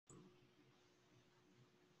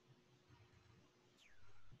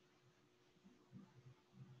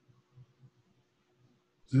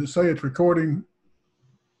Does it say it's recording?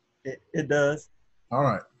 It does. All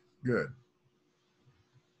right, good.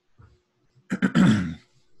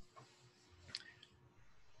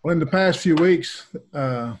 Well, in the past few weeks,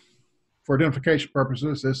 for identification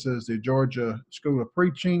purposes, this is the Georgia School of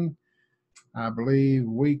Preaching, I believe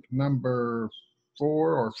week number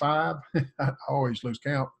 4 or 5, I always lose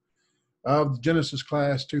count, of the Genesis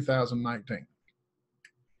class 2019.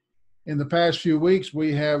 In the past few weeks,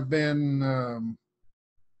 we have been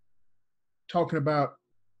talking about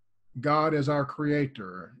God as our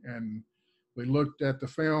creator, and we looked at the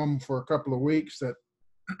film for a couple of weeks that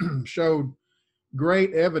showed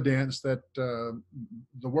great evidence that the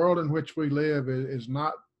world in which we live is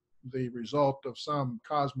not the result of some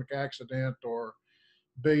cosmic accident or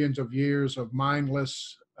billions of years of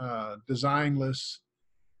mindless, designless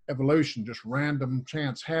evolution, just random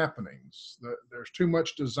chance happenings. There's too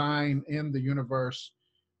much design in the universe,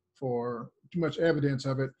 for too much evidence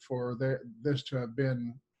of it for this to have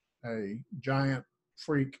been a giant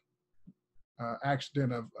freak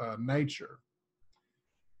accident of nature.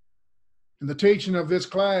 And the teaching of this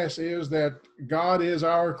class is that God is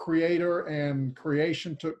our creator, and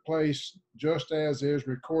creation took place just as is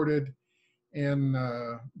recorded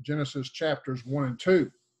in Genesis chapters 1 and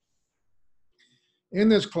 2. In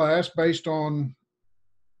this class, based on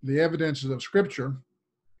the evidences of Scripture,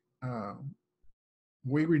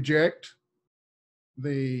 we reject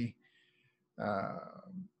the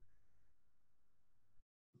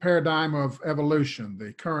paradigm of evolution,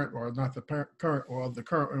 the current, or not the current, well, the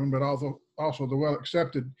current one, but also the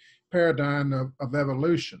well-accepted paradigm of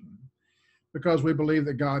evolution, because we believe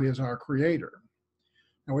that God is our creator.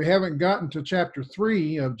 Now, we haven't gotten to chapter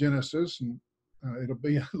 3 of Genesis, and it'll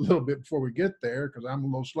be a little bit before we get there because I'm a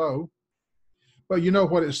little slow. But you know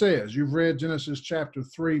what it says. You've read Genesis chapter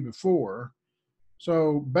 3 before.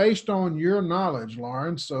 So based on your knowledge,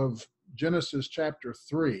 Lawrence, of Genesis chapter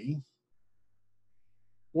 3,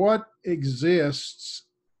 what exists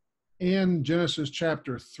in Genesis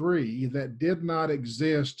chapter 3 that did not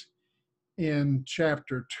exist in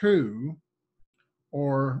chapter 2,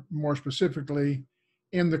 or more specifically,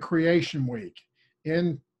 in the creation week?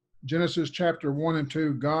 In Genesis chapter 1 and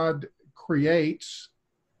 2, God creates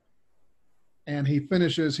and he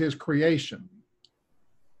finishes his creation.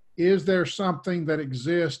 Is there something that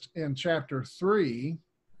exists in chapter 3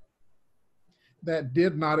 that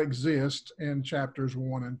did not exist in chapters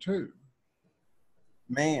 1 and 2?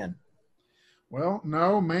 Man. Well,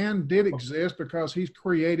 no, man did exist because he's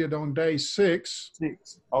created on day 6.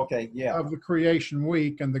 Okay, yeah. Of the creation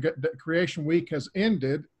week, and the creation week has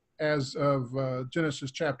ended as of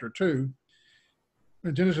Genesis chapter 2.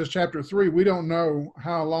 In Genesis chapter 3, we don't know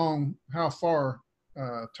how far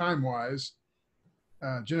time-wise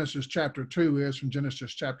Genesis chapter 2 is from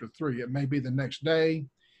Genesis chapter 3. It may be the next day,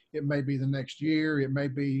 it may be the next year, it may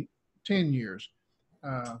be 10 years.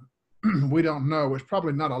 We don't know. It's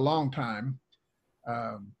probably not a long time.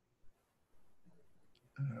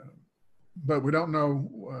 But we don't know,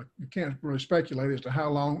 you can't really speculate as to how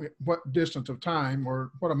long, what distance of time or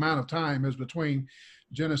what amount of time is between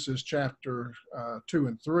Genesis chapter 2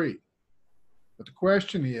 and 3. But the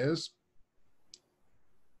question is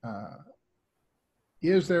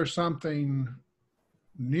there something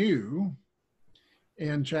new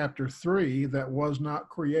in chapter 3 that was not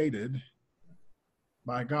created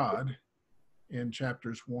by God in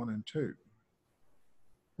chapters 1 and 2?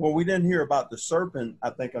 Well, we didn't hear about the serpent, I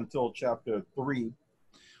think, until chapter 3.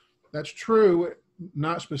 That's true,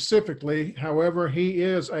 not specifically. However, he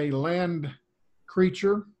is a land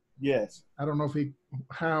creature. Yes. I don't know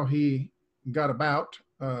how he got about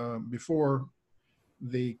before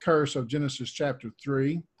the curse of Genesis chapter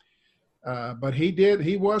 3. But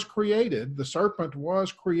he was created. The serpent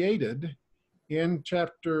was created in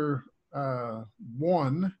chapter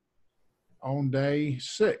 1 on day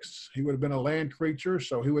 6. He would have been a land creature,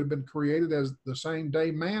 so he would have been created as the same day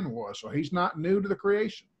man was. So he's not new to the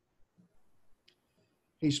creation.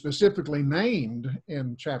 He's specifically named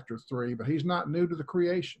in chapter 3, but he's not new to the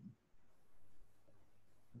creation.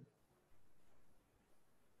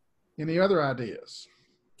 Any other ideas?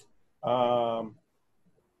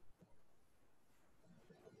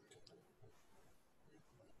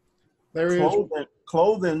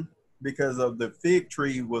 Clothing, because of the fig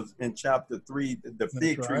tree was in chapter 3. The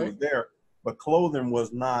fig tree was there, but clothing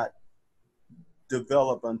was not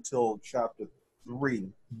developed until chapter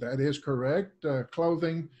 3. That is correct.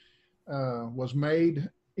 Clothing was made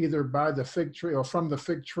either by the fig tree or from the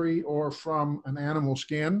fig tree or from an animal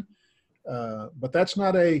skin. But that's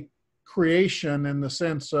not a creation in the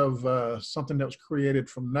sense of something that was created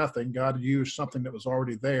from nothing. God used something that was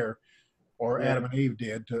already there. or Yeah. Adam and Eve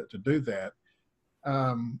did to do that.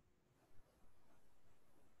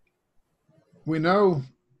 We know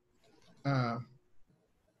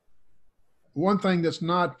one thing that's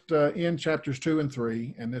not in chapters 2 and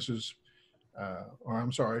 3, and this is, or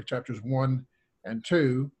I'm sorry, chapters 1 and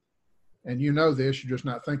 2, and you know this, you're just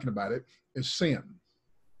not thinking about it, is sin.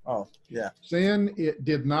 Oh, yeah. Sin, it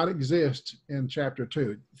did not exist in chapter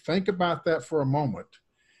 2. Think about that for a moment,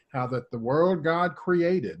 how that the world God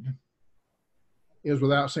created is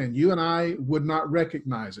without sin. You and I would not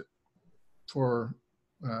recognize it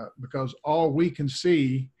because all we can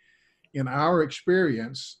see in our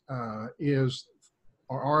experience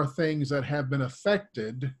are things that have been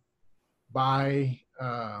affected by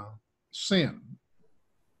sin,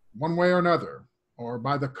 one way or another, or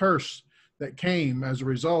by the curse that came as a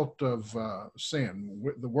result of sin.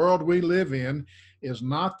 The world we live in is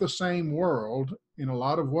not the same world in a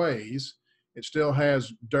lot of ways. It still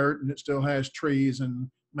has dirt and it still has trees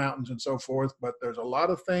and mountains and so forth, but there's a lot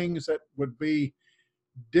of things that would be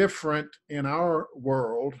different in our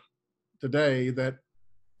world today that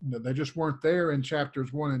they just weren't there in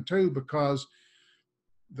chapters 1 and 2, because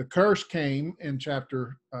the curse came in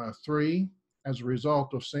chapter 3 as a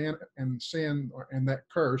result of sin, and that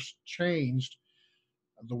curse changed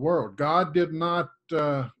the world. God did not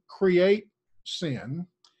create sin.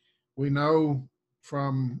 We know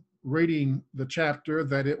from reading the chapter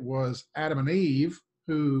that it was Adam and Eve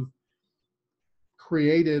who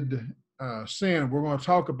created sin. We're going to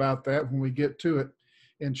talk about that when we get to it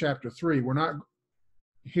in chapter 3. We're not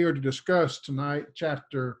here to discuss tonight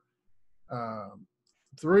chapter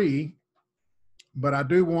 3, but I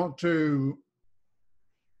do want to,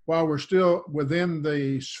 while we're still within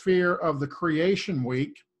the sphere of the creation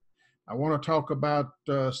week, I want to talk about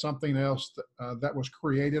something else that was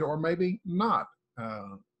created or maybe not.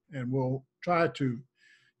 And we'll try to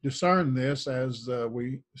discern this as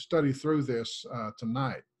we study through this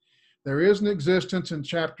tonight. There is an existence in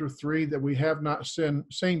chapter 3 that we have not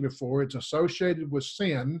seen before. It's associated with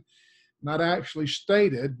sin, not actually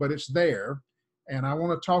stated, but it's there. And I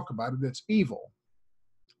want to talk about it. It's evil.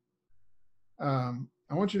 I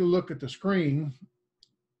want you to look at the screen.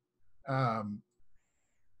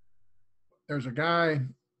 There's a guy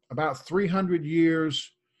about 300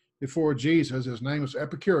 years before Jesus. His name was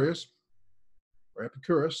Epicurus.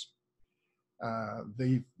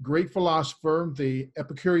 The Greek philosopher, the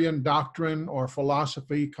Epicurean doctrine or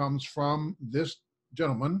philosophy comes from this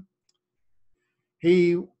gentleman.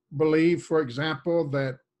 He believed, for example,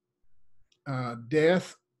 that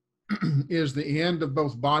death is the end of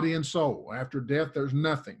both body and soul. After death, there's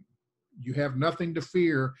nothing. You have nothing to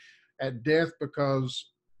fear at death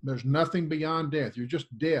because there's nothing beyond death. You're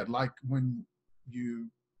just dead. Like when you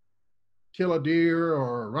kill a deer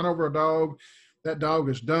or run over a dog, that dog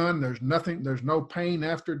is done. There's nothing, there's no pain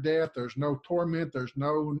after death. There's no torment. There's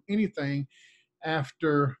no anything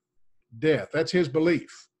after death. That's his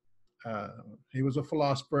belief. He was a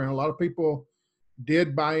philosopher, and a lot of people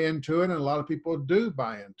did buy into it, and a lot of people do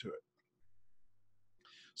buy into it.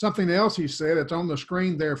 Something else he said, it's on the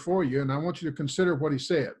screen there for you, and I want you to consider what he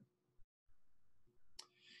said.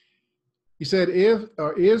 He said,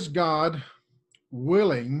 is God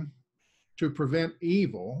willing to prevent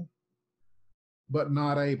evil, but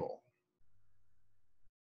not able?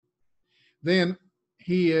 Then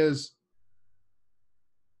he is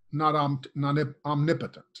not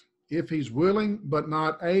omnipotent. If he's willing but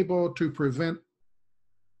not able to prevent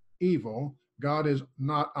evil, God is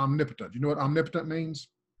not omnipotent. You know what omnipotent means?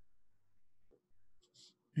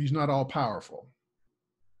 He's not all powerful.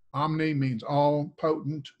 Omni means all,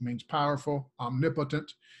 potent means powerful,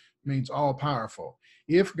 omnipotent means all powerful.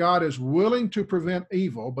 If God is willing to prevent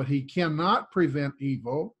evil, but he cannot prevent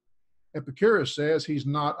evil, Epicurus says he's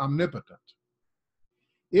not omnipotent.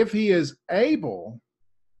 If he is able,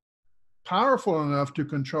 powerful enough to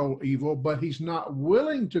control evil, but he's not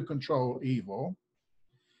willing to control evil,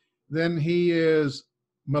 then he is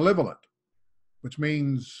malevolent, which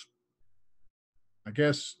means, I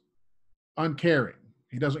guess, uncaring.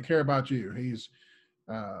 He doesn't care about you. He's,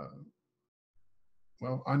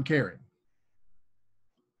 uncaring.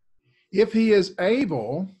 If he is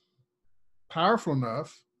able, powerful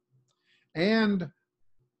enough, and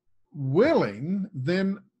willing,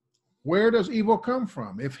 then where does evil come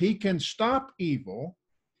from? If he can stop evil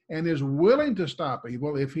and is willing to stop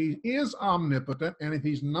evil, if he is omnipotent and if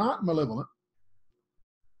he's not malevolent,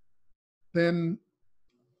 then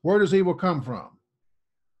where does evil come from?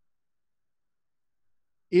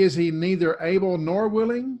 Is he neither able nor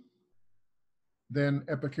willing? Then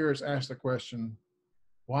Epicurus asked the question,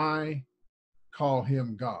 why call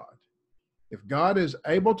him God? If God is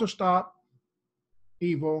able to stop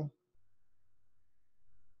evil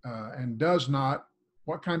and does not,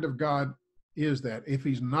 what kind of God is that? If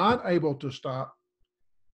he's not able to stop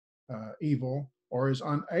evil, or is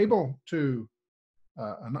unable to,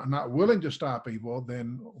 not willing to stop evil,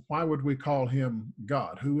 then why would we call him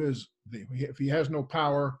God? Who is if he has no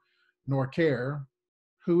power nor care,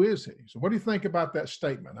 who is he? So what do you think about that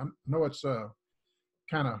statement? I know it's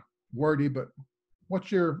kind of wordy, but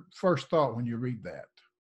what's your first thought when you read that?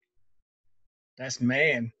 That's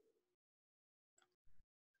man.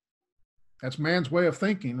 That's man's way of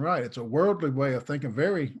thinking, right? It's a worldly way of thinking,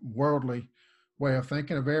 very worldly way of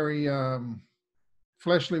thinking, a very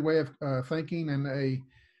fleshly way of thinking, and a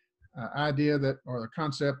idea that, or the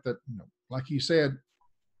concept that, you know, like he said,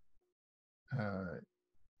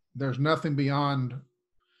 there's nothing beyond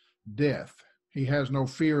death. He has no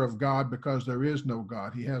fear of God because there is no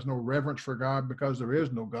God. He has no reverence for God because there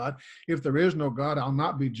is no God. If there is no God, I'll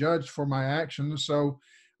not be judged for my actions. So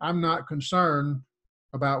I'm not concerned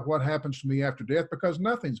about what happens to me after death, because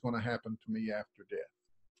nothing's going to happen to me after death.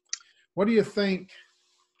 What do you think,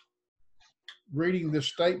 reading this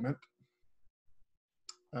statement,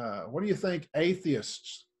 what do you think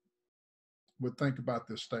atheists would think about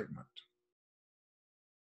this statement?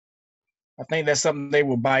 I think that's something they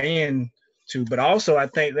will buy in to, but also I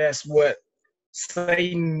think that's what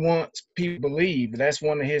Satan wants people to believe. That's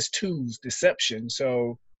one of his tools, deception.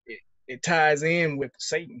 So it ties in with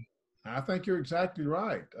Satan. I think you're exactly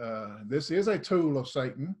right. This is a tool of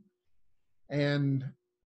Satan, and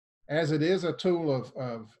as it is a tool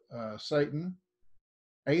of Satan,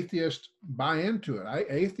 atheists buy into it.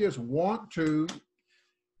 Atheists want to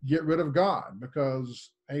get rid of God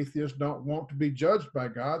because atheists don't want to be judged by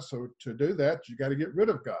God. So to do that, you got to get rid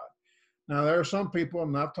of God. Now, there are some people,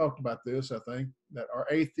 and I've talked about this, I think, that are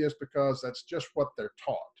atheists because that's just what they're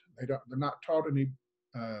taught. They're not taught any.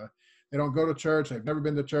 They don't go to church. They've never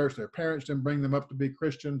been to church. Their parents didn't bring them up to be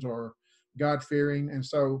Christians or God-fearing. And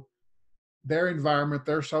so their environment,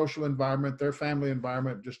 their social environment, their family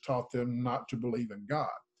environment just taught them not to believe in God.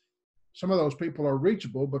 Some of those people are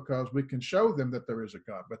reachable because we can show them that there is a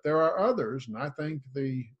God. But there are others, and I think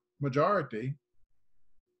the majority,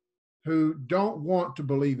 who don't want to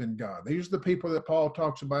believe in God. These are the people that Paul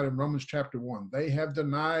talks about in Romans chapter 1. They have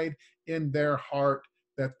denied in their heart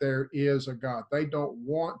that there is a God. They don't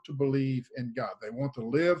want to believe in God. They want to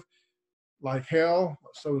live like hell,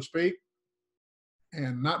 so to speak,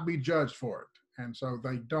 and not be judged for it. And so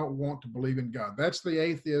they don't want to believe in God. That's the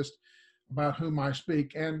atheist about whom I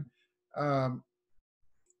speak. And I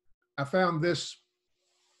found this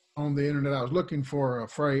on the internet. I was looking for a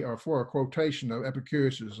phrase or for a quotation of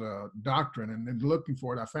Epicurus's doctrine, and in looking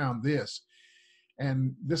for it, I found this.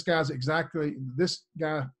 And this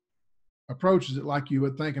guy approaches it like you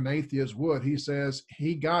would think an atheist would. He says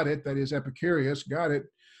he got it, that is, Epicurus got it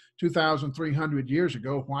 2,300 years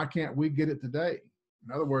ago. Why can't we get it today?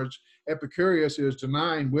 In other words, Epicurus is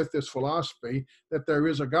denying with this philosophy that there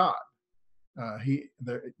is a God.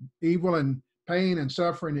 The evil and pain and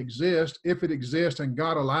suffering exist. If it exists and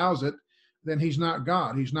God allows it, then he's not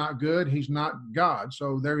God. He's not good. He's not God.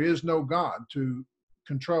 So there is no God to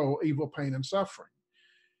control evil, pain, and suffering.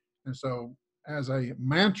 And so as a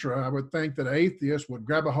mantra, I would think that atheists would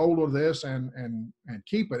grab a hold of this and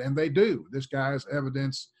keep it, and they do. This guy is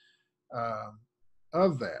evidence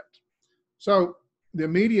of that. So the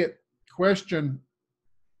immediate question,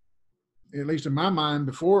 at least in my mind,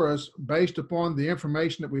 before us, based upon the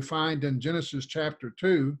information that we find in Genesis chapter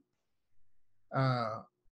 2,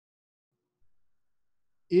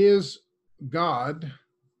 is God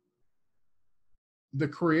the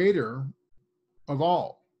creator of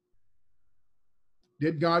all?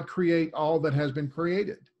 Did God create all that has been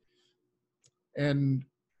created? And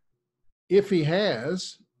if he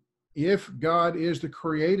has, if God is the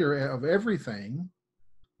creator of everything,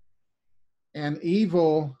 and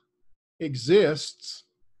evil exists,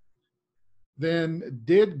 then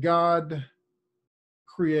did God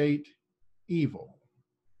create evil?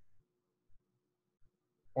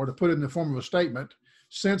 Or to put it in the form of a statement,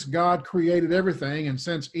 since God created everything, and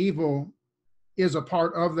since evil is a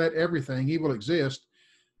part of that everything, evil exists,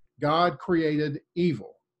 God created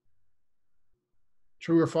evil.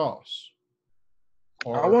 True or false?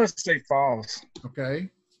 I want to say false. Okay.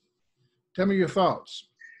 Tell me your thoughts.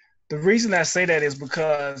 The reason I say that is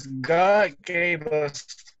because God gave us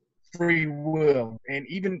free will. And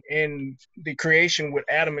even in the creation with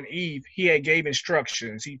Adam and Eve, he had gave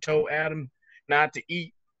instructions. He told Adam not to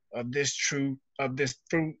eat of this fruit.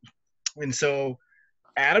 And so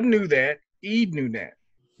Adam knew that, Eve knew that.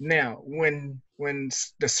 Now, when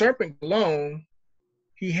the serpent alone,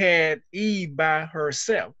 he had Eve by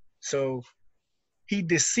herself. So he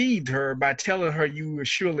deceived her by telling her you will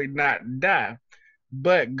surely not die.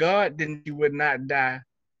 But God didn't, you would not die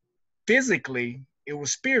physically, it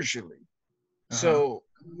was spiritually. So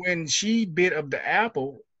when she bit of the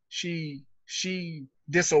apple, she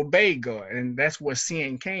disobeyed God, and that's where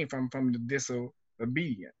sin came from the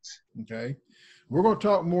disobedience. Okay. We're going to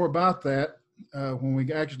talk more about that when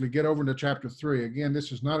we actually get over into chapter 3. Again,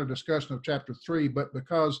 this is not a discussion of chapter 3, but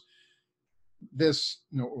because this,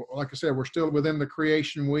 like I said, we're still within the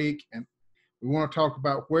creation week, and we want to talk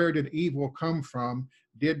about where did evil come from?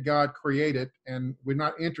 Did God create it? And we're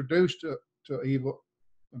not introduced to evil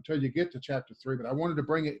until you get to chapter 3, but I wanted to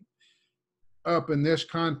bring it up in this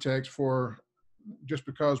context for just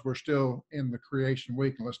because we're still in the creation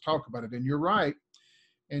week, and let's talk about it. And you're right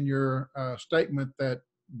in your statement that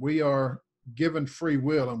we are given free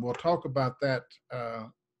will, and we'll talk about that a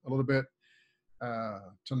little bit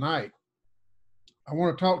tonight. I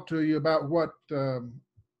want to talk to you about what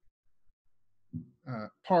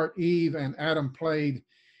part Eve and Adam played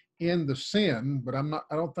in the sin, but I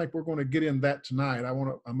don't think we're going to get in that tonight.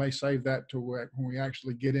 I may save that to when we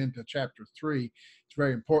actually get into chapter 3. It's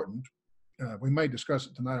very important. We may discuss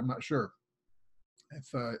it tonight. I'm not sure if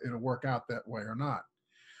it'll work out that way or not.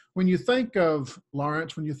 When you think of,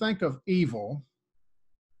 Lawrence, when you think of evil,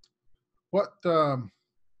 what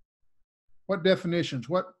definitions,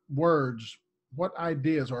 what words, what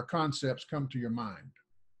ideas or concepts come to your mind?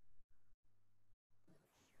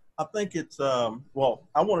 I think it's, well,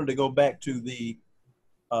 I wanted to go back to the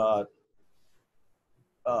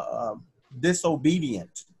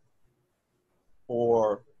disobedient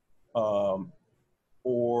or I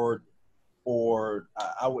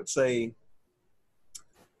would say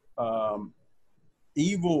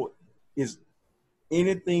evil is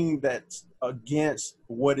anything that's against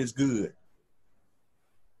what is good.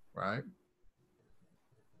 Right.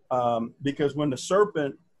 Because when the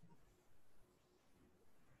serpent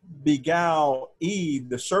beguiled Eve,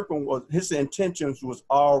 the serpent his intentions was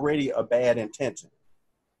already a bad intention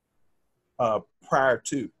prior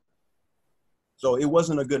to. So it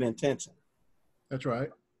wasn't a good intention. That's right.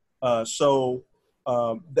 So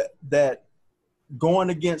that going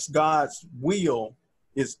against God's will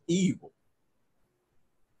is evil.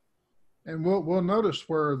 And we'll notice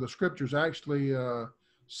where the scriptures actually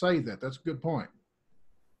say that. That's a good point.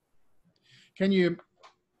 Can you,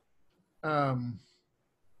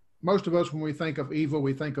 most of us, when we think of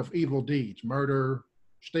evil deeds, murder,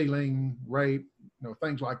 stealing, rape,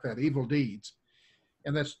 things like that, evil deeds.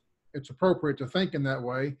 And it's appropriate to think in that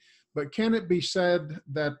way. But can it be said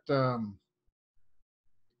that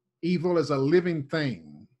evil is a living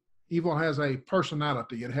thing? Evil has a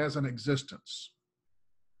personality. It has an existence.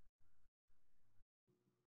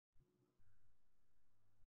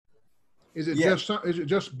 Is it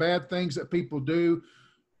just bad things that people do,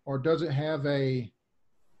 or does it have a,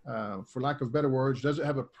 for lack of better words, does it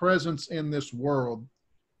have a presence in this world?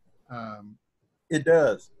 It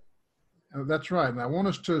does. That's right. And I want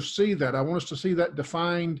us to see that. I want us to see that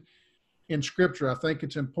defined in Scripture. I think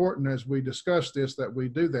it's important as we discuss this that we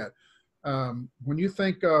do that. When you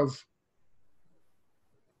think of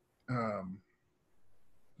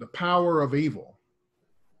the power of evil,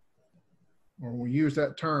 or we use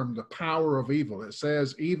that term, the power of evil, it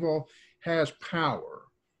says evil has power.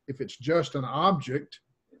 If it's just an object,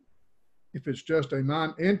 if it's just a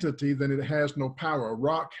non-entity, then it has no power. A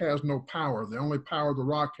rock has no power. The only power the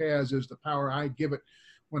rock has is the power I give it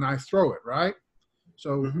when I throw it, right?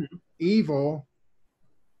 So evil,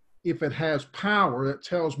 if it has power, that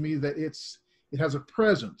tells me that it has a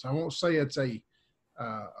presence. I won't say it's a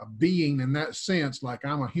being in that sense, like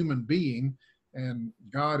I'm a human being and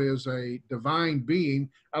God is a divine being.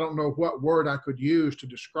 I don't know what word I could use to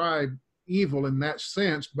describe evil in that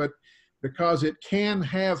sense, but because it can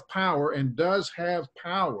have power and does have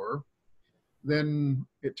power, then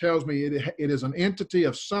it tells me it is an entity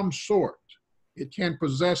of some sort. It can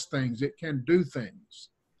possess things. It can do things.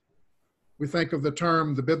 We think of the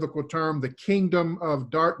term, the biblical term, the kingdom of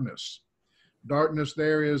darkness. Darkness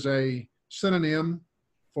there is a synonym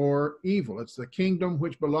for evil. It's the kingdom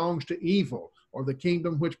which belongs to evil, or the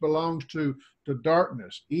kingdom which belongs to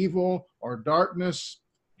darkness. Evil or darkness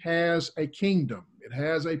has a kingdom. It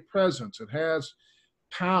has a presence. It has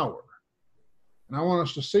power. And I want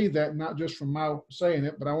us to see that, not just from my saying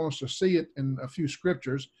it, but I want us to see it in a few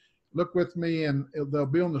scriptures. Look with me, and they'll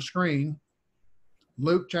be on the screen.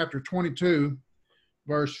 Luke chapter 22,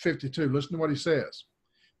 verse 52. Listen to what he says.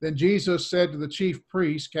 Then Jesus said to the chief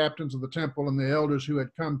priests, captains of the temple, and the elders who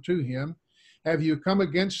had come to him, have you come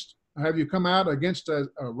out against a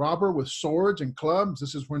robber with swords and clubs?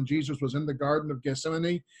 This is when Jesus was in the Garden of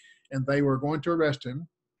Gethsemane, and they were going to arrest him.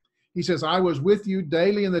 He says, I was with you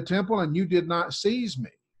daily in the temple, and you did not seize me.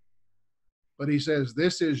 But he says,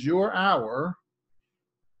 this is your hour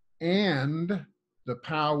and the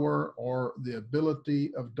power or the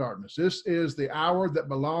ability of darkness. This is the hour that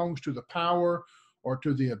belongs to the power or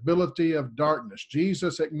to the ability of darkness.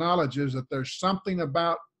 Jesus acknowledges that there's something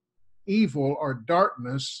about evil or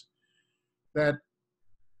darkness that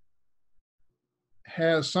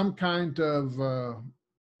has some kind of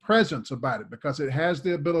presence about it, because it has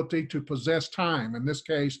the ability to possess time, in this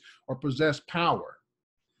case, or possess power.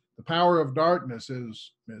 The power of darkness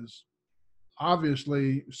is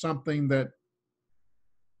obviously something that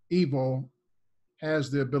evil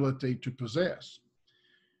has the ability to possess.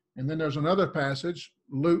 And then there's another passage,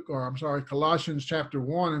 Colossians chapter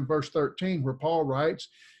 1 and verse 13, where Paul writes,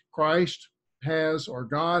 Christ has, or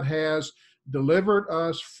God has, delivered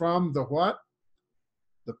us from the what?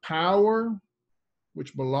 The power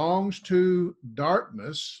which belongs to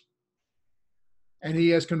darkness, and he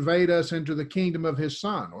has conveyed us into the kingdom of his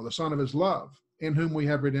Son, or the Son of his love, in whom we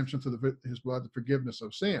have redemption through his blood, the forgiveness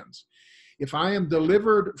of sins. If I am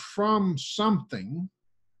delivered from something,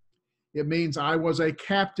 it means I was a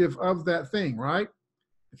captive of that thing, right?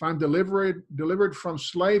 If I'm delivered from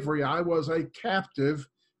slavery, I was a captive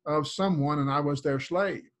of someone and I was their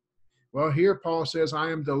slave. Well, here Paul says,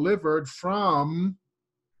 I am delivered from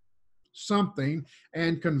something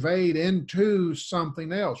and conveyed into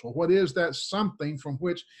something else. Well, what is that something from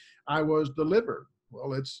which I was delivered?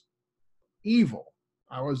 Well, it's evil.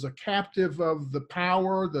 I was a captive of the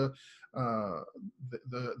power, the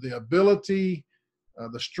ability,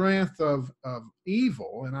 the strength of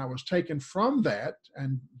evil, and I was taken from that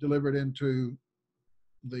and delivered into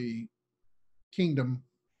the kingdom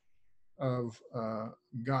of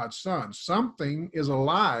God's Son. Something is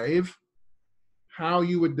alive. How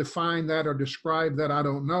you would define that or describe that, I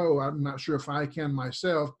don't know. I'm not sure if I can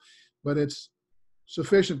myself, but it's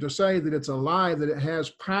sufficient to say that it's alive, that it has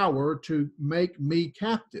power to make me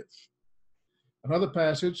captive. Another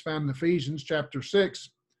passage found in Ephesians chapter 6,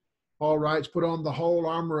 Paul writes, put on the whole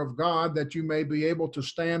armor of God that you may be able to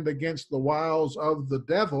stand against the wiles of the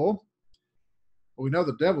devil. Well, we know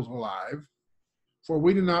the devil's alive. For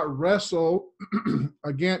we do not wrestle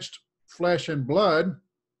against flesh and blood,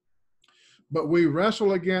 but we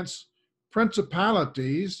wrestle against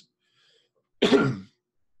principalities,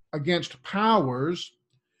 against powers,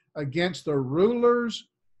 against the rulers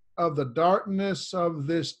of the darkness of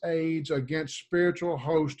this age, against spiritual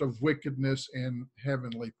host of wickedness in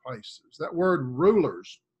heavenly places. That word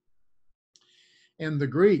rulers in the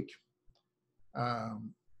Greek,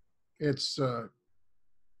 it's, I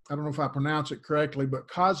don't know if I pronounce it correctly, but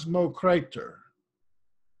cosmokrator.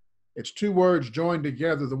 It's two words joined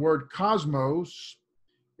together. The word cosmos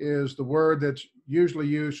is the word that's usually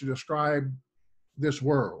used to describe this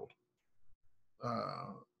world.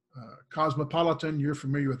 Cosmopolitan, you're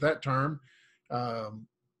familiar with that term.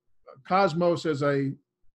 Cosmos is a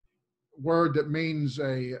word that means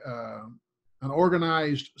an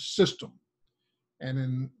organized system. And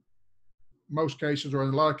in most cases, or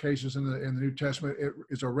in a lot of cases in the New Testament, it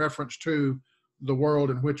is a reference to the world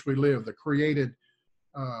in which we live, the created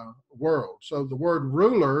world. So the word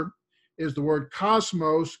ruler is the word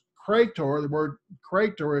cosmos krator. The word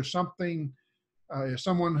krator is something, is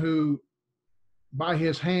someone who by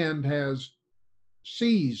his hand has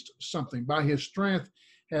seized something, by his strength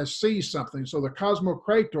has seized something. So the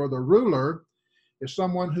cosmokrator, the ruler, is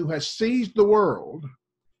someone who has seized the world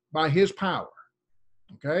by his power.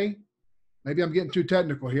 Okay? Maybe I'm getting too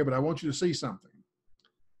technical here, but I want you to see something.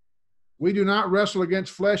 We do not wrestle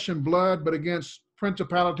against flesh and blood, but against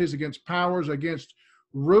principalities, against powers, against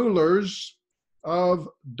rulers of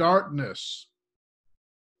darkness.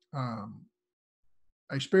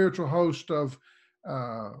 A spiritual host of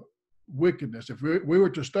wickedness. If we were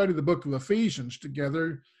to study the book of Ephesians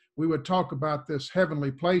together, we would talk about this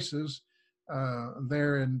heavenly places.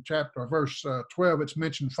 There in verse 12, it's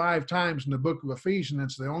mentioned 5 times in the book of Ephesians.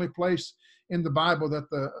 It's the only place in the Bible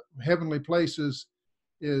that the heavenly places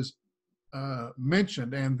is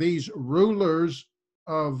mentioned. And these rulers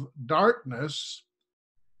of darkness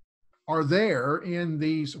are there in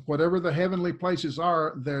these, whatever the heavenly places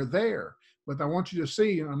are, they're there. But I want you to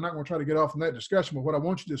see, and I'm not going to try to get off on that discussion, but what I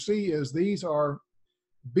want you to see is these are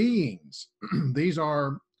beings. These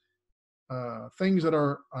are things that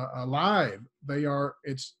are alive.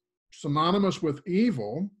 It's synonymous with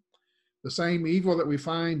evil, the same evil that we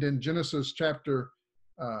find in Genesis chapter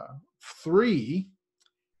 3,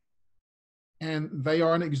 and they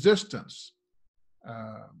are in existence.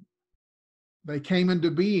 They came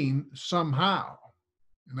into being somehow,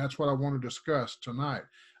 and that's what I want to discuss tonight.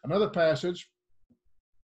 Another passage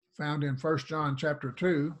found in 1 John chapter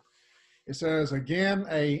 2, it says, again,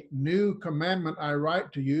 a new commandment I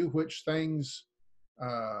write to you, which things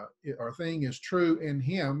or thing is true in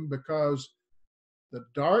him, because the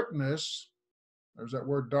darkness, there's that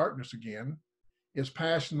word darkness again, is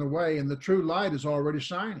passing away, and the true light is already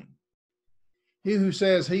shining. He who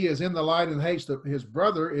says he is in the light and hates his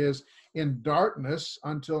brother is in darkness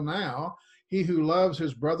until now. He who loves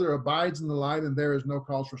his brother abides in the light, and there is no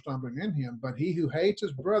cause for stumbling in him. But he who hates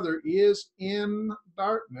his brother is in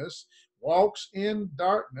darkness, walks in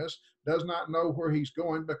darkness, does not know where he's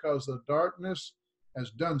going, because the darkness has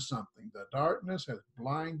done something. The darkness has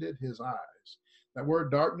blinded his eyes. That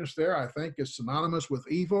word darkness there, I think, is synonymous with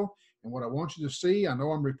evil. And what I want you to see, I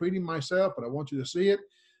know I'm repeating myself, but I want you to see it.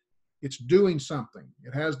 It's doing something.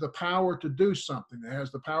 It has the power to do something. It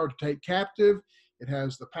has the power to take captive. It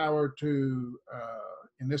has the power to,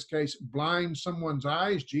 in this case, blind someone's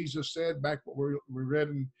eyes. Jesus said back what we read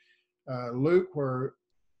in Luke, where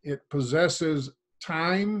it possesses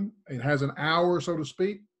time. It has an hour, so to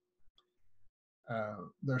speak.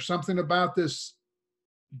 There's something about this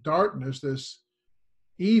darkness, this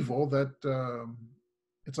evil, that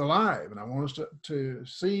it's alive. And I want us to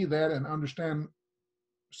see that and understand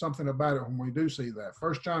something about it when we do see that.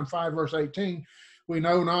 1 John 5, verse 18, we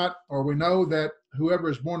know that whoever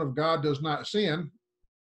is born of God does not sin,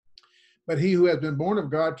 but he who has been born of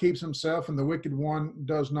God keeps himself, and the wicked one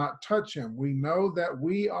does not touch him. We know that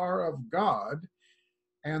we are of God,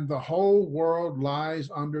 and the whole world lies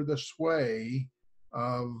under the sway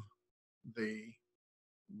of the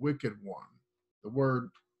wicked one. The word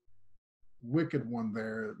wicked one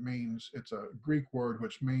there means, it's a Greek word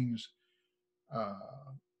which means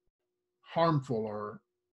harmful or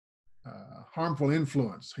harmful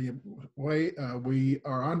influence. We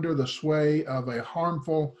are under the sway of a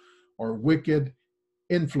harmful or wicked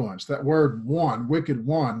influence. That word one, wicked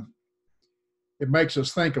one, it makes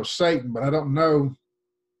us think of Satan, but I don't know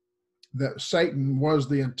that Satan was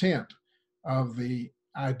the intent of the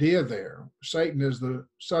idea there. Satan is the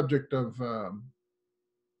subject of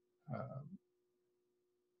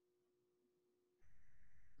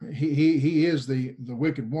he is the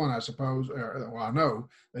wicked one, I suppose. Well, I know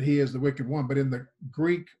that he is the wicked one, but in the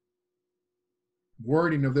Greek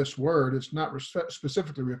wording of this word, it's not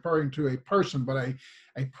specifically referring to a person, but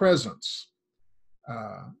a presence.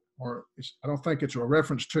 I don't think it's a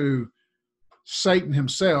reference to Satan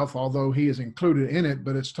himself, although he is included in it,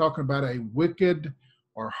 but it's talking about a wicked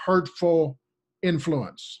or hurtful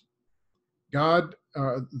influence. God,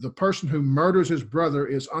 the person who murders his brother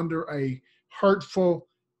is under a hurtful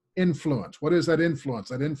influence. What is that influence?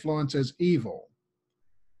 That influence is evil.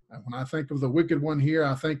 And when I think of the wicked one here,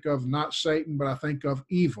 I think of not Satan, but I think of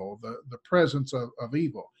evil, the presence of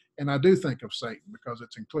evil. And I do think of Satan because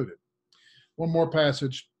it's included. One more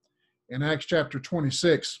passage in Acts chapter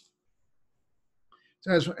 26. It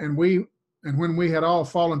says, and when we had all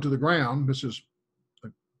fallen to the ground, this is a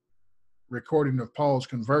recording of Paul's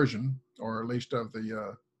conversion, or at least of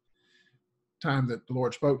the time that the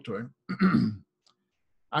Lord spoke to him.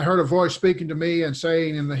 I heard a voice speaking to me and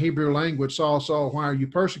saying in the Hebrew language, Saul, Saul, why are you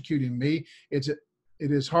persecuting me? It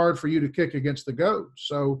is hard for you to kick against the goads.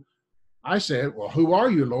 So I said, well, who are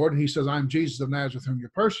you, Lord? And he says, I'm Jesus of Nazareth, whom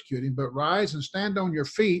you're persecuting. But rise and stand on your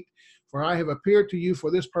feet, for I have appeared to you for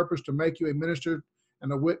this purpose, to make you a minister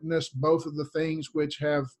and a witness both of the things which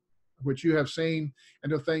you have seen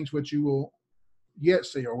and the things which you will yet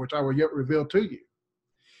see, or which I will yet reveal to you.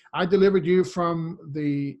 I delivered you from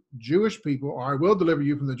the Jewish people, or I will deliver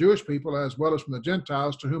you from the Jewish people as well as from the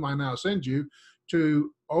Gentiles, to whom I now send you,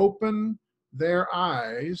 to open their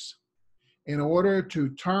eyes in order to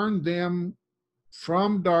turn them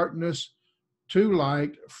from darkness to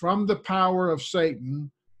light, from the power of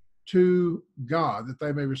Satan to God, that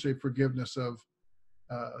they may receive forgiveness of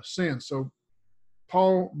sin. So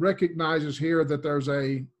Paul recognizes here that there's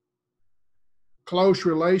a close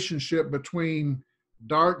relationship between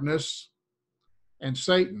darkness and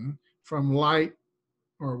Satan, from light,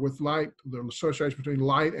 or with light, the association between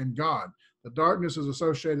light and God. The darkness is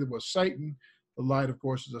associated with Satan. The light, of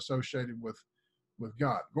course, is associated with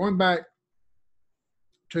God. Going back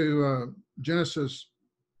to Genesis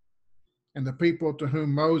and the people to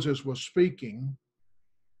whom Moses was speaking,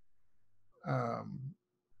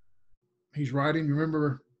 he's writing,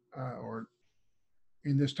 remember, or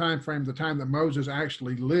in this time frame, the time that Moses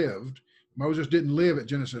actually lived. Moses didn't live at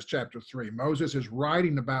Genesis chapter 3. Moses is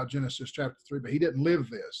writing about Genesis chapter 3, but he didn't live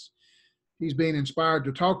this. He's being inspired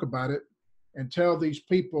to talk about it and tell these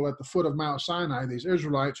people at the foot of Mount Sinai, these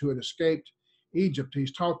Israelites who had escaped Egypt,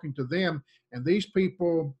 he's talking to them, and these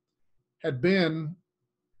people had been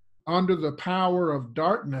under the power of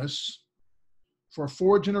darkness for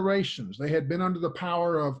 4 generations. They had been under the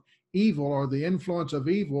power of evil or the influence of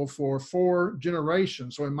evil for 4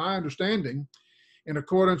 generations. So in my understanding, in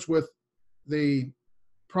accordance with the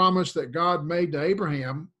promise that God made to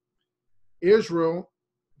Abraham, Israel,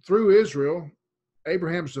 through Israel,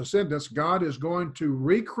 Abraham's descendants, God is going to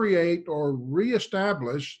recreate or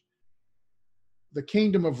reestablish the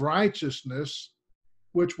kingdom of righteousness,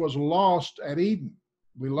 which was lost at Eden.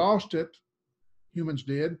 We lost it, humans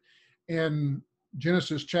did, in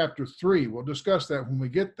Genesis chapter 3. We'll discuss that when we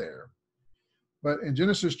get there. But in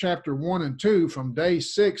Genesis chapter 1 and 2, from day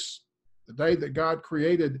 6, the day that God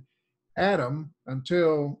created Adam,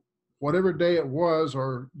 until whatever day it was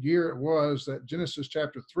or year it was that Genesis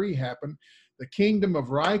chapter 3 happened, the kingdom of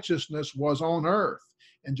righteousness was on earth.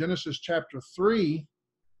 In Genesis chapter 3,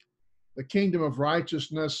 the kingdom of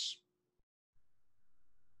righteousness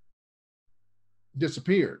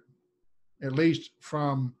disappeared, at least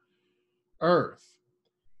from earth.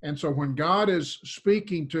 And so when God is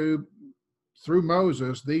speaking to, through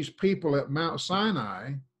Moses, these people at Mount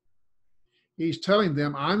Sinai, he's telling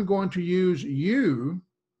them, I'm going to use you,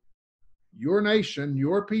 your nation,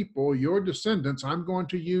 your people, your descendants, I'm going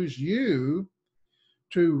to use you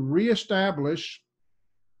to reestablish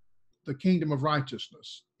the kingdom of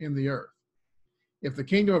righteousness in the earth. If the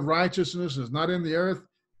kingdom of righteousness is not in the earth,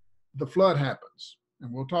 the flood happens.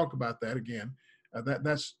 And we'll talk about that again.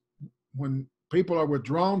 That's when people are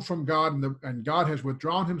withdrawn from God, and God has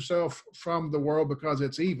withdrawn himself from the world because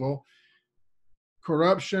it's evil.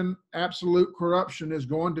 Corruption, absolute corruption, is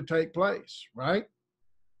going to take place, right?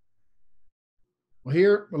 Well,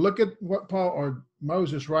 here, look at what Paul or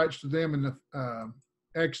Moses writes to them in the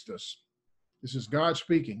Exodus. This is God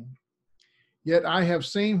speaking. Yet I have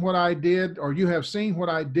seen what I did, or you have seen what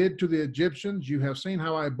I did to the Egyptians. You have seen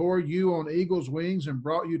how I bore you on eagle's wings and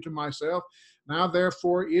brought you to myself. Now,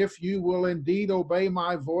 therefore, if you will indeed obey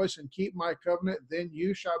my voice and keep my covenant, then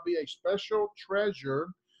you shall be a special treasure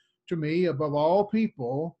to me above all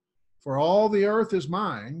people, for all the earth is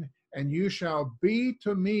mine, and you shall be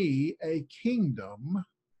to me a kingdom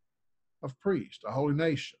of priests, a holy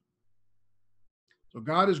nation. So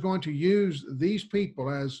God is going to use these people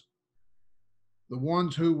as the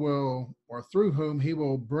ones who will, or through whom he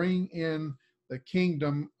will bring in the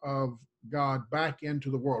kingdom of God back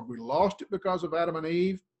into the world. We lost it because of Adam and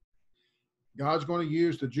Eve. God's going to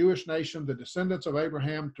use the Jewish nation, the descendants of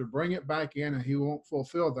Abraham, to bring it back in, and he won't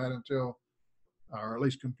fulfill that until, or at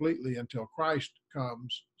least completely, until Christ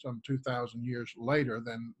comes some 2,000 years later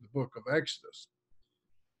than the book of Exodus.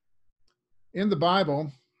 In the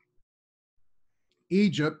Bible,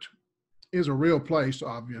 Egypt is a real place,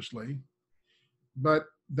 obviously, but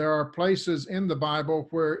there are places in the Bible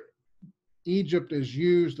where Egypt is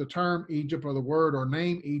used, the term Egypt or the word or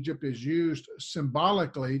name Egypt is used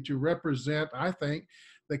symbolically to represent, I think,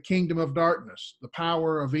 the kingdom of darkness, the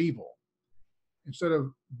power of evil. Instead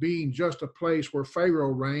of being just a place where Pharaoh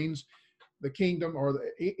reigns, the kingdom or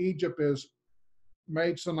Egypt is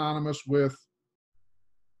made synonymous with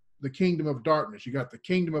the kingdom of darkness. You got the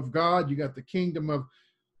kingdom of God, you got the kingdom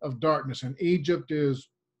of darkness, and Egypt is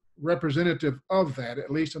representative of that,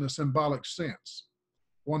 at least in a symbolic sense.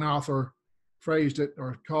 One author phrased it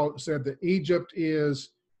or said that Egypt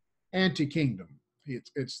is anti-kingdom.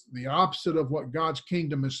 It's the opposite of what God's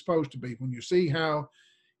kingdom is supposed to be. When you see how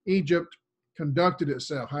Egypt conducted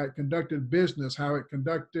itself, how it conducted business, how it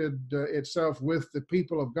conducted itself with the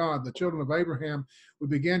people of God, the children of Abraham, we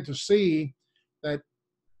begin to see that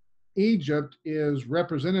Egypt is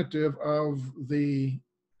representative of the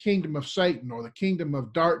kingdom of Satan or the kingdom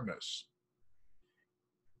of darkness.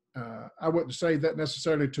 I wouldn't say that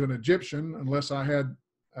necessarily to an Egyptian unless I had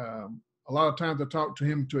a lot of time to talk to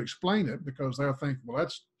him to explain it, because they'll think, well,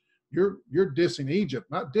 that's you're dissing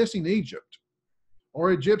Egypt. Not dissing Egypt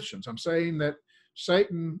or Egyptians. I'm saying that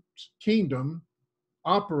Satan's kingdom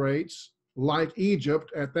operates like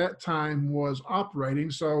Egypt at that time was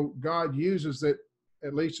operating. So God uses it,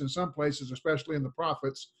 at least in some places, especially in the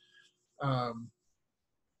prophets,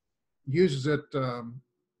 uses it,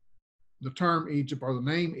 the term Egypt or the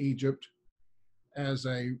name Egypt, as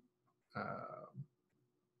in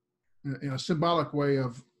a symbolic way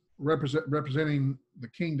of representing the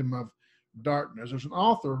kingdom of darkness. There's an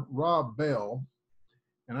author, Rob Bell,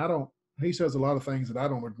 and he says a lot of things that I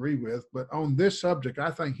don't agree with, but on this subject,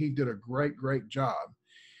 I think he did a great, great job.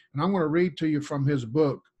 And I'm going to read to you from his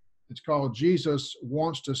book. It's called Jesus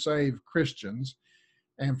Wants to Save Christians.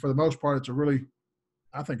 And for the most part,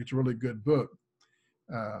 I think it's a really good book.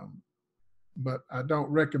 But I don't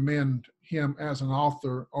recommend him as an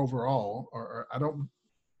author overall, or I don't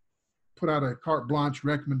put out a carte blanche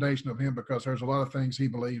recommendation of him because there's a lot of things he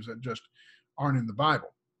believes that just aren't in the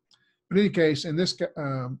Bible. But in any case, in this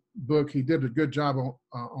book, he did a good job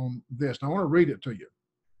on this. And I want to read it to you.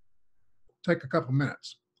 Take a couple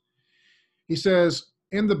minutes. He says,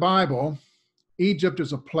 in the Bible, Egypt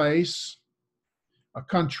is a place, a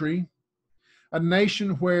country, a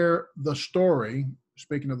nation where the story,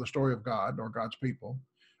 speaking of the story of God or God's people,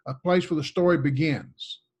 a place where the story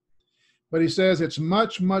begins. But he says it's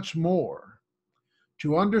much, much more.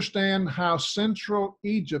 To understand how central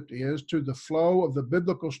Egypt is to the flow of the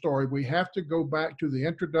biblical story, we have to go back to the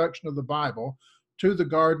introduction of the Bible to the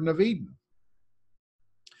Garden of Eden.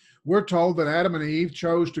 We're told that Adam and Eve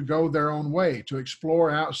chose to go their own way, to explore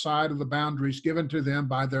outside of the boundaries given to them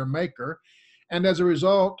by their Maker, and as a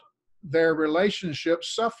result, their relationship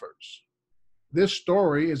suffers. This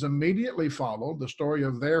story is immediately followed, the story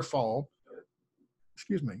of their fall,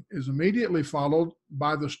 is immediately followed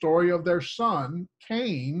by the story of their son,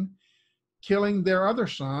 Cain, killing their other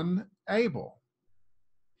son, Abel.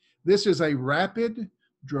 This is a rapid,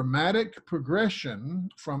 dramatic progression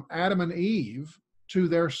from Adam and Eve to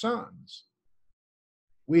their sons.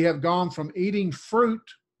 We have gone from eating fruit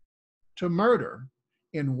to murder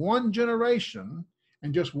in one generation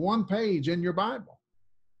and just one page in your Bible.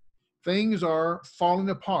 Things are falling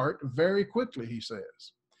apart very quickly, he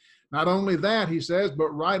says. Not only that, he says,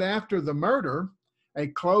 but right after the murder, a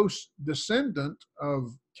close descendant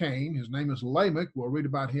of Cain, his name is Lamech, we'll read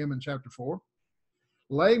about him in chapter 4.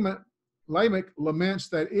 Lamech laments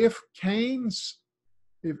that if Cain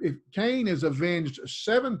is avenged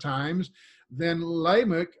 7 times, then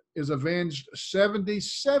Lamech is avenged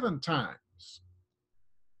 77 times.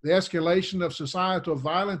 The escalation of societal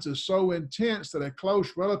violence is so intense that a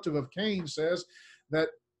close relative of Cain says that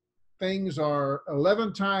things are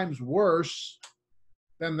 11 times worse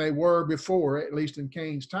than they were before, at least in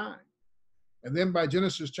Cain's time. And then by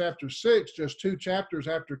Genesis chapter 6, just 2 chapters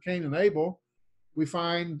after Cain and Abel, we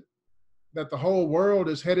find that the whole world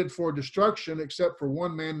is headed for destruction except for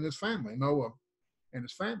one man and his family, Noah and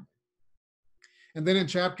his family. And then in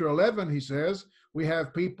chapter 11, he says, we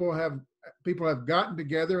have people have gotten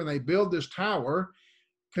together and they build this tower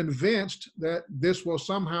convinced that this will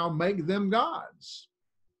somehow make them gods.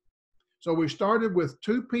 So we started with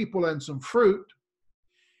 2 people and some fruit,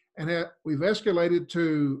 and we've escalated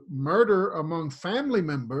to murder among family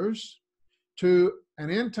members to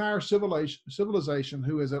an entire civilization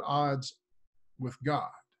who is at odds with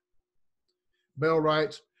God. Bell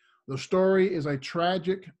writes, the story is a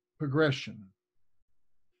tragic progression.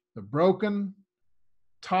 The broken,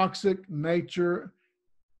 toxic nature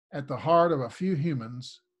at the heart of a few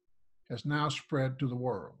humans has now spread to the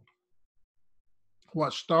world.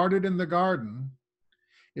 What started in the garden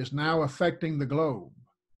is now affecting the globe.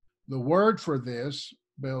 The word for this,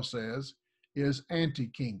 Bell says, is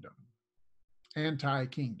anti-kingdom.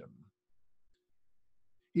 Anti-kingdom.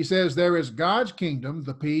 He says there is God's kingdom,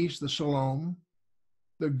 the peace, the shalom,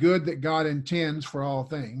 the good that God intends for all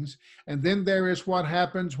things. And then there is what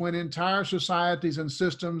happens when entire societies and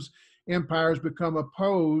systems, empires become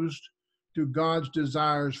opposed to God's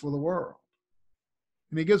desires for the world.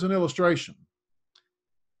 And he gives an illustration.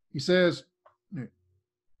 He says,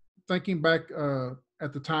 thinking back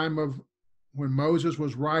at the time of when Moses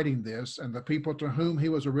was writing this and the people to whom he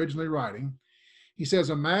was originally writing, he says,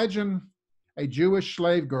 imagine a Jewish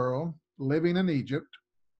slave girl living in Egypt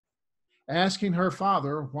asking her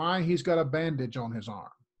father why he's got a bandage on his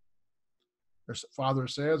arm. Her father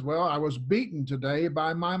says, well, I was beaten today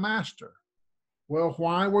by my master. Well,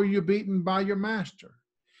 why were you beaten by your master?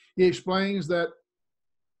 He explains that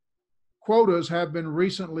quotas have been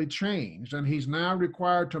recently changed, and he's now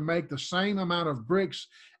required to make the same amount of bricks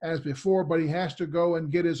as before, but he has to go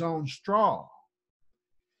and get his own straw.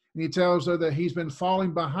 And he tells her that he's been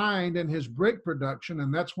falling behind in his brick production,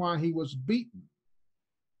 and that's why he was beaten.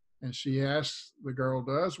 And she asks, the girl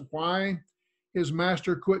does, why his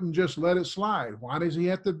master couldn't just let it slide. Why does he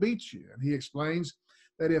have to beat you? And he explains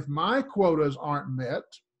that if my quotas aren't met,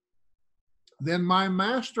 then my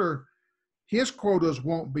master, his quotas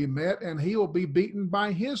won't be met, and he will be beaten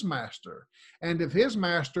by his master. And if his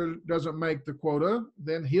master doesn't make the quota,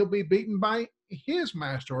 then he'll be beaten by his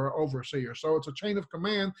master or overseer. So it's a chain of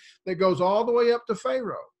command that goes all the way up to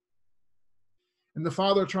Pharaoh. And the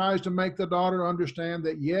father tries to make the daughter understand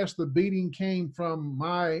that, yes, the beating came from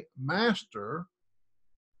my master,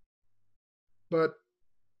 but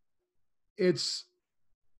it's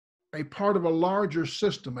a part of a larger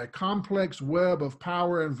system, a complex web of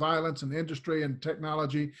power and violence and industry and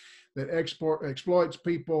technology that exploits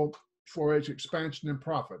people for its expansion and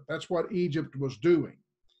profit. That's what Egypt was doing.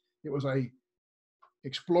 It was a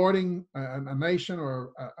exploiting a nation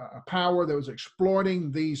or a power that was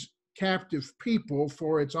exploiting these captive people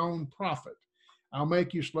for its own profit. I'll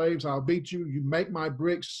make you slaves. I'll beat you. You make my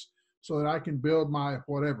bricks so that I can build my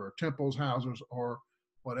whatever, temples, houses, or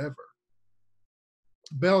whatever.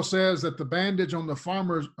 Bell says that the bandage on the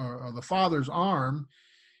father's arm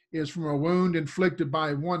is from a wound inflicted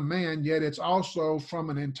by one man, yet it's also from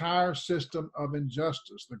an entire system of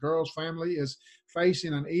injustice. The girl's family is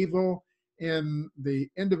facing an evil in the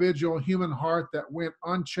individual human heart that went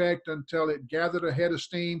unchecked until it gathered a head of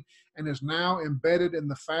steam and is now embedded in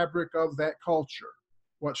the fabric of that culture.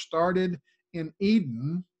 What started in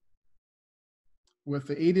Eden with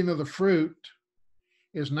the eating of the fruit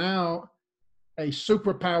is now a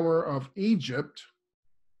superpower of Egypt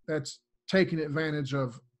that's taking advantage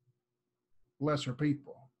of lesser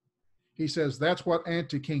people. He says that's what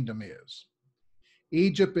anti-kingdom is.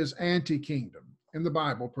 Egypt is anti-kingdom in the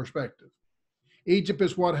Bible perspective. Egypt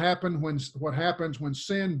is what happens when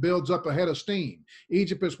sin builds up a head of steam.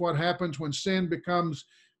 Egypt is what happens when sin becomes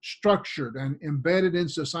structured and embedded in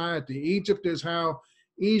society. Egypt is how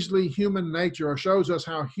easily human nature, or shows us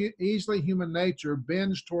how easily human nature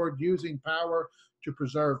bends toward using power to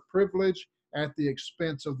preserve privilege at the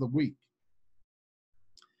expense of the weak.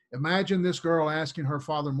 Imagine this girl asking her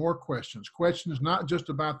father more questions not just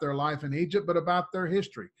about their life in Egypt, but about their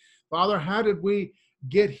history. Father, how did we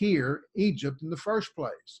get here, Egypt, in the first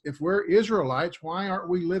place? If we're Israelites, why aren't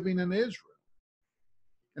we living in Israel?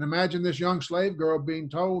 And imagine this young slave girl being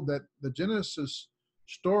told that the Genesis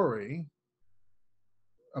story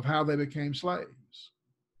of how they became slaves.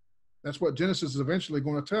 That's what Genesis is eventually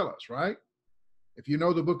going to tell us, right? If you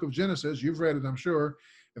know the book of Genesis, you've read it, I'm sure.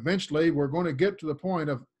 Eventually, we're going to get to the point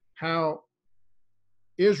of how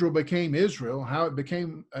Israel became Israel, how it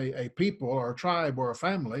became a people or a tribe or a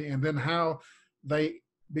family, and then how they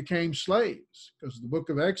became slaves. Because the book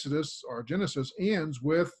of Exodus or Genesis ends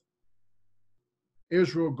with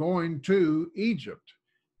Israel going to Egypt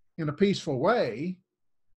in a peaceful way,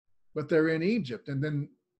 but they're in Egypt. And then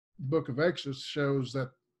the book of Exodus shows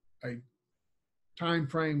that a time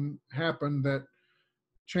frame happened that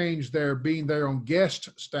changed their being there on guest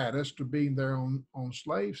status to being there on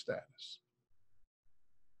slave status.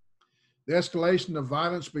 The escalation of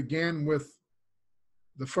violence began with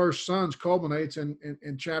the first sons, culminates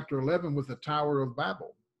in chapter 11 with the Tower of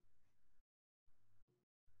Babel.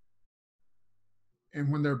 And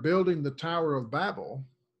when they're building the Tower of Babel,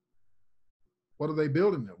 what are they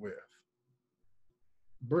building it with?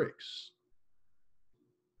 Bricks.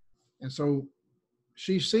 And so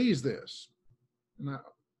she sees this. Now,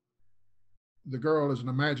 the girl is an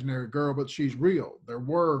imaginary girl, but she's real. There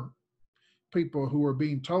were people who were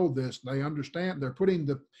being told this. They understand. They're putting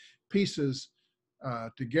the pieces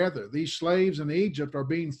together. These slaves in Egypt are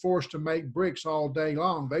being forced to make bricks all day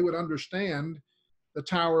long. They would understand the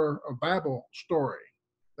Tower of Babel story.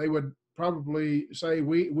 They would probably say,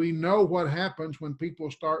 we know what happens when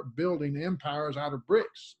people start building empires out of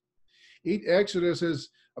bricks. Exodus is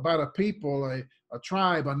about a people, a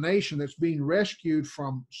tribe, a nation that's being rescued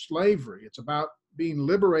from slavery. It's about being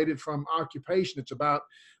liberated from occupation. It's about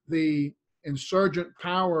the insurgent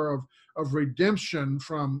power of redemption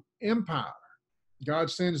from empire.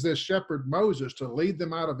 God sends this shepherd Moses to lead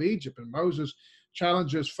them out of Egypt, and Moses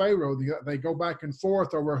challenges Pharaoh. They go back and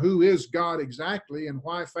forth over who is God exactly and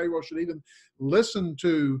why Pharaoh should even listen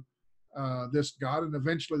to this God. And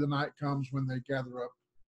eventually the night comes when they gather up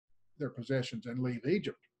their possessions and leave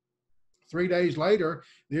Egypt. 3 days later,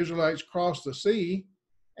 the Israelites cross the sea,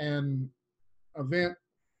 an event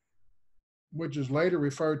which is later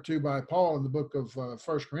referred to by Paul in the book of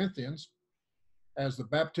 1 Corinthians as the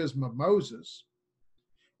baptism of Moses.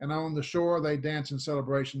 And on the shore, they dance in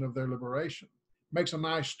celebration of their liberation. Makes a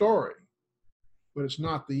nice story, but it's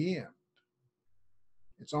not the end.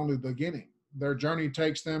 It's only the beginning. Their journey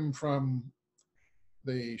takes them from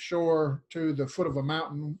the shore to the foot of a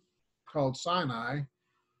mountain called Sinai.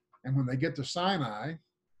 And when they get to Sinai,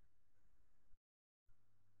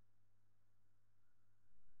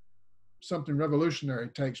 something revolutionary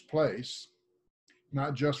takes place,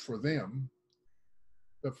 not just for them,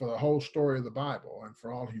 but for the whole story of the Bible and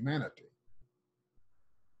for all humanity.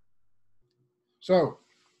 So,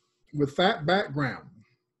 with that background,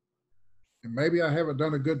 and maybe I haven't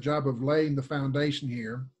done a good job of laying the foundation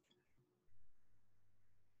here,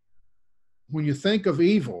 when you think of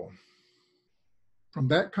evil from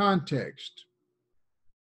that context,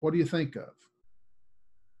 what do you think of?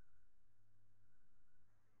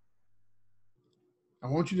 I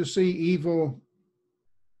want you to see evil,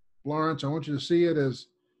 Lawrence. I want you to see it as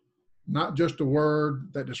not just a word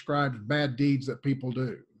that describes bad deeds that people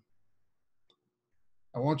do.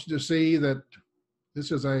 I want you to see that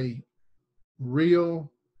this is a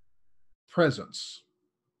real presence,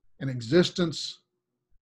 an existence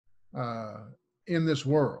in this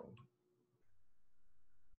world.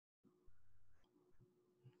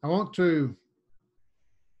 I want to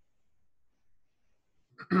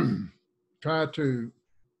try to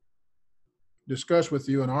discuss with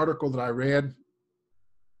you an article that I read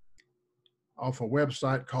off a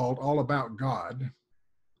website called All About God.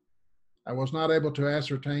 I was not able to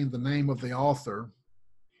ascertain the name of the author,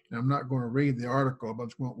 and I'm not going to read the article,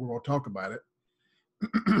 but we're going to talk about it.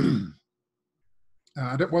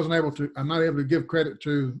 I'm not able to give credit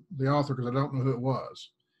to the author because I don't know who it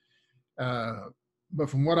was. But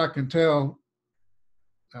from what I can tell,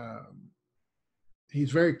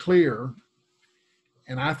 he's very clear,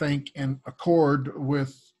 and I think in accord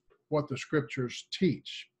with what the scriptures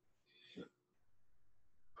teach.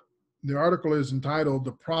 The article is entitled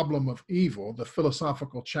 "The Problem of Evil, the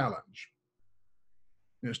Philosophical Challenge."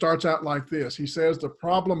 And it starts out like this. He says, the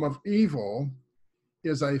problem of evil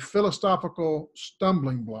is a philosophical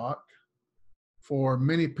stumbling block for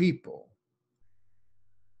many people.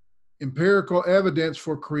 Empirical evidence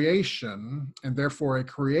for creation, and therefore a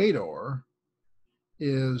creator,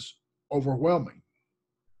 is overwhelming.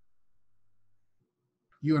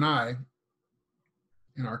 You and I,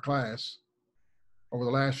 in our class, over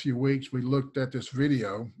the last few weeks, we looked at this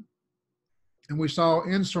video and we saw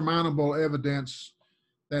insurmountable evidence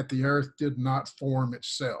that the earth did not form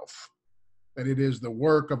itself, that it is the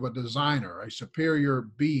work of a designer, a superior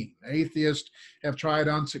being. Atheists have tried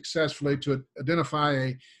unsuccessfully to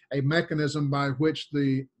identify a mechanism by which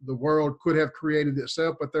the world could have created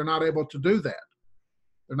itself, but they're not able to do that.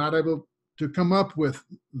 They're not able to come up with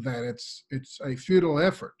that. It's a futile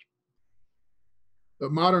effort.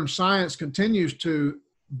 But modern science continues to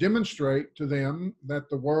demonstrate to them that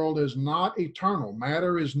the world is not eternal.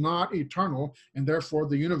 Matter is not eternal, and therefore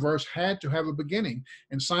the universe had to have a beginning.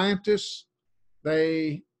 And scientists,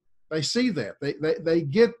 they see that. They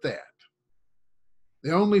get that.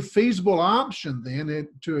 The only feasible option then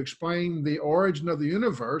to explain the origin of the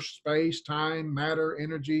universe, space, time, matter,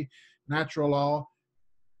 energy, natural law,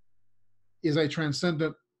 is a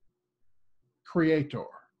transcendent creator.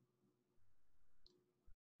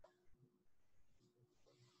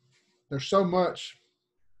 There's so much,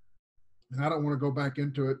 and I don't want to go back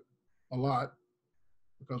into it a lot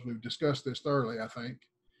because we've discussed this thoroughly, I think,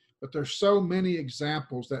 but there's so many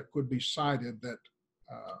examples that could be cited that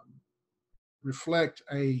reflect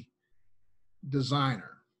a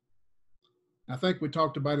designer. I think we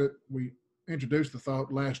talked about it, we introduced the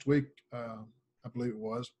thought last week, I believe it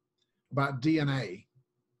was, about DNA.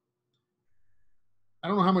 I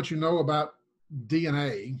don't know how much you know about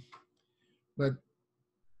DNA, but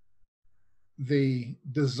the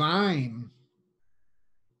design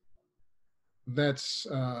that's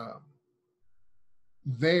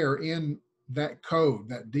there in that code,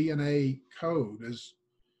 that DNA code, is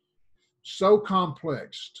so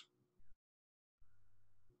complex.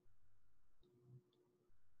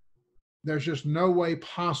 There's just no way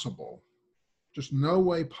possible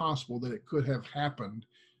that it could have happened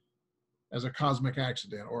as a cosmic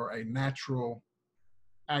accident or a natural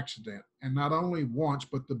accident. And not only once,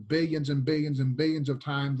 but the billions and billions and billions of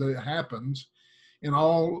times that it happens in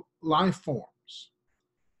all life forms.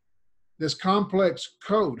 This complex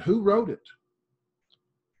code, who wrote it?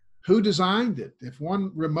 Who designed it? If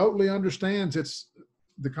one remotely understands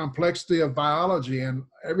the complexity of biology and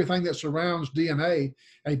everything that surrounds DNA,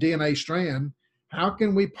 a DNA strand, how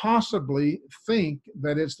can we possibly think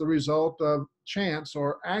that it's the result of chance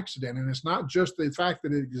or accident? And it's not just the fact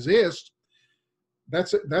that it exists.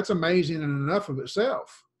 That's amazing in and enough of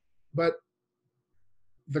itself. But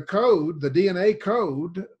the code, the DNA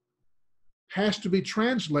code, has to be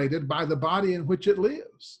translated by the body in which it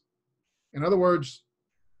lives. In other words,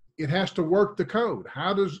 it has to work the code.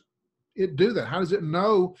 How does it do that? How does it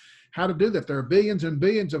know how to do that? There are billions and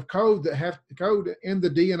billions of code in the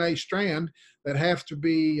DNA strand that have to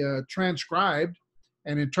be transcribed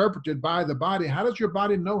and interpreted by the body. How does your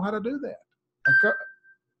body know how to do that?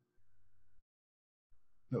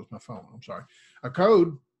 That was my phone, I'm sorry. A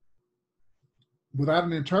code without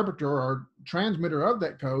an interpreter or transmitter of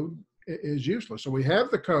that code is useless. So we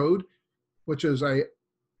have the code, which is a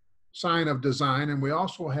sign of design, and we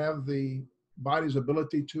also have the body's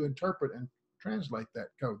ability to interpret and translate that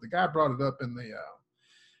code. The guy brought it up in the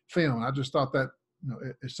film. I just thought that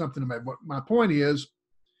it's something to make. But my point is,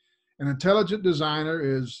 an intelligent designer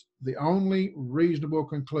is the only reasonable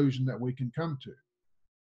conclusion that we can come to.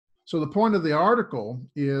 So the point of the article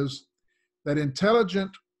is that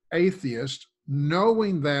intelligent atheists,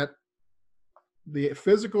 knowing that the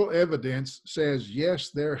physical evidence says, yes,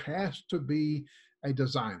 there has to be a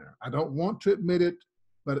designer. I don't want to admit it,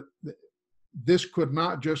 but this could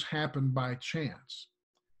not just happen by chance.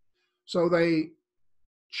 So they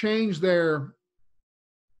changed their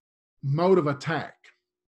mode of attack.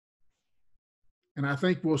 And I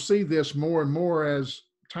think we'll see this more and more as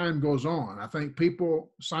time goes on. I think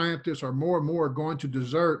people, scientists, are more and more going to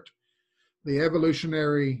desert the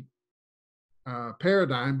evolutionary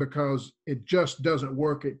paradigm because it just doesn't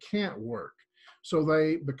work. It can't work. So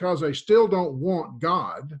because they still don't want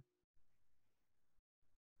God,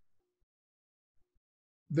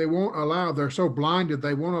 they won't allow, they're so blinded,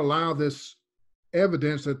 they won't allow this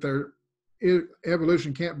evidence that their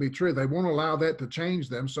evolution can't be true. They won't allow that to change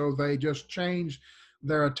them. So they just change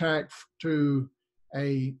their attack to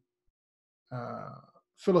a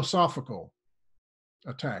philosophical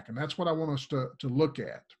attack. And that's what I want us to look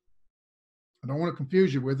at. I don't want to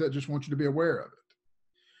confuse you with it. I just want you to be aware of it.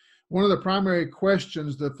 One of the primary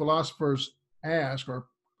questions that philosophers ask or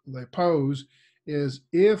they pose is,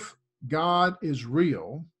 if God is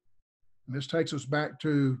real, and this takes us back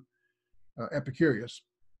to Epicurus,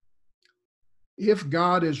 if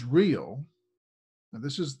God is real, now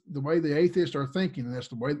this is the way the atheists are thinking, and that's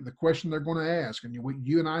the question they're going to ask, and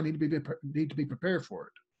you and I need to be prepared for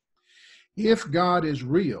it. If God is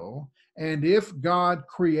real, and if God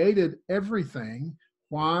created everything,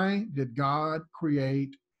 why did God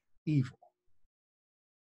create evil?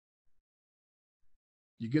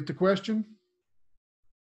 You get the question?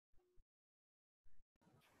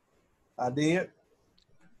 I did.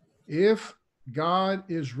 If God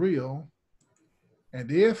is real,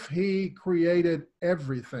 and if he created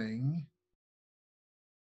everything,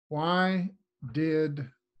 why did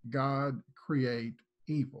God create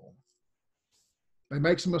evil? They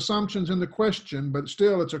make some assumptions in the question, but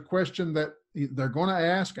still it's a question that they're going to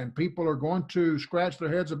ask, and people are going to scratch their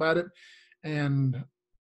heads about it. And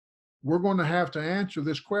we're going to have to answer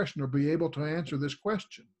this question, or be able to answer this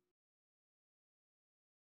question.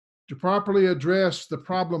 To properly address the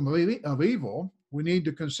problem of evil, we need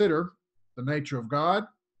to consider the nature of God,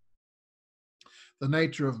 the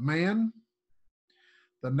nature of man,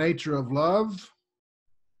 the nature of love,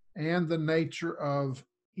 and the nature of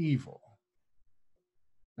evil.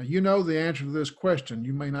 Now, you know the answer to this question.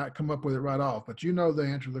 You may not come up with it right off, but you know the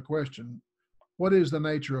answer to the question. What is the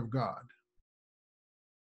nature of God?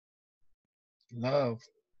 Love.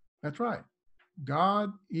 That's right.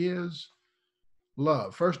 God is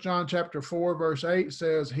love. 1 John chapter 4, verse 8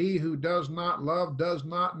 says, he who does not love does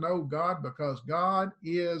not know God, because God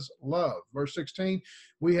is love. Verse 16,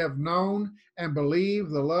 we have known and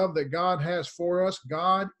believed the love that God has for us.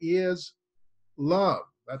 God is love.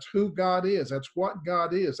 That's who God is. That's what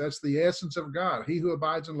God is. That's the essence of God. He who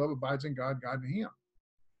abides in love abides in God, God in him.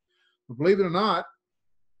 But believe it or not,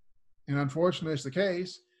 and unfortunately it's the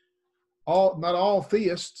case, not all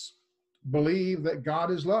theists believe that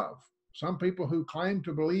God is love. Some people who claim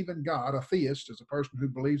to believe in God, a theist is a person who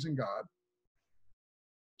believes in God.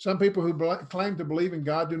 Some people who claim to believe in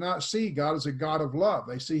God do not see God as a God of love.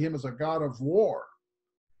 They see him as a God of war.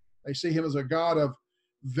 They see him as a God of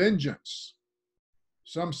vengeance.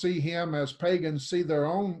 Some see him, as pagans see their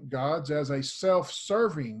own gods, as a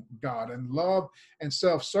self-serving God. And love and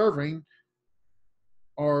self-serving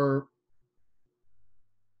are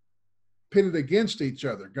pitted against each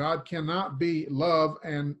other. God cannot be love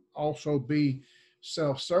and also be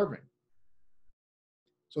self-serving.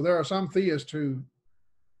 So there are some theists who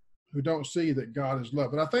don't see that God is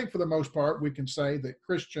love. But I think for the most part, we can say that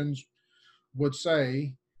Christians would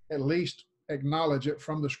say, at least acknowledge it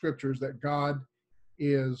from the scriptures, that God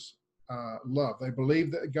is love. They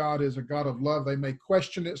believe that God is a God of love. They may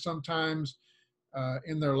question it sometimes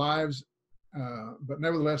in their lives, but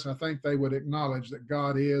nevertheless, I think they would acknowledge that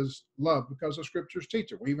God is love, because the scriptures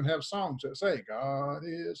teach it. We even have songs that say, God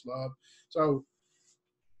is love. So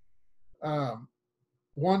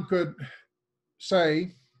one could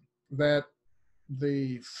say that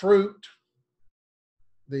the fruit,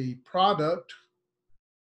 the product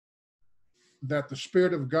that the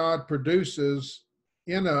Spirit of God produces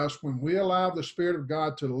in us, when we allow the Spirit of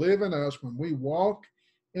God to live in us, when we walk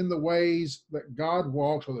in the ways that God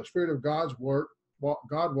walks, or the Spirit of God's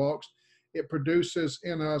God walks, it produces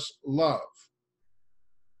in us love.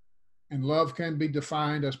 And love can be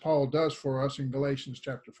defined, as Paul does for us in Galatians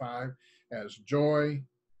chapter 5, as joy,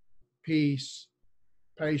 peace,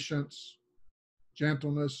 patience,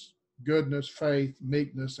 gentleness, goodness, faith,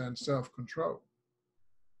 meekness, and self-control.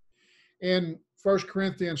 In 1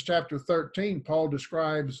 Corinthians chapter 13, Paul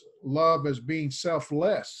describes love as being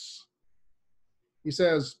selfless. He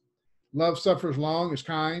says, love suffers long, is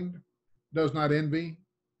kind. does not envy,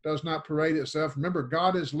 does not parade itself. Remember,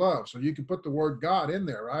 God is love. So you can put the word God in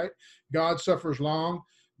there, right? God suffers long.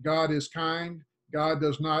 God is kind. God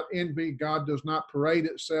does not envy. God does not parade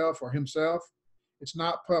itself or himself. It's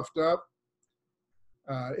not puffed up.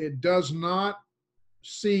 It does not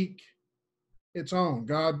seek its own.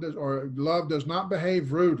 God does, or love does not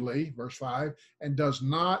behave rudely, verse 5, and does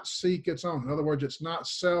not seek its own. In other words, it's not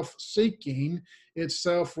self-seeking, it's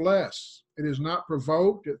selfless. It is not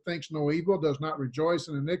provoked, it thinks no evil, does not rejoice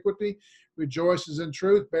in iniquity, rejoices in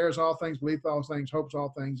truth, bears all things, believes all things, hopes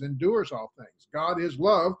all things, endures all things. God is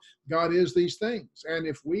love. God is these things. And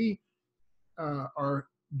if we are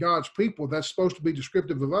God's people, that's supposed to be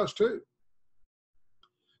descriptive of us too.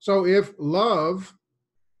 So if love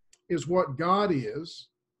is what God is,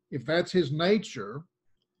 if that's his nature,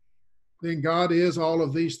 then God is all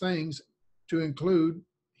of these things, to include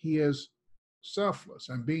he is selfless.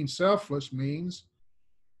 And being selfless means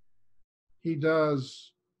he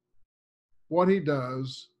does what he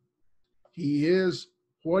does, he is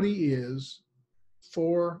what he is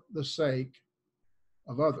for the sake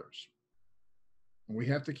of others. And we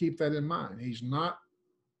have to keep that in mind. He's not,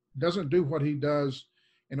 doesn't do what he does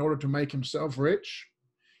in order to make himself rich,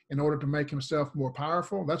 in order to make himself more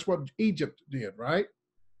powerful. That's what Egypt did, right?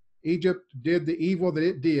 Egypt did the evil that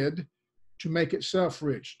it did to make itself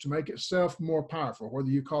rich, to make itself more powerful. Whether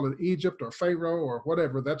you call it Egypt or Pharaoh or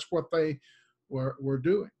whatever, that's what they were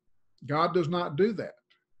doing. God does not do that.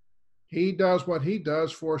 He does what he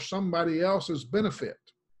does for somebody else's benefit,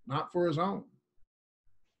 not for his own.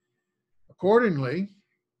 Accordingly,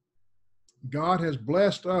 God has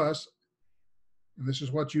blessed us, and this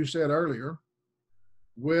is what you said earlier,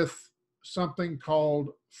 with something called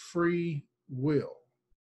free will.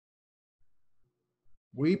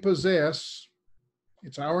 We possess,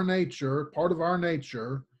 it's our nature, part of our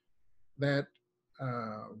nature, that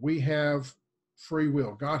we have free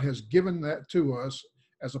will. God has given that to us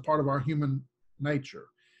as a part of our human nature.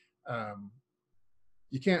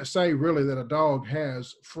 You can't say really that a dog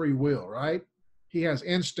has free will, right? He has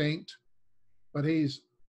instinct, but he's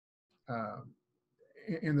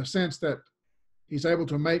in the sense that he's able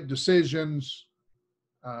to make decisions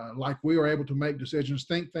like we are able to make decisions,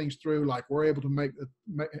 think things through like we're able to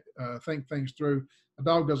think things through. A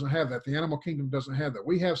dog doesn't have that. The animal kingdom doesn't have that.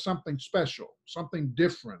 We have something special, something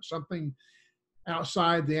different, something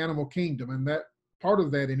outside the animal kingdom. And that part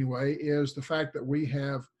of that anyway is the fact that we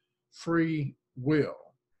have free will.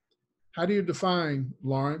 How do you define,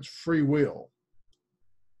 Lawrence, free will?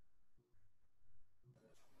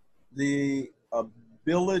 The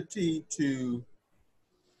ability to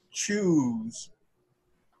choose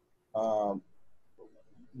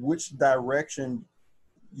which direction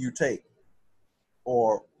you take,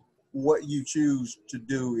 or what you choose to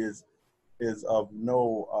do is of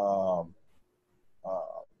no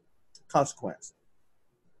consequence.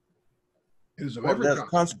 It is of Well, every there's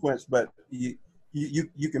consequence, but you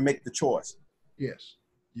can make the choice. Yes,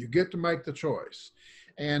 you get to make the choice,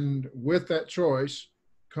 and with that choice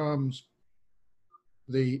comes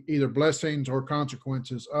the either blessings or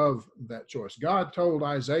consequences of that choice. God told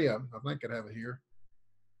Isaiah, I think I have it here.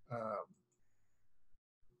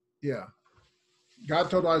 God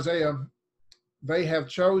told Isaiah, they have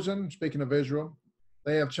chosen, speaking of Israel,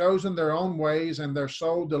 they have chosen their own ways, and their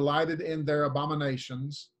soul delighted in their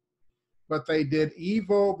abominations. But they did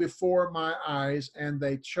evil before my eyes, and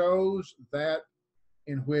they chose that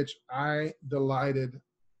in which I delighted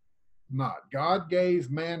not. God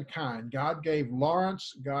gave mankind, God gave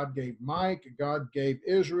Lawrence, God gave Mike, God gave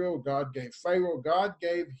Israel, God gave Pharaoh, God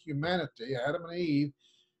gave humanity, Adam and Eve,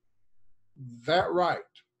 that right.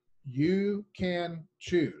 You can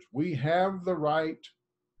choose. We have the right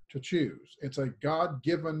to choose. It's a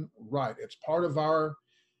God-given right. It's part of our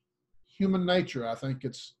human nature, I think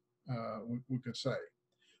it's, we could say.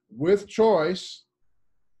 With choice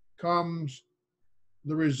comes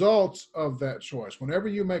the results of that choice. Whenever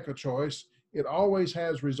you make a choice, it always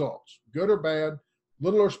has results, good or bad,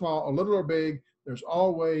 little or small, a little or big. There's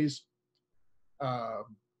always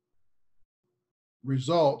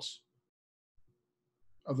results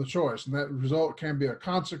of the choice, and that result can be a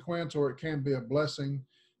consequence or it can be a blessing,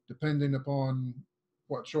 depending upon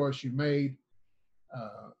what choice you made.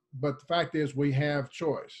 But the fact is, we have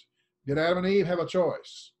choice. Did Adam and Eve have a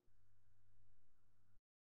choice?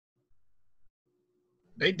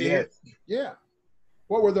 They did. Yeah.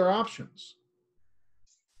 What were their options?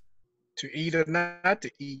 To eat or not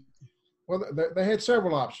to eat. Well, they had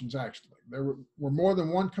several options, actually. There were more than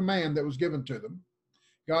one command that was given to them.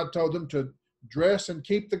 God told them to dress and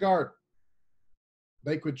keep the garden.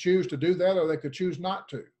 They could choose to do that, or they could choose not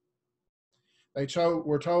to. They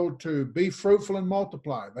were told to be fruitful and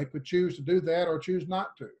multiply. They could choose to do that or choose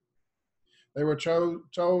not to. They were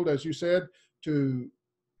told, as you said, to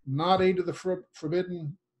not eat of the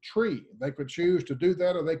forbidden tree. They could choose to do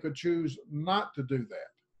that or they could choose not to do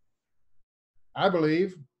that. I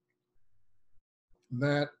believe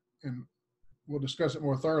that, and we'll discuss it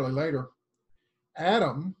more thoroughly later,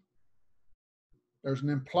 Adam, there's an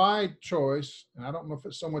implied choice, and I don't know if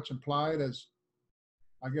it's so much implied as,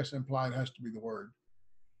 I guess implied has to be the word.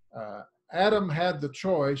 Adam had the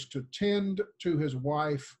choice to tend to his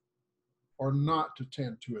wife or not to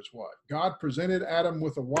tend to his wife. God presented Adam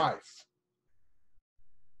with a wife,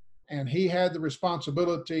 and he had the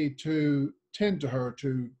responsibility to tend to her,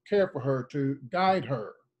 to care for her, to guide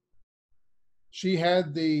her. She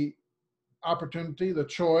had the opportunity, the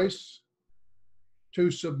choice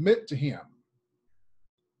to submit to him,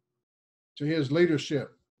 to his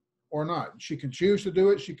leadership or not. She can choose to do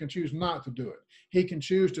it. She can choose not to do it. He can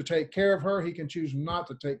choose to take care of her. He can choose not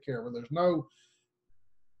to take care of her. There's no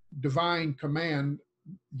divine command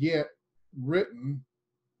yet written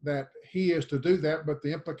that he is to do that, but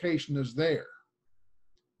the implication is there.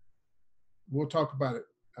 We'll talk about it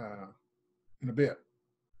in a bit.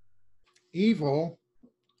 Evil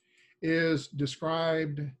is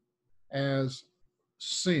described as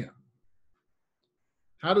sin.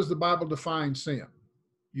 How does the Bible define sin?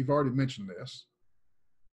 You've already mentioned this.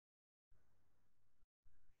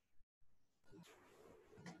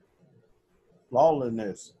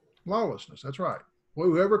 Lawlessness. Lawlessness, that's right.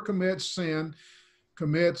 Whoever commits sin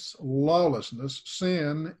commits lawlessness.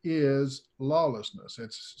 Sin is lawlessness.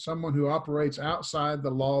 It's someone who operates outside the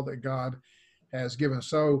law that God has given.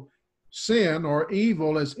 So sin or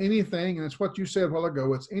evil is anything, and it's what you said a while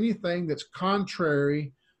ago, it's anything that's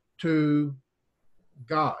contrary to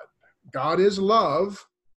God. God is love.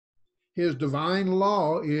 His divine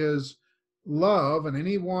law is love, and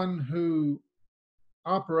anyone who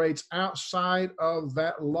operates outside of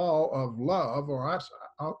that law of love or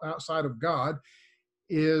outside of God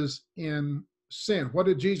is in sin. What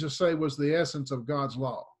did Jesus say was the essence of God's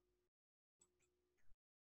law?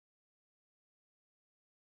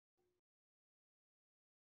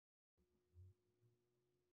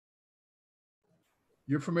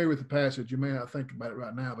 You're familiar with the passage. You may not think about it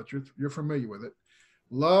right now, but you're familiar with it.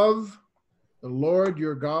 Love the Lord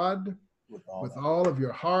your God with all of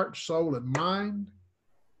your heart, soul, and mind.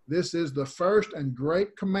 This is the first and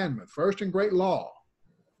great commandment, first and great law.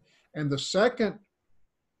 And the second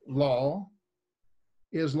law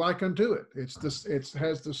is like unto it. It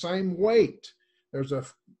has the same weight.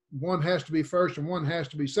 One has to be first and one has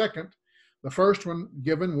to be second. The first one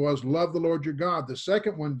given was love the Lord your God. The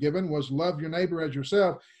second one given was love your neighbor as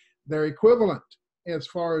yourself. They're equivalent as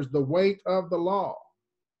far as the weight of the law.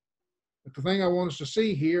 But the thing I want us to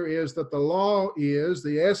see here is that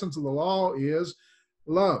the essence of the law is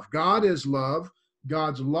love. God is love.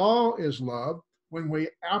 God's law is love. When we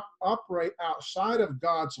operate outside of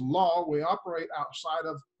God's law, we operate outside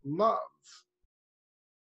of love.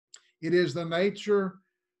 It is the nature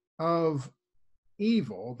of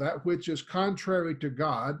evil, that which is contrary to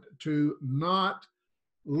God, to not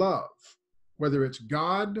love. Whether it's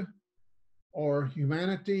God or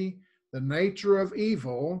humanity, the nature of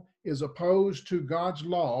evil is opposed to God's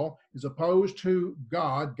law, is opposed to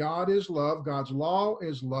God. God is love. God's law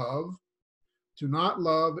is love. To not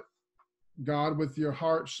love God with your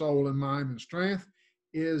heart, soul, and mind and strength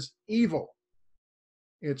is evil.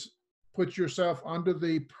 It's put yourself under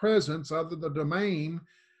the presence, under the domain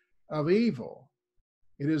of evil.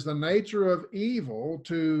 It is the nature of evil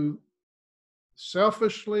to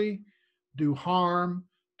selfishly do harm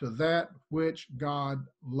to that which God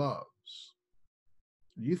loves.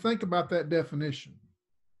 You think about that definition.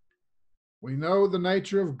 We know the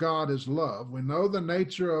nature of God is love. We know the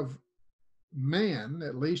nature of man,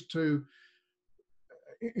 at least in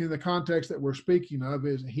the context that we're speaking of,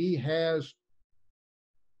 is he has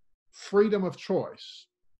freedom of choice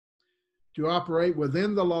to operate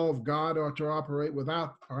within the law of God or to operate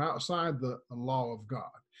without or outside the law of God.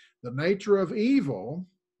 The nature of evil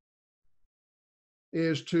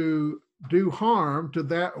is to do harm to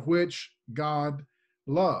that which God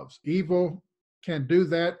loves. Evil can do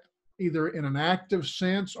that either in an active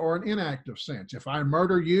sense or an inactive sense. If I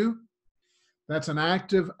murder you, that's an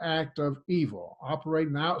active act of evil,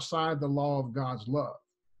 operating outside the law of God's love.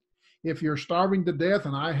 If you're starving to death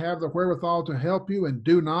and I have the wherewithal to help you and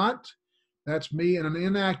do not, that's me in an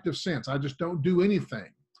inactive sense. I just don't do anything.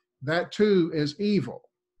 That too is evil.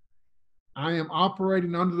 I am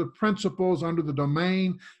operating under the principles, under the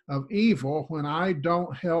domain of evil when I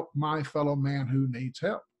don't help my fellow man who needs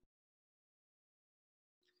help.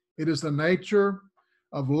 It is the nature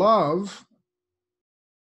of love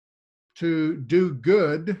to do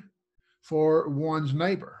good for one's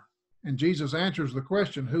neighbor. And Jesus answers the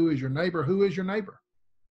question, who is your neighbor? Who is your neighbor?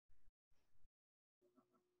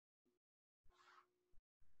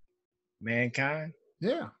 Mankind.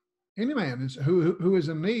 Yeah. Any man is who is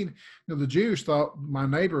in need. You know, the Jews thought my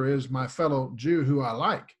neighbor is my fellow Jew who I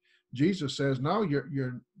like. Jesus says, no,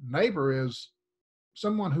 your neighbor is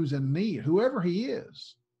someone who's in need, whoever he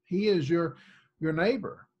is your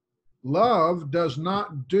neighbor. Love does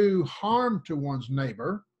not do harm to one's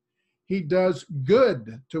neighbor. He does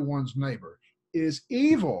good to one's neighbor. It is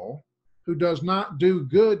evil who does not do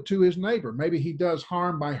good to his neighbor. Maybe he does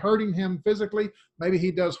harm by hurting him physically. Maybe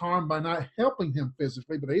he does harm by not helping him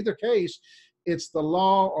physically. But in either case, it's the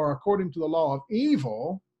law, or according to the law of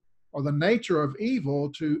evil, or the nature of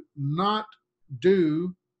evil, to not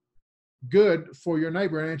do good for your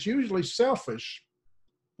neighbor. And it's usually selfish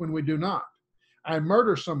when we do not. I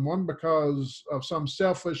murder someone because of some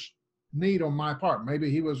selfish need on my part. Maybe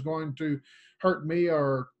he was going to hurt me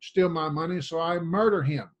or steal my money, so I murder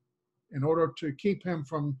him in order to keep him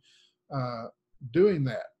from doing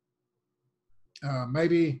that.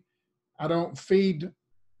 Maybe I don't feed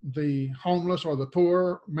the homeless or the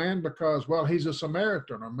poor man because, well, he's a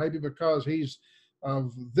Samaritan, or maybe because he's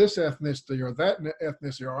of this ethnicity or that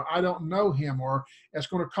ethnicity, or I don't know him, or it's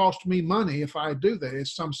going to cost me money if I do that.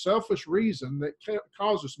 It's some selfish reason that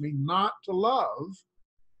causes me not to love,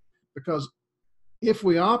 because if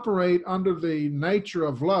we operate under the nature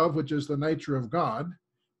of love, which is the nature of God,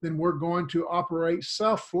 then we're going to operate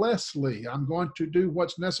selflessly. I'm going to do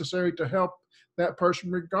what's necessary to help that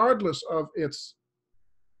person, regardless of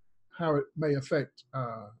how it may affect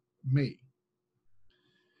me.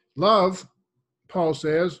 Love, Paul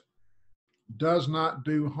says, does not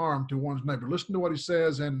do harm to one's neighbor. Listen to what he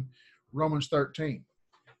says in Romans 13.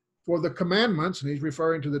 For the commandments, and he's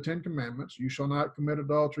referring to the 10 commandments, you shall not commit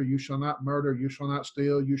adultery, you shall not murder, you shall not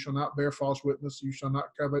steal, you shall not bear false witness, you shall not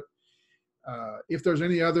covet. If there's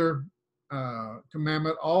any other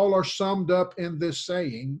commandment, all are summed up in this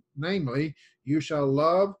saying, namely, you shall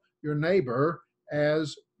love your neighbor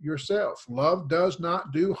as yourself. Love does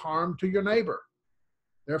not do harm to your neighbor.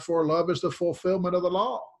 Therefore, love is the fulfillment of the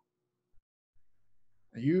law.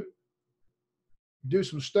 And you do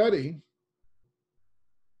some study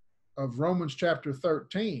of Romans chapter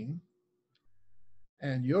 13,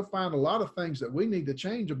 and you'll find a lot of things that we need to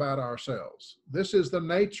change about ourselves. This is the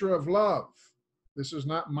nature of love. This is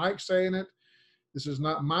not Mike saying it. This is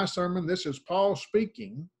not my sermon. This is Paul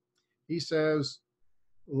speaking. He says,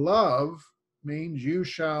 love means you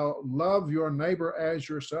shall love your neighbor as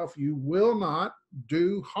yourself. You will not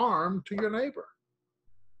do harm to your neighbor.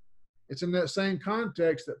 It's in that same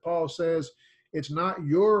context that Paul says it's not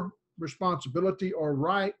your responsibility or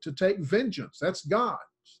right to take vengeance. That's God's.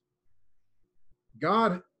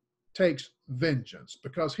 God takes vengeance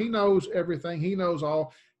because he knows everything. He knows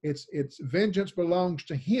all. It's vengeance belongs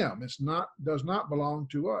to him. Does not belong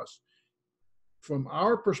to us. From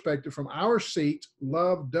our perspective, from our seat,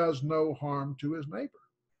 love does no harm to his neighbor.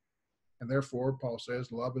 And therefore, Paul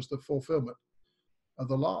says, love is the fulfillment of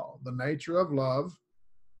the law. The nature of love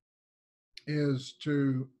is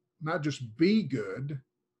to not just be good,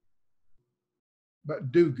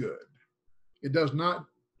 but do good. It does not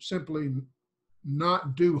simply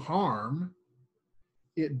not do harm,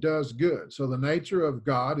 it does good. So the nature of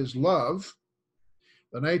God is love.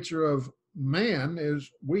 The nature of man is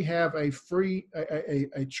we have a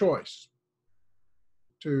choice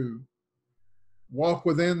to walk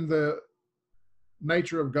within the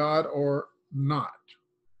nature of God or not.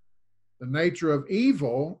 The nature of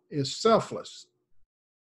evil is selfless,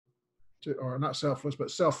 or not selfless, but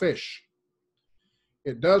selfish.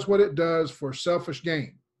 It does what it does for selfish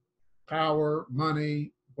gain, power,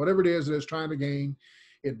 money, whatever it is that it's trying to gain.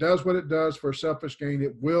 It does what it does for selfish gain.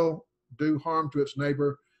 It will do harm to its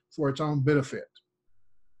neighbor for its own benefit.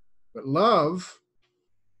 But love,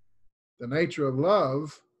 the nature of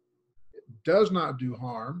love, it does not do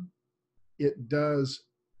harm. It does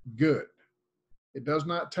good. It does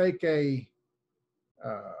not take a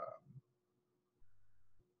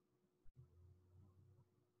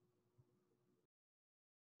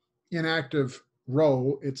inactive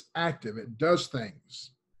role. It's active. It does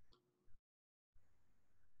things.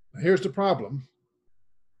 Now, here's the problem.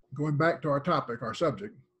 Going back to our topic, our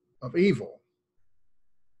subject of evil.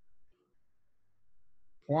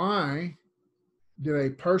 Why did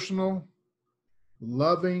a personal,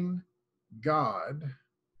 loving God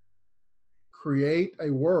create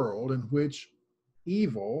a world in which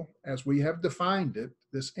evil, as we have defined it,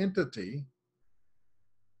 this entity,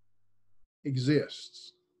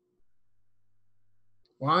 exists?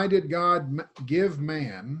 Why did God give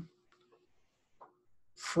man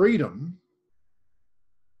freedom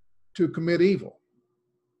to commit evil?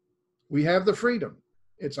 We have the freedom.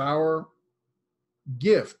 It's our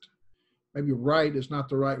gift. Maybe right is not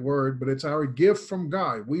the right word, but it's our gift from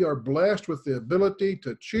God. We are blessed with the ability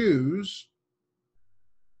to choose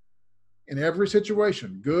in every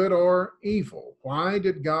situation, good or evil. Why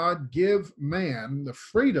did God give man the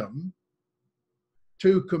freedom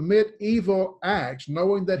to commit evil acts,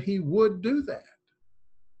 knowing that he would do that?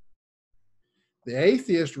 The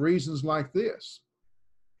atheist reasons like this.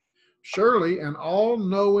 Surely an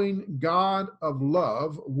all-knowing God of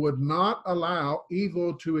love would not allow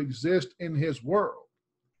evil to exist in his world.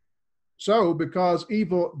 So, because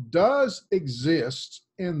evil does exist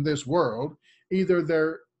in this world, either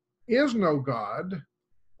there is no God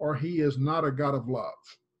or he is not a God of love.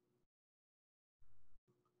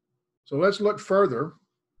 So let's look further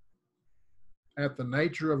at the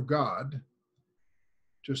nature of God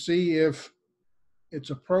to see if it's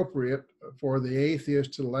appropriate for the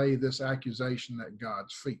atheist to lay this accusation at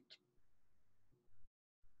God's feet.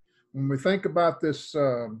 When we think about this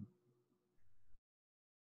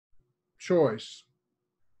choice,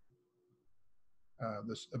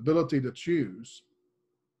 this ability to choose,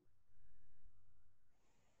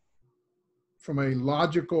 from a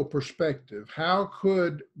logical perspective, how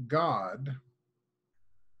could God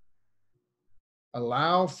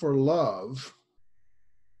allow for love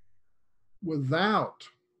without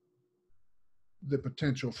the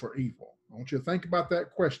potential for evil? I want you to think about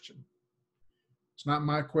that question. It's not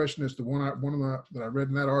my question, it's the one that I read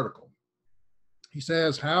in that article. He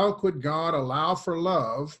says, how could God allow for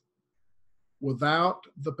love without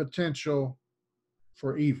the potential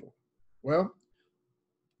for evil? Well,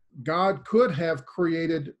 God could have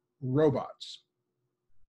created robots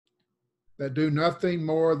that do nothing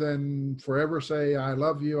more than forever say, I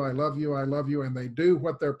love you, I love you, I love you, and they do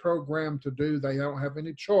what they're programmed to do. They don't have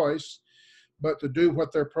any choice but to do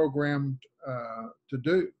what they're programmed to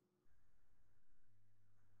do.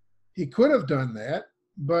 He could have done that,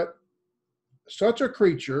 but such a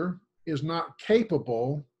creature is not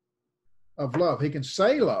capable of love. He can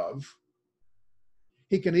say love.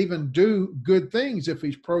 He can even do good things if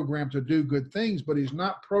he's programmed to do good things, but he's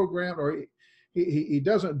not programmed, or he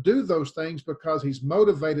doesn't do those things because he's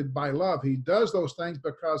motivated by love. He does those things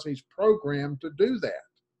because he's programmed to do that.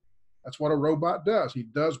 That's what a robot does. He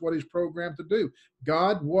does what he's programmed to do.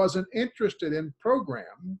 God wasn't interested in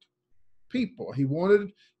programmed people. He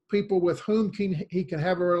wanted people with whom he can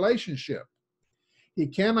have a relationship. He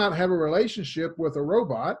cannot have a relationship with a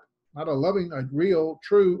robot, not a real,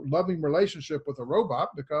 true, loving relationship with a robot,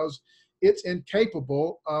 because it's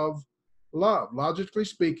incapable of love. Logically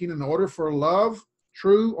speaking, in order for love,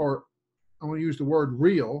 true, or I want to use the word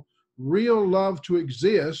real love to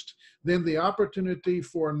exist, then the opportunity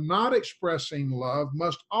for not expressing love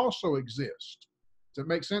must also exist. Does that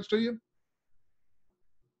make sense to you?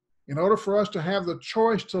 In order for us to have the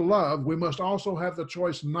choice to love, we must also have the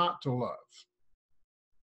choice not to love.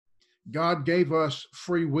 God gave us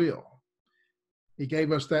free will. He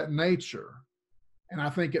gave us that nature. And I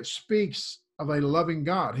think it speaks of a loving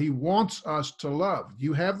God. He wants us to love.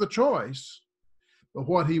 You have the choice, but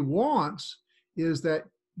what he wants is that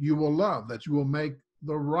you will love, that you will make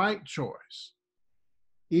the right choice.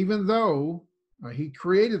 Even though he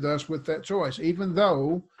created us with that choice, even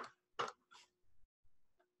though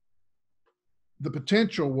the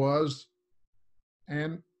potential was,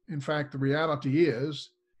 and in fact, the reality is,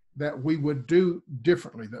 that we would do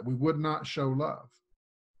differently, that we would not show love.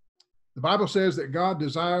 The Bible says that God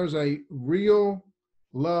desires a real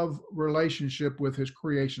love relationship with his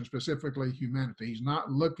creation, specifically humanity. He's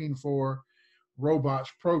not looking for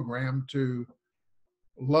robots programmed to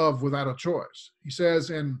love without a choice. He says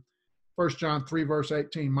in 1 John 3, verse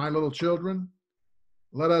 18, my little children,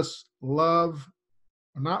 let us love,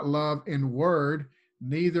 not love in word,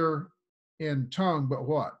 neither in tongue, but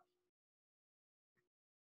what?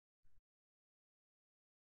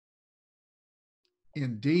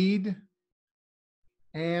 In deed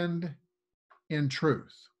and in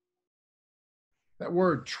truth. That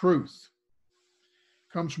word truth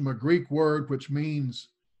comes from a Greek word which means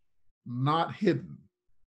not hidden.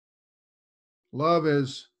 Love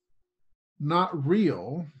is not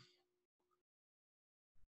real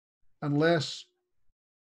unless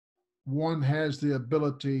one has the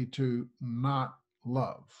ability to not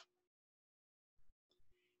love.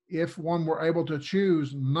 If one were able to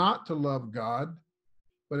choose not to love God,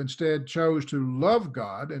 but instead chose to love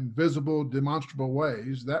God in visible, demonstrable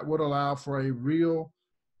ways, that would allow for a real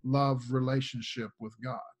love relationship with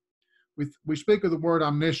God. we speak of the word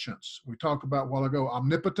omniscience. We talked about a while ago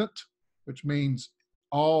omnipotent, which means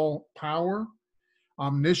all power.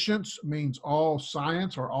 Omniscience means all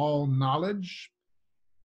science or all knowledge.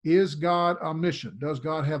 Is God omniscient? Does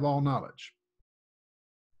God have all knowledge?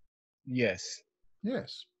 Yes.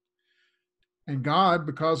 Yes. And God,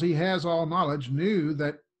 because he has all knowledge, knew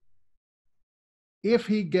that if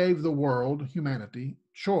he gave the world, humanity,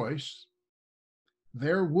 choice,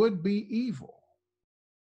 there would be evil.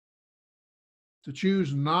 To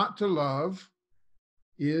choose not to love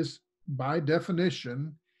is, by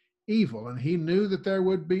definition, evil. And he knew that there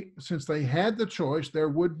would be, since they had the choice, there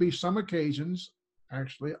would be some occasions,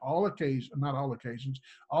 actually all occasions, not all occasions,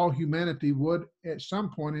 all humanity would at some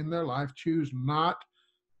point in their life choose not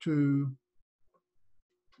to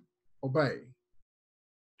obey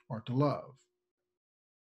or to love.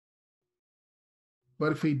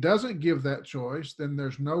 But if he doesn't give that choice, then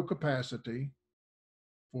there's no capacity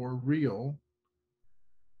for real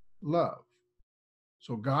love.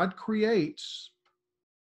 So God creates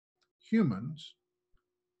humans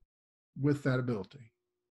with that ability,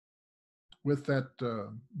 with that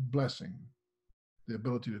blessing, the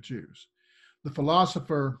ability to choose. The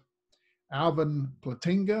philosopher Alvin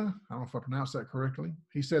Plantinga, I don't know if I pronounced that correctly,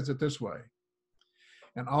 he says it this way: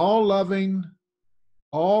 an all-loving,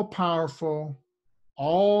 all-powerful,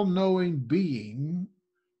 all-knowing being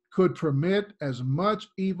could permit as much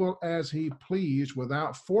evil as he pleased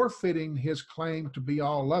without forfeiting his claim to be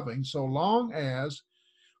all-loving, so long as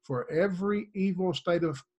for every evil state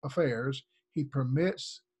of affairs he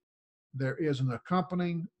permits there is an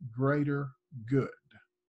accompanying greater good.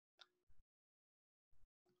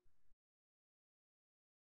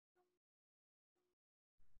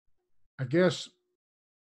 I guess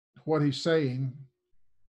what he's saying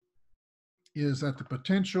is that the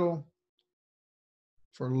potential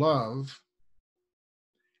for love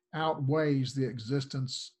outweighs the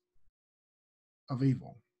existence of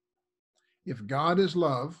evil. If God is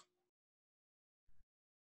love,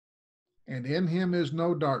 and in him is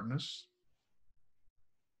no darkness,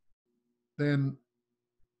 then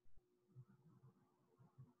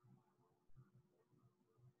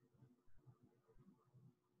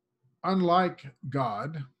unlike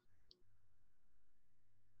God,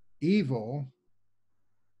 evil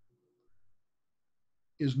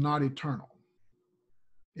is not eternal.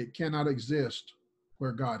 It cannot exist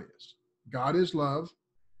where God is. God is love,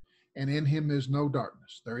 and in him is no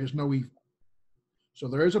darkness. There is no evil. So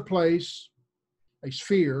there is a place, a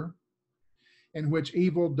sphere, in which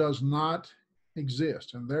evil does not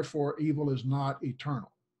exist, and therefore evil is not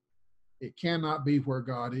eternal. It cannot be where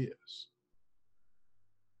God is.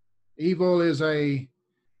 Evil is a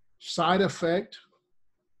side effect,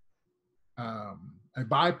 a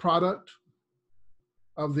byproduct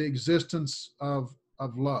of the existence of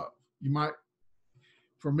love. You might,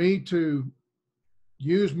 for me to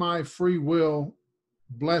use my free will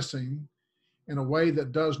blessing in a way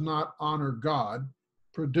that does not honor God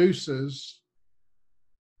produces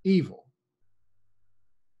evil.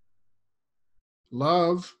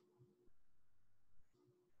 Love,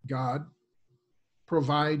 God,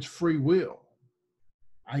 provides free will.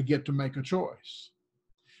 I get to make a choice.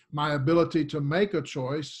 My ability to make a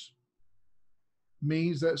choice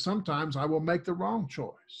means that sometimes I will make the wrong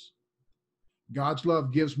choice. God's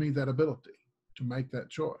love gives me that ability to make that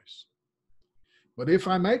choice. But if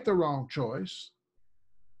I make the wrong choice,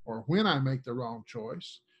 or when I make the wrong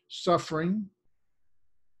choice, suffering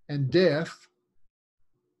and death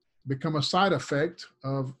become a side effect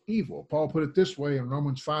of evil. Paul put it this way in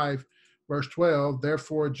Romans 5, verse 12,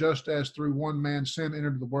 therefore, just as through one man sin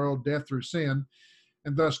entered the world, death through sin,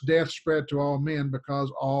 and thus death spread to all men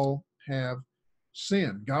because all have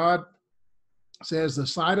sinned. God says the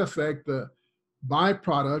side effect, the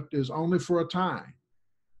byproduct, is only for a time.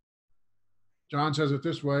 John says it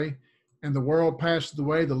this way, and the world passes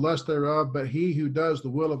away, the lust thereof, but he who does the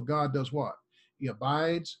will of God does what? He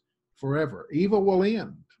abides forever. Evil will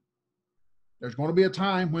end. There's going to be a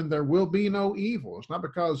time when there will be no evil. It's not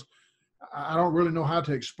because I don't really know how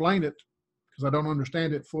to explain it, because I don't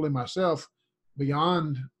understand it fully myself.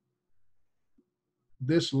 Beyond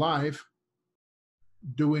this life,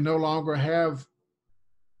 do we no longer have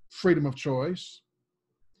freedom of choice?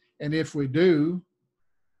 And if we do,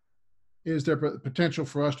 is there potential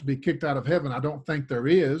for us to be kicked out of heaven? I don't think there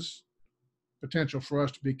is potential for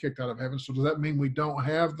us to be kicked out of heaven. So does that mean we don't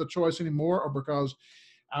have the choice anymore, or because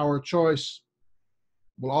our choice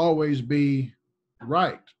will always be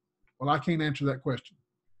right? Well, I can't answer that question.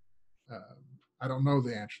 I don't know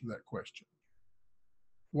the answer to that question.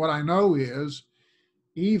 What I know is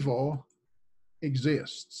evil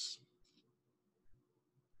exists.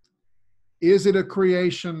 Is it a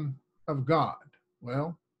creation of God?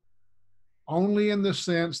 Well, only in the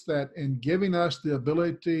sense that in giving us the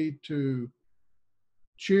ability to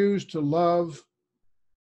choose to love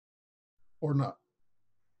or not.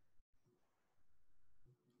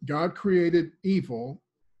 God created evil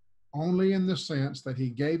only in the sense that he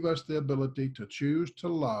gave us the ability to choose to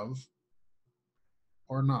love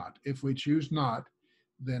or not. If we choose not,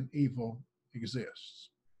 then evil exists.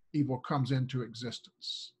 Evil comes into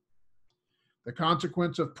existence. The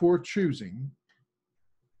consequence of poor choosing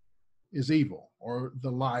is evil, or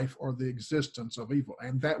the life or the existence of evil,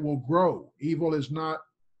 and that will grow. Evil is not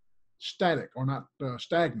static or not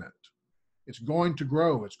stagnant. It's going to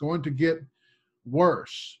grow. It's going to get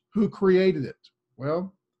worse. Who created it?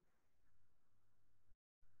 Well,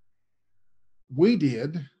 we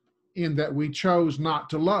did, in that we chose not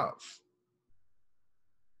to love.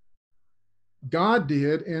 God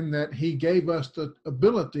did, in that he gave us the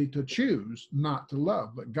ability to choose not to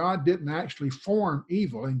love. But God didn't actually form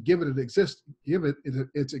evil and give it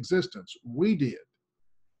its existence. We did.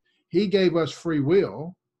 He gave us free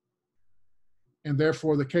will, and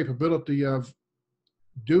therefore the capability of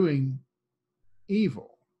doing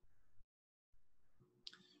evil.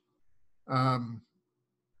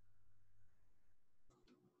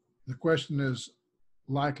 The question is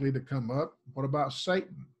likely to come up, what about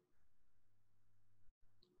Satan?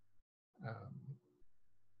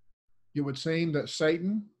 It would seem that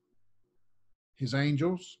Satan, his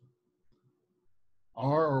angels,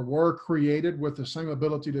 are or were created with the same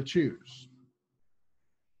ability to choose.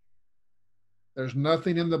 There's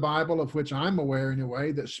nothing in the Bible, of which I'm aware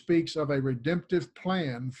anyway, that speaks of a redemptive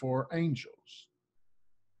plan for angels.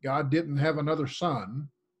 God didn't have another son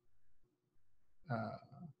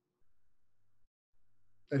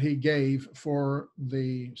that he gave for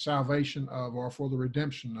the salvation of, or for the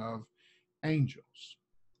redemption of, angels.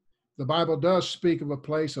 The Bible does speak of a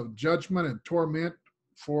place of judgment and torment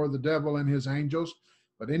for the devil and his angels,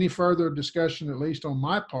 but any further discussion, at least on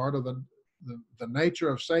my part, of the nature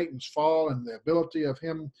of Satan's fall and the ability of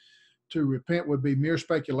him to repent would be mere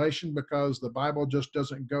speculation, because the Bible just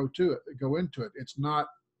doesn't go into it. It's not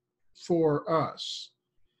for us.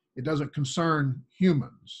 It doesn't concern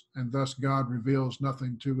humans, and thus God reveals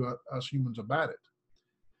nothing to us humans about it.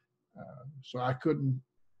 So I couldn't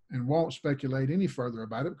and won't speculate any further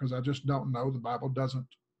about it, because I just don't know. The Bible doesn't,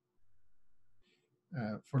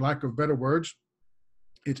 for lack of better words,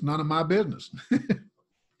 it's none of my business.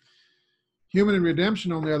 Human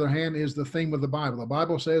redemption, on the other hand, is the theme of the Bible. The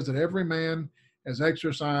Bible says that every man has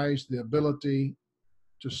exercised the ability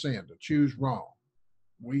to sin, to choose wrong.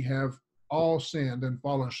 We have all sinned and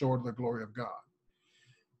fallen short of the glory of God.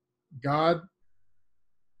 God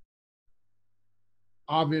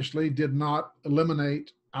obviously did not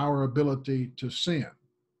eliminate our ability to sin.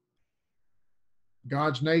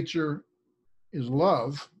 God's nature is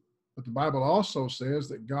love, but the Bible also says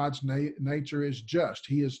that God's nature is just.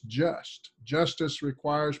 He is just. Justice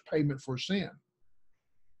requires payment for sin.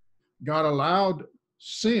 God allowed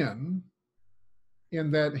sin in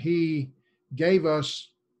that he gave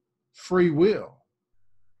us free will.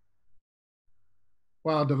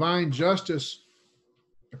 While divine justice,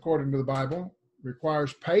 according to the Bible,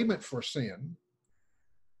 requires payment for sin,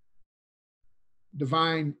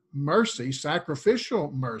 divine mercy,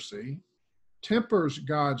 sacrificial mercy, tempers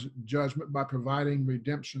God's judgment by providing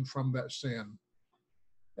redemption from that sin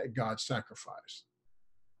that God sacrificed.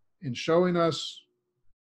 In showing us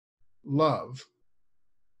love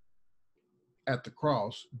at the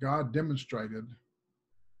cross, God demonstrated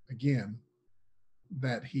again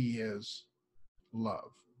that he is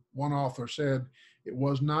love. One author said, it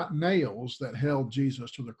was not nails that held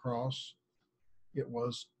Jesus to the cross, it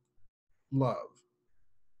was love.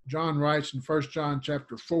 John writes in 1 John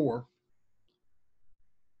chapter 4,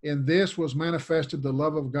 in this was manifested the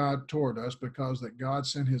love of God toward us, because that God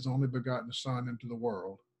sent his only begotten Son into the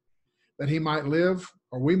world, that he might live,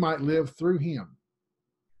 or we might live through him.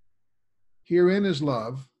 Herein is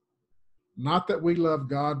love, not that we love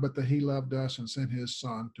God, but that he loved us and sent his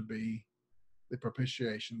Son to be the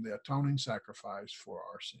propitiation, the atoning sacrifice for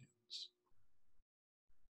our sins.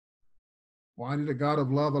 Why did a God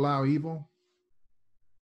of love allow evil?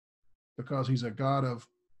 Because he's a God of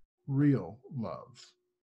real love.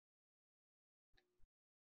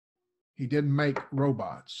 He didn't make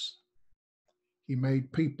robots. He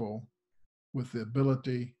made people with the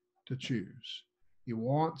ability to choose. He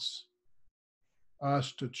wants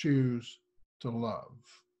us to choose to love.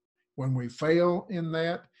 When we fail in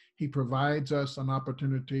that, he provides us an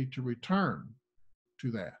opportunity to return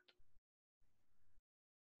to that.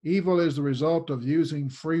 Evil is the result of using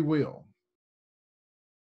free will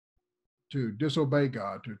to disobey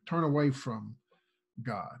God, to turn away from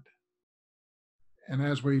God. And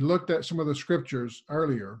as we looked at some of the scriptures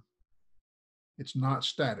earlier, it's not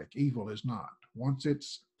static. Evil is not. Once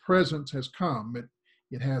its presence has come,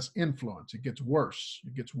 it has influence. It gets worse.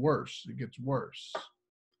 It gets worse. It gets worse.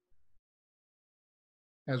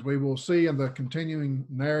 As we will see in the continuing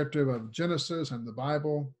narrative of Genesis and the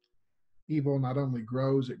Bible, evil not only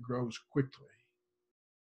grows, it grows quickly.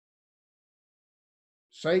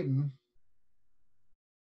 Satan,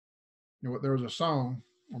 there was a song,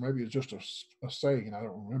 or maybe it's just a saying, I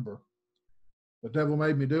don't remember. The devil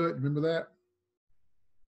made me do it. Remember that?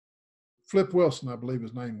 Flip Wilson, I believe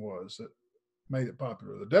his name was, that made it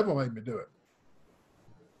popular. The devil made me do it.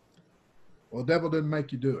 Well, the devil didn't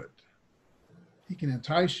make you do it. He can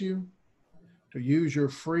entice you to use your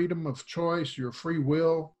freedom of choice, your free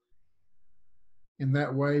will in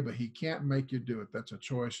that way, but he can't make you do it. That's a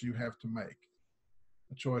choice you have to make.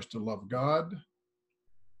 A choice to love God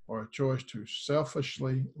or a choice to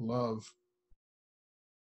selfishly love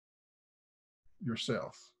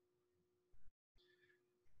yourself.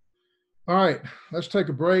 All right, let's take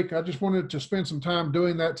a break. I just wanted to spend some time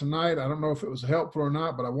doing that tonight. I don't know if it was helpful or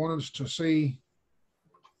not, but I wanted us to see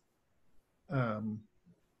the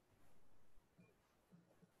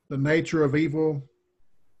nature of evil,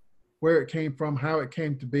 where it came from, how it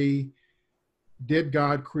came to be. Did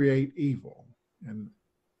God create evil? And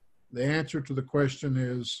the answer to the question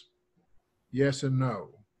is yes and no.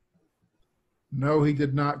 No, he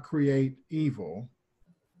did not create evil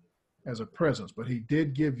as a presence, but he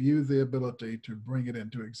did give you the ability to bring it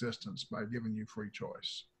into existence by giving you free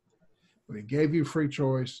choice. But he gave you free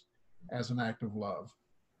choice as an act of love,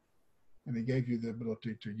 and he gave you the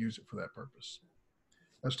ability to use it for that purpose.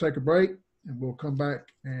 Let's take a break, and we'll come back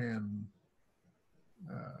and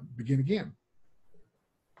begin again.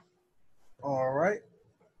 All right.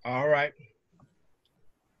 All right.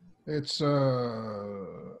 It's 8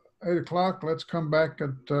 o'clock. Let's come back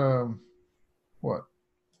at what?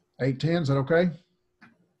 8:10. Is that okay?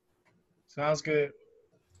 Sounds good.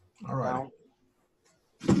 All right.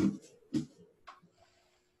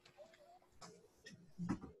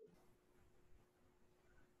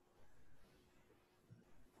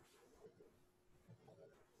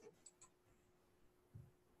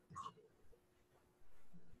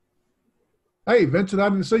 Hey, Vincent, I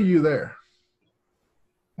didn't see you there.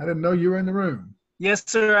 I didn't know you were in the room. Yes,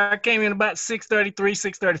 sir. I came in about 6:33,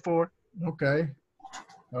 6:34. Okay.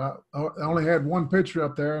 I only had one picture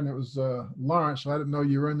up there, and it was Lawrence, so I didn't know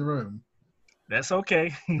you were in the room. That's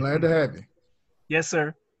okay. Glad to have you. Yes,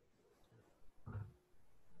 sir.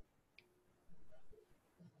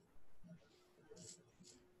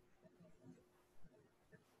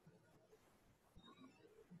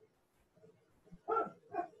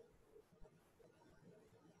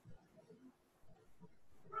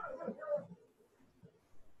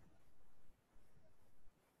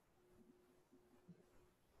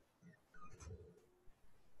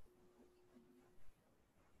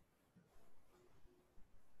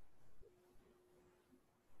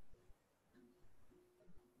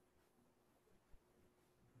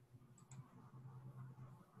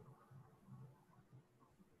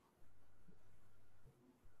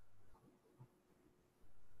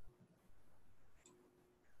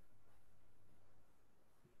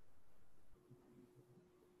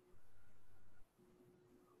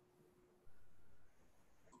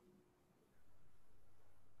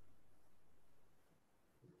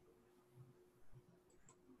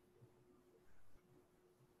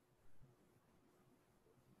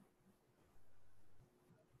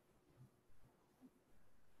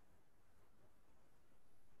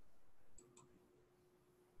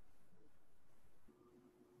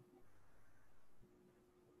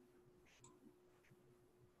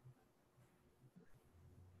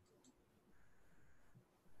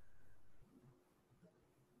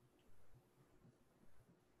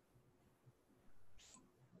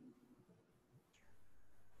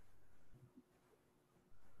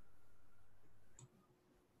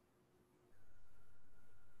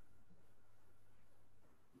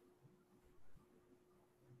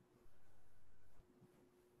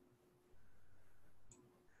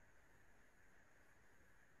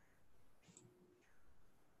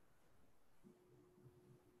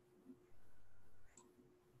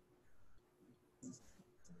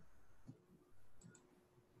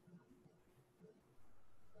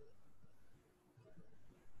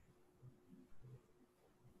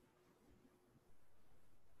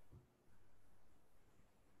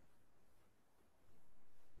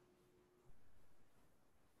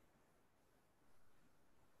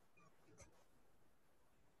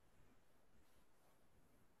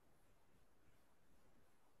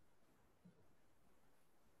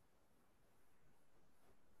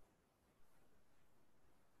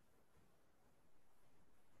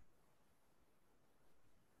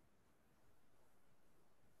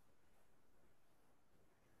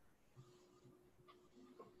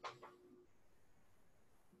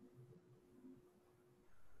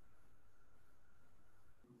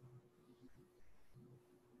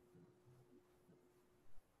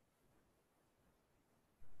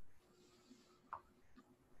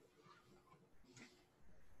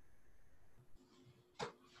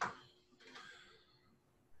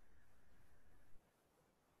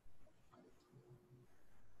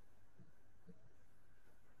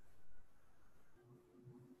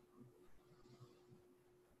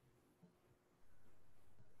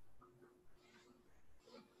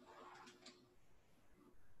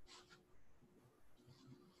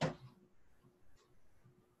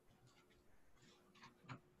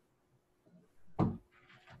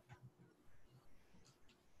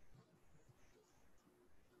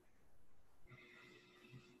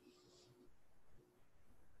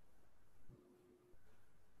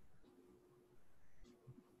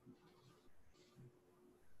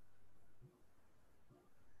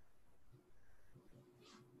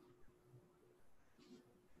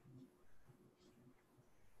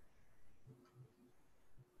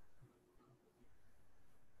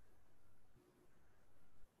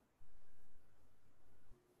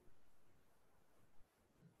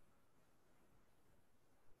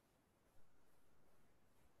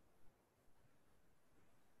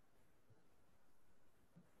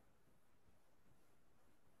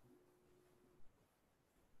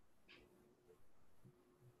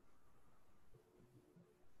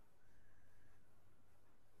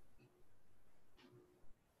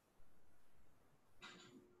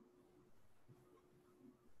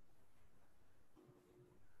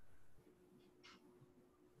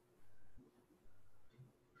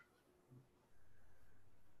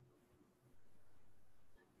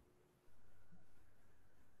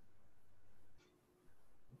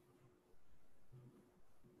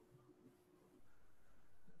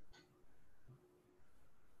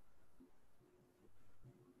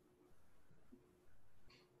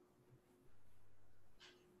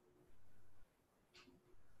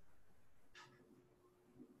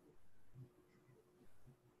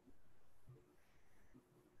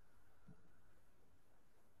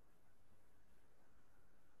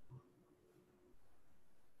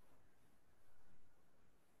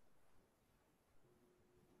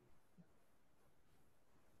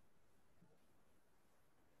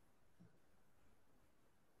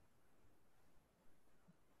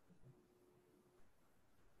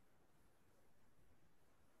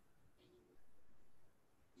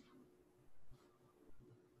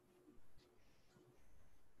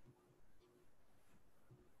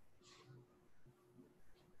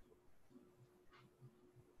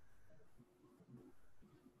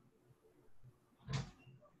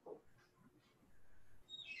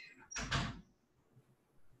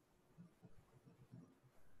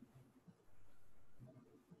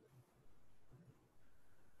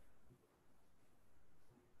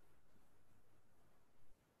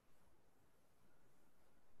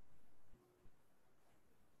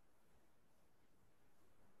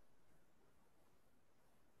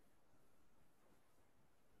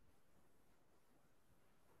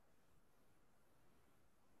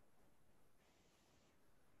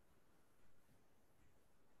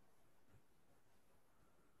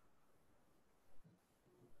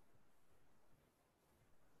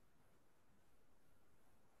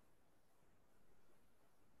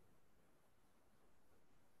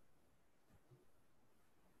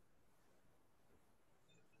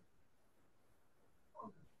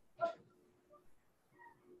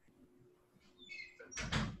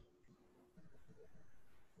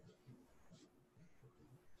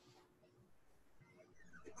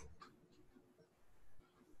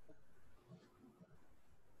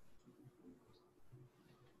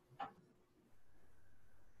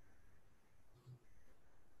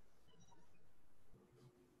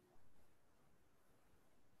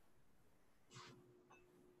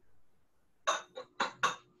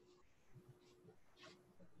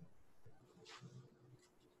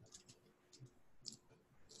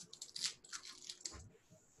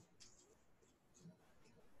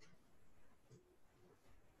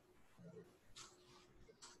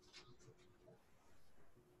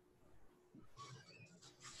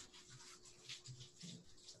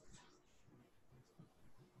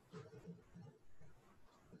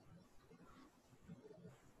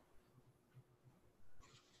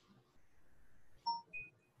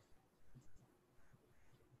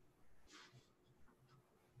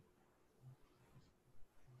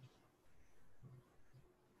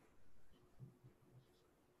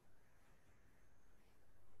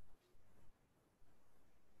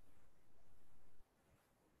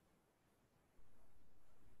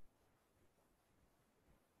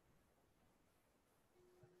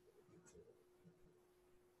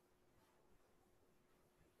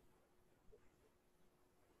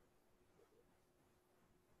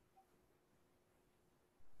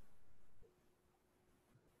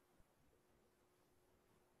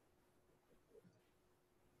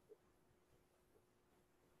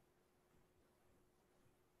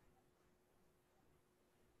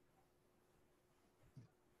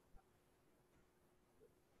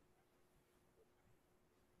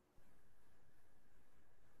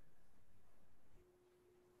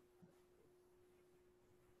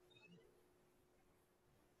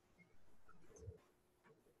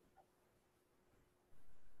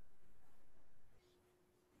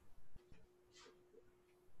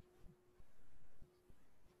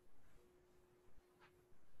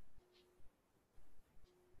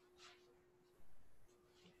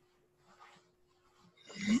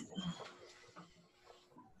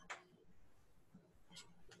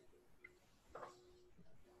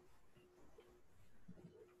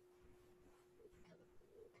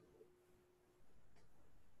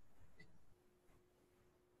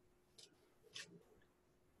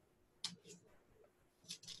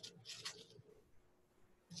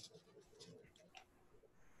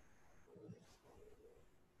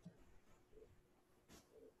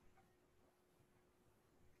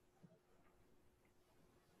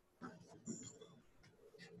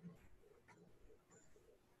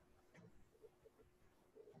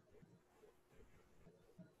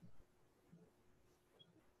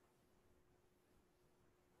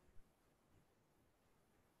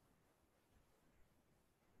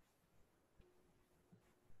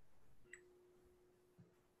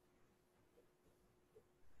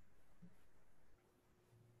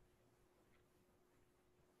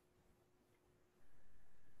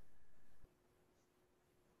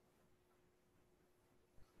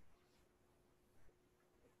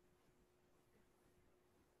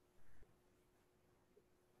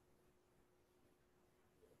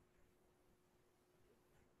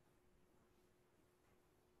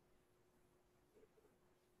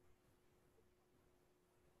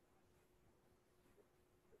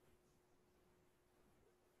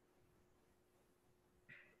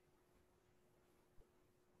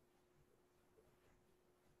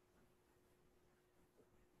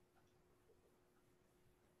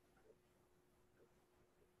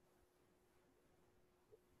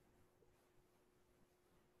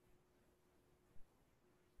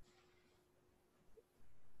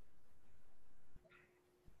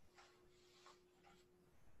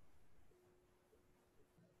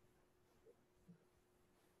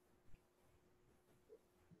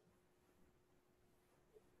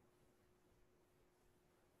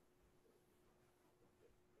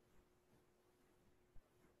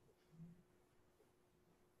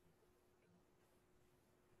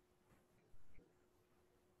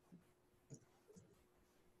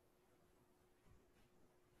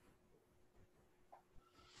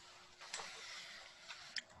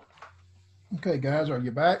 Okay, guys, are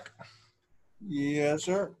you back? Yes,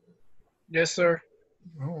 sir. Yes, sir.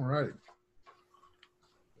 All right.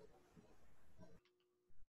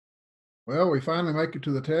 Well, we finally make it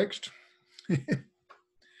to the text.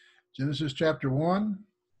 Genesis chapter 1.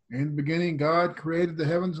 In the beginning, God created the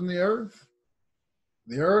heavens and the earth.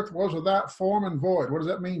 The earth was without form and void. What does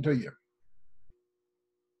that mean to you?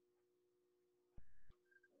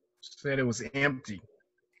 Said it was empty.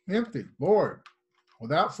 Empty, void,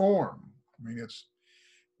 without form. I mean,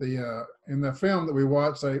 In the film that we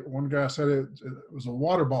watched, one guy said it was a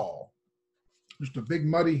water ball, just a big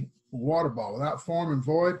muddy water ball without form and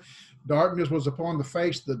void. Darkness was upon the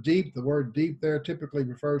face of the deep. The word deep there typically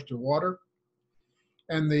refers to water.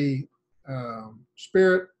 And the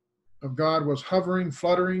Spirit of God was hovering,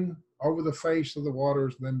 fluttering over the face of the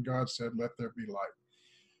waters. Then God said, "Let there be light."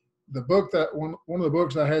 The book that one of the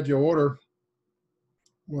books I had you order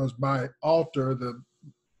was by Alter, the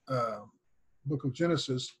book of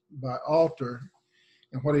Genesis by Alter.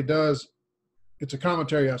 And what he does, it's a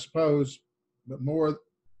commentary, I suppose, but more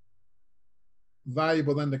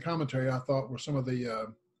valuable than the commentary, I thought, were some of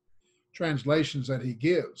the translations that he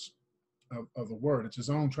gives of the word. It's his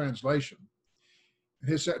own translation.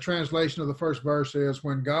 His translation of the first verse is,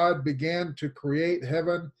 "When God began to create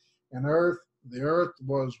heaven and earth, the earth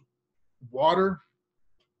was water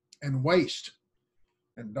and waste,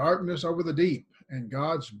 and darkness over the deep, and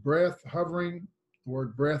God's breath hovering," the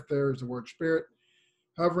word breath there is the word spirit,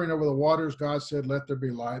 "hovering over the waters. God said, 'Let there be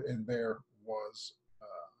light,' and there was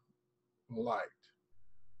light."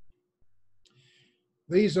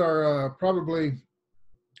 These are probably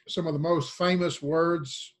some of the most famous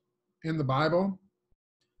words in the Bible.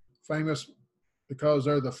 Famous because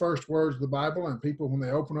they're the first words of the Bible, and people, when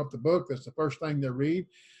they open up the book, that's the first thing they read.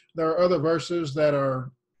 There are other verses that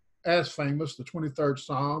are as famous, the 23rd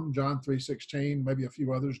Psalm, John 3:16, maybe a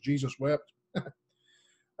few others, Jesus wept,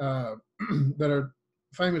 that are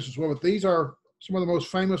famous as well. But these are some of the most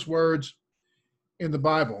famous words in the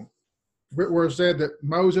Bible, where it said that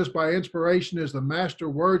Moses, by inspiration, is the master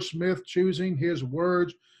wordsmith, choosing his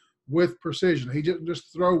words with precision. He didn't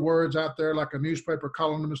just throw words out there like a newspaper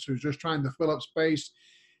columnist who's just trying to fill up space.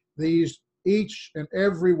 Each and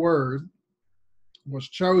every word was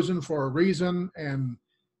chosen for a reason, and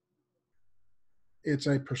it's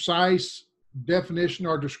a precise definition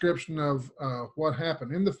or description of what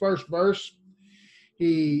happened. In the first verse,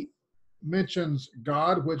 he mentions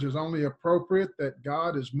God, which is only appropriate that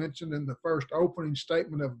God is mentioned in the first opening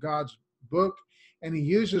statement of God's book, and he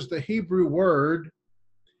uses the Hebrew word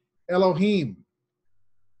Elohim.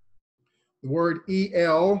 The word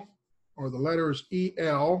El, or the letters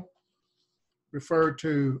El, refer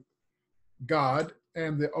to God,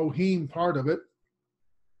 and the Ohim part of it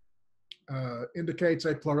indicates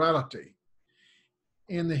a plurality.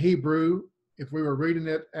 In the Hebrew, if we were reading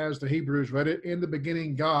it as the Hebrews read it, "In the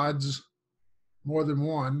beginning, gods," more than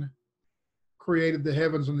one, "created the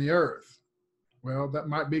heavens and the earth." Well, that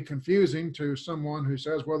might be confusing to someone who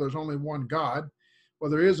says, well, there's only one God. Well,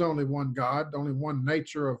 there is only one God, only one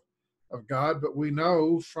nature of God, but we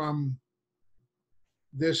know from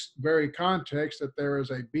this very context that there is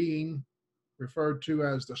a being referred to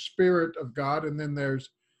as the Spirit of God, and then there's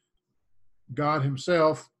God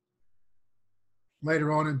himself.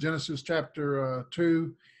 Later on in Genesis chapter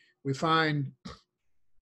 2, we find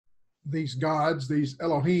these gods, these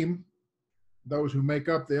Elohim, those who make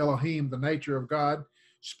up the Elohim, the nature of God,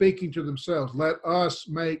 speaking to themselves, "Let us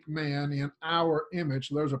make man in our image."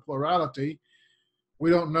 So there's a plurality.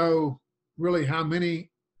 We don't know really how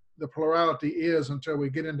many the plurality is until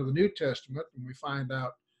we get into the New Testament and we find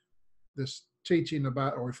out this teaching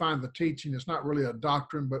about, or we find the teaching, it's not really a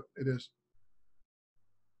doctrine, but it is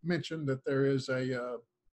mentioned that there is a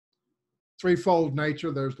threefold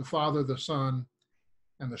nature. There's the Father, the Son,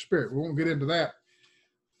 and the Spirit. We won't get into that.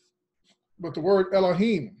 But the word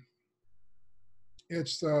Elohim,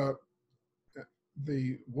 it's the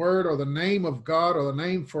word or the name of God, or the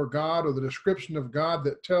name for God, or the description of God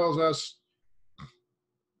that tells us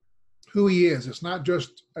who he is. It's not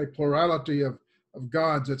just a plurality of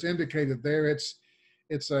gods that's indicated there.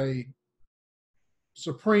 It's a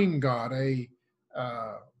supreme God, a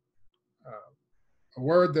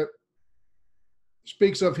word that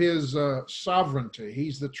speaks of his sovereignty.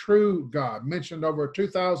 He's the true God, mentioned over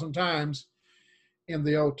 2,000 times in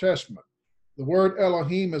the Old Testament. The word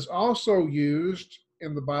Elohim is also used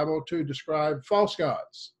in the Bible to describe false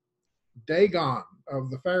gods. Dagon of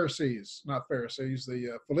the Pharisees, not Pharisees,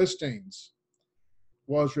 the Philistines,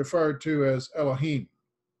 was referred to as Elohim.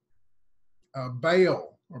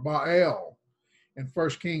 Baal or Baal in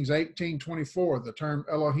 1 Kings 18:24, the term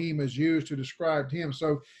Elohim is used to describe him.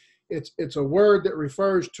 So it's a word that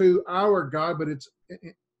refers to our God, but it's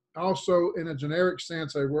also in a generic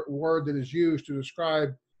sense a word that is used to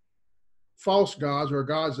describe false gods or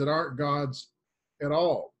gods that aren't gods at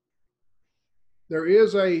all. There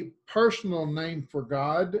is a personal name for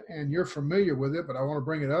God, and you're familiar with it, but I want to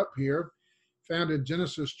bring it up here, found in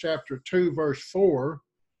Genesis chapter 2, verse 4,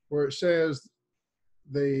 where it says,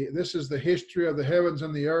 this is the history of the heavens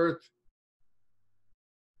and the earth.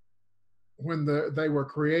 when they were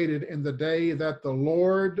created in the day that the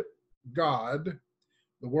Lord God,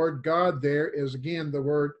 the word God there is again the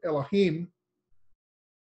word Elohim,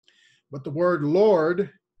 but the word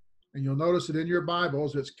Lord, and you'll notice it in your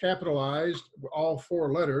Bibles, it's capitalized, all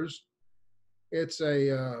 4 letters. It's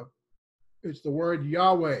the word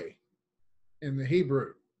Yahweh in the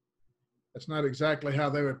Hebrew. That's not exactly how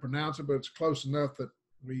they would pronounce it, but it's close enough that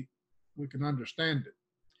we can understand it.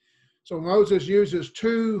 So Moses uses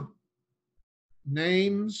 2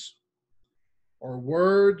 names or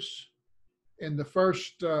words in the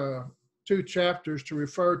first 2 chapters to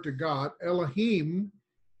refer to God: Elohim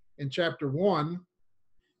in chapter 1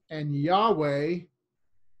 and Yahweh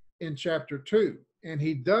in chapter 2. And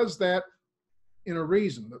he does that in a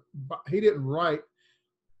reason. He didn't write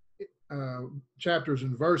chapters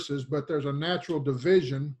and verses, but there's a natural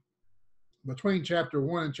division between chapter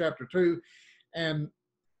 1 and chapter 2, and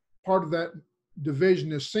part of that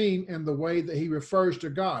division is seen in the way that he refers to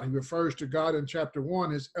God. He refers to God in chapter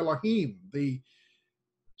 1 as Elohim, the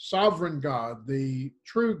sovereign God, the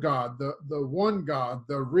true God, the one God,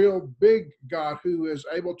 the real big God who is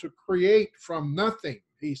able to create from nothing.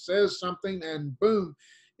 He says something and boom,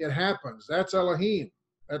 it happens. That's Elohim.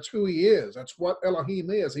 That's who he is. That's what Elohim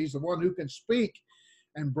is. He's the one who can speak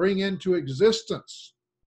and bring into existence.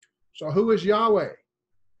 So who is Yahweh?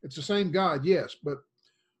 It's the same God, yes, but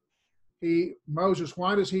Moses,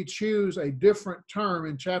 why does he choose a different term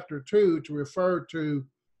in chapter 2 to refer to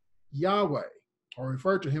Yahweh or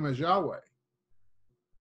refer to him as Yahweh?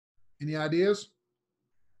 Any ideas?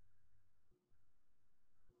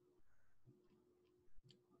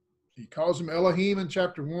 He calls him Elohim in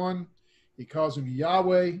chapter 1. He calls him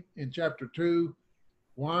Yahweh in chapter 2.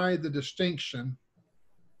 Why the distinction,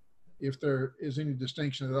 if there is any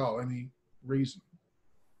distinction at all, any reason?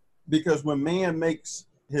 Because when man makes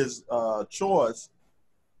his choice,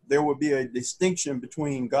 there will be a distinction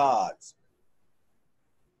between gods.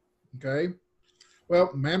 Okay.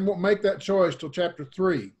 Well, man won't make that choice till chapter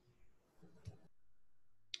 3.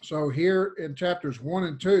 So here in chapters 1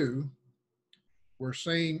 and 2, we're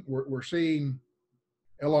seeing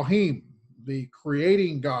Elohim, the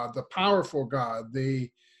creating God, the powerful God, the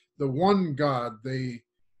one God, the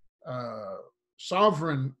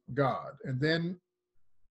sovereign God, and then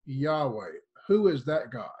Yahweh. Who is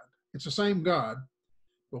that God? It's the same God,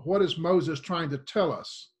 but what is Moses trying to tell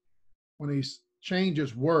us when he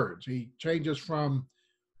changes words? He changes from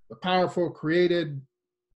the powerful creating,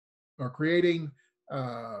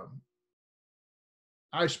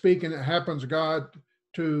 I speak and it happens God,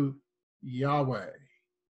 to Yahweh.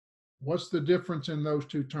 What's the difference in those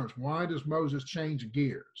 2 terms? Why does Moses change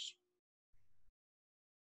gears?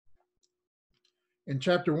 In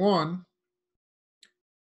chapter 1,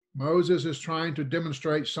 Moses is trying to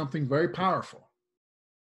demonstrate something very powerful.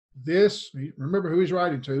 Remember who he's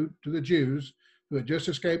writing to the Jews who had just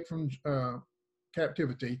escaped from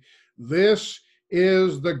captivity. This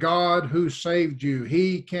is the God who saved you.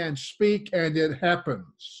 He can speak and it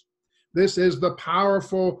happens. This is the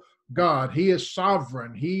powerful God. He is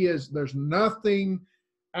sovereign. There's nothing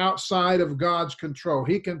outside of God's control.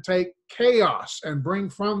 He can take chaos and bring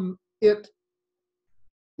from it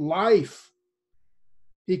life.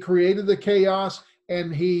 He created the chaos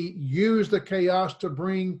and he used the chaos to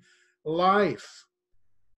bring life.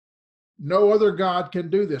 No other God can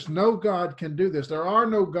do this. No God can do this. There are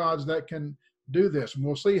no gods that can do this. And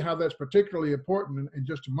we'll see how that's particularly important in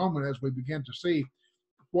just a moment as we begin to see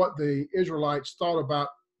what the Israelites thought about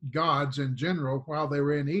gods in general while they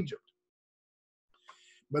were in Egypt.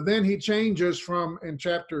 But then he changes in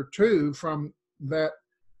chapter 2 from that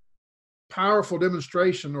powerful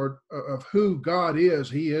demonstration of who God is.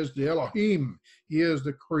 He is the Elohim. He is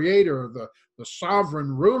the creator, the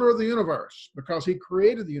sovereign ruler of the universe, because he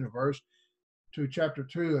created the universe, to chapter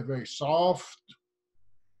 2, a very soft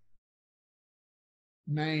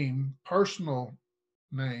name, personal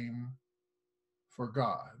name for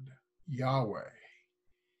God, Yahweh.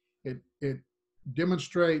 It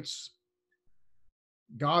demonstrates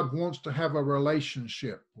God wants to have a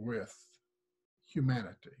relationship with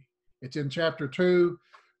humanity. It's in chapter 2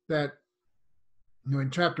 that,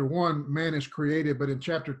 in chapter 1, man is created, but in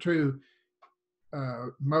chapter 2,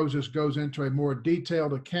 Moses goes into a more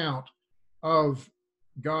detailed account of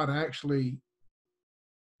God actually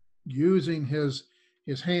using his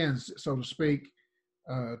hands, so to speak,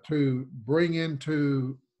 to bring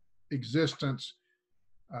into existence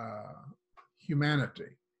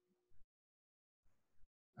humanity.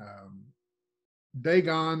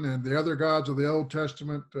 Dagon and the other gods of the Old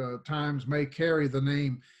Testament times may carry the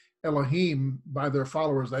name Elohim by their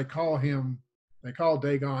followers. They call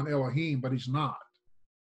Dagon Elohim, but he's not.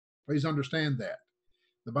 Please understand that.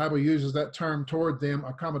 The Bible uses that term toward them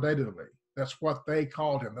accommodatively. That's what they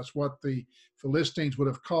called him. That's what the Philistines would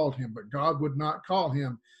have called him. But God would not call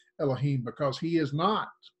him Elohim because he is not.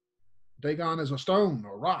 Dagon is a stone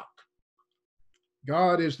or rock.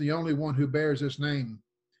 God is the only one who bears this name.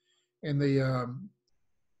 In the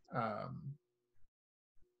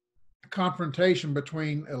confrontation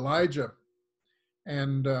between Elijah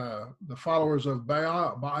and the followers of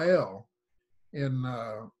Baal in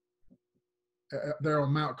there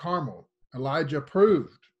on Mount Carmel, Elijah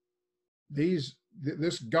proved this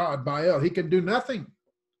God Baal, he can do nothing.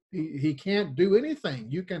 He can't do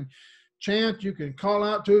anything. You can chant, you can call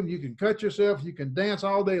out to him, you can cut yourself, you can dance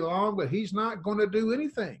all day long, but he's not going to do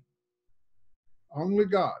anything. Only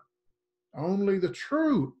God, only the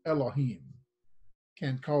true Elohim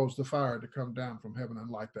can cause the fire to come down from heaven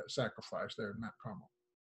and light that sacrifice there in Mount Carmel.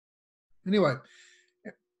 Anyway,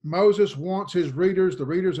 Moses wants his readers, the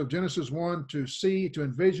readers of Genesis 1, to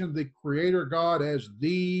envision the Creator God as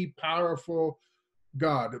the powerful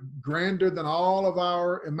God, grander than all of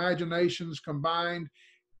our imaginations combined.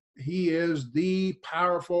 He is the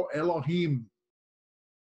powerful Elohim.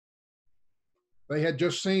 They had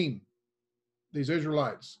just seen, these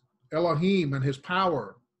Israelites, Elohim and his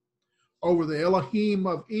power over the Elohim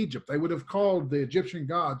of Egypt. They would have called the Egyptian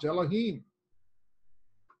gods Elohim.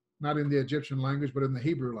 Not in the Egyptian language, but in the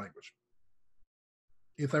Hebrew language.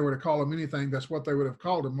 If they were to call him anything, that's what they would have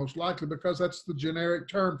called him, most likely, because that's the generic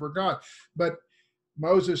term for God. But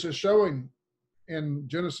Moses is showing in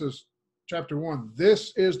Genesis chapter 1,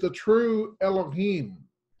 this is the true Elohim,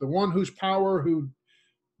 the one whose power, who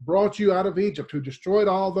brought you out of Egypt, who destroyed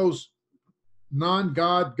all those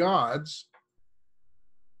non-God gods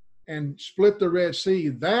and split the Red Sea.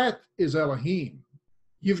 That is Elohim.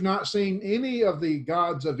 You've not seen any of the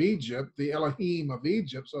gods of Egypt, the Elohim of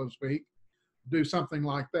Egypt, so to speak, do something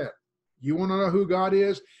like that. You want to know who God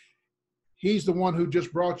is? He's the one who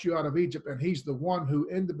just brought you out of Egypt, and he's the one who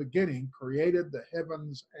in the beginning created the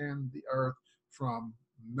heavens and the earth from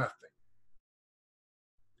nothing.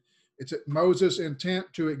 It's Moses' intent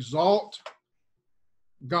to exalt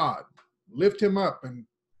God, lift him up, and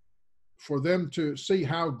for them to see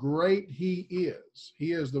how great he is.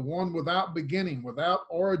 He is the one without beginning, without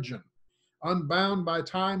origin, unbound by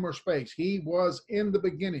time or space. He was in the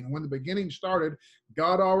beginning. When the beginning started,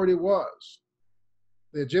 God already was.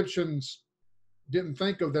 The Egyptians didn't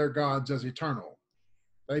think of their gods as eternal.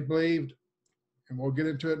 They believed, and we'll get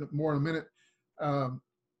into it more in a minute,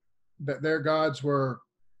 that their gods were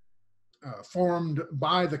formed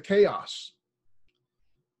by the chaos.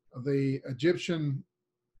 The Egyptian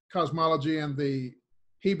cosmology and the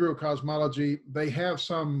Hebrew cosmology, they have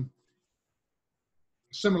some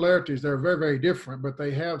similarities. They're very, very different, but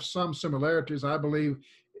they have some similarities. I believe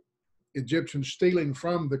Egyptians stealing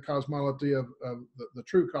from the cosmology of the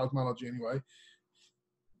true cosmology anyway.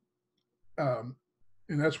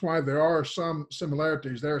 And that's why there are some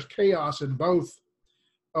similarities. There's chaos in both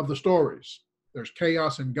of the stories. There's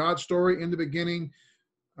chaos in God's story. In the beginning,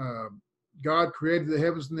 God created the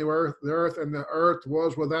heavens and the earth, and the earth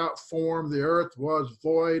was without form. The earth was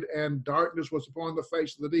void, and darkness was upon the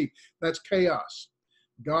face of the deep. That's chaos.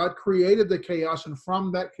 God created the chaos, and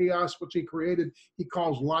from that chaos which he created, he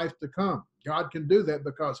caused life to come. God can do that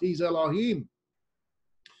because he's Elohim.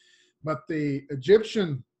 But the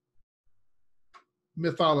Egyptian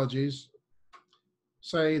mythologies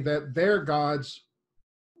say that their gods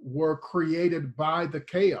were created by the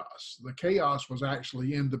chaos. The chaos was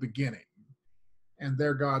actually in the beginning, and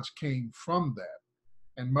their gods came from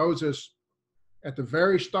that. And Moses, at the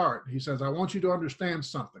very start, he says, I want you to understand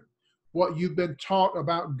something. What you've been taught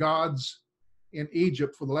about gods in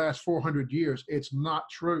Egypt for the last 400 years, it's not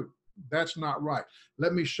true. That's not right.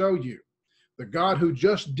 Let me show you. The God who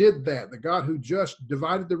just did that, the God who just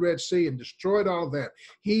divided the Red Sea and destroyed all of that,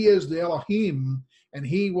 he is the Elohim, and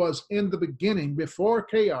he was in the beginning. Before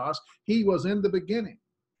chaos, he was in the beginning.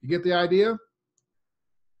 You get the idea?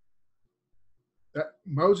 That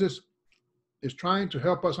Moses is trying to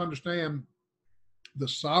help us understand the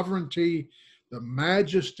sovereignty, the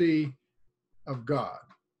majesty of God.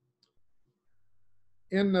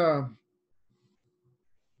 In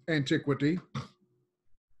antiquity,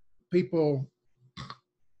 people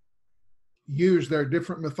use their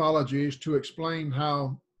different mythologies to explain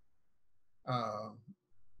how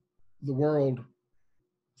the world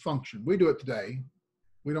functioned. We do it today.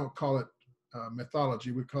 We don't call it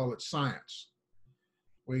mythology, we call it science.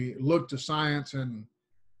 We look to science and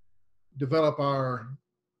develop our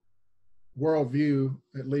worldview,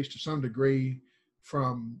 at least to some degree,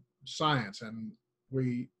 from science. And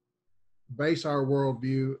we base our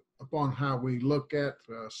worldview upon how we look at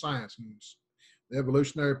science. And the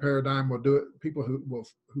evolutionary paradigm will do it. People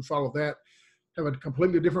who follow that have a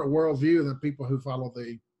completely different worldview than people who follow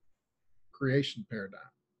the creation paradigm.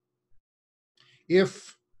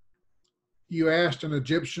 If you asked an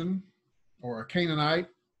Egyptian or a Canaanite,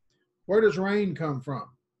 where does rain come from?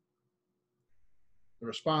 The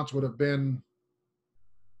response would have been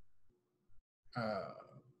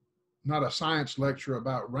not a science lecture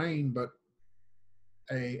about rain, but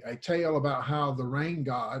a tale about how the rain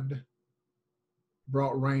god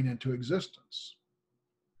brought rain into existence.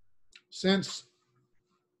 Since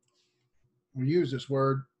we use this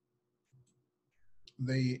word,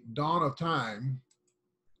 the dawn of time,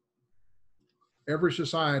 every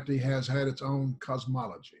society has had its own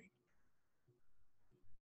cosmology.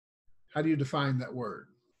 How do you define that word?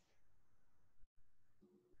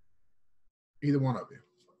 Either one of you.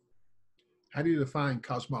 How do you define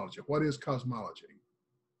cosmology? What is cosmology?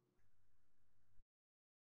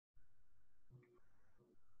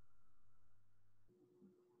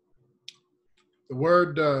 The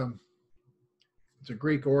word, it's a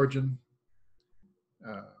Greek origin.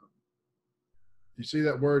 You see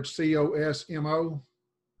that word C-O-S-M-O?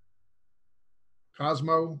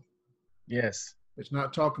 Cosmo? Yes. It's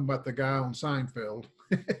not talking about the guy on Seinfeld.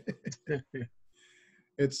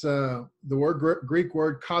 It's the Greek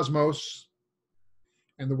word cosmos,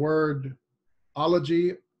 and the word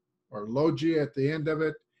ology or logi at the end of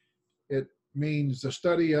it. It means the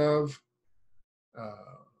study of.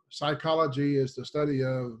 Psychology is the study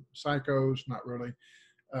of psychos, not really,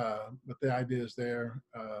 but the idea is there.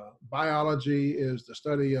 Biology is the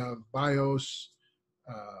study of bios.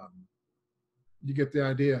 You get the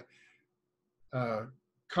idea.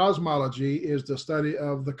 Cosmology is the study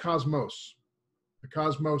of the cosmos. The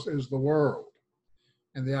cosmos is the world.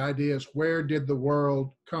 And the idea is, where did the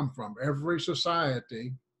world come from? Every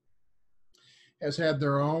society has had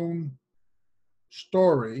their own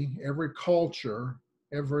story. Every culture,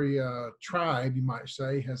 every tribe, you might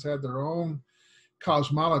say, has had their own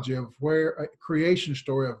cosmology of where, a creation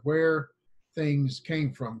story of where things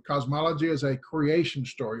came from. Cosmology is a creation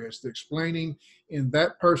story. It's explaining in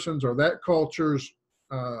that person's or that culture's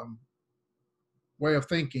way of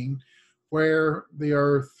thinking where the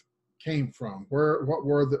earth came from, what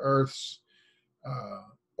were the earth's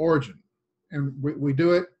origin. And we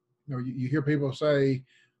do it, you hear people say,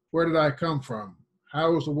 where did I come from?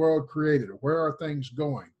 How was the world created? Where are things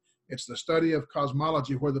going? It's the study of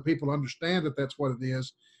cosmology where the people understand that that's what it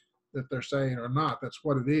is that they're saying or not. That's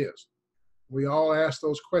what it is. We all ask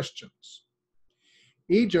those questions.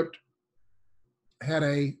 Egypt had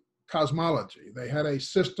a cosmology. They had a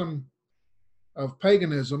system of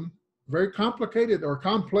paganism, very complicated or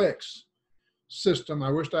complex system.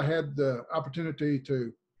 I wished I had the opportunity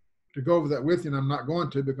to go over that with you, and I'm not going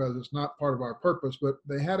to because it's not part of our purpose, but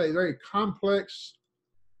they had a very complex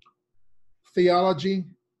theology,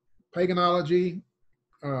 paganism,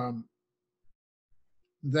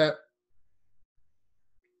 that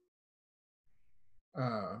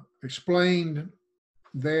explained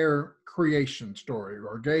their creation story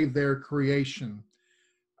or gave their creation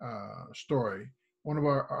story. One of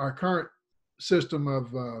our current system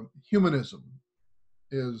of humanism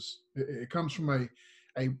it comes from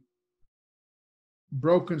a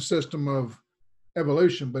broken system of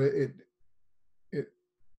evolution, but it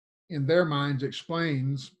in their minds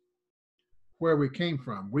explains where we came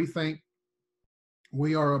from. We think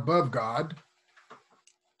we are above God.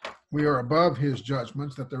 We are above his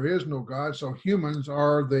judgments, that there is no God. So humans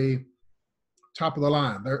are the top of the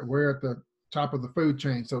line. We're at the top of the food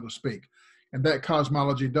chain, so to speak. And that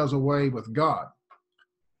cosmology does away with God.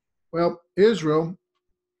 Well, Israel,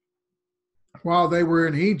 while they were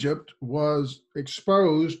in Egypt, was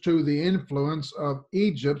exposed to the influence of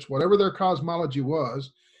Egypt's, whatever their cosmology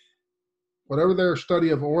was, whatever their study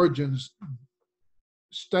of origins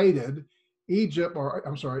stated,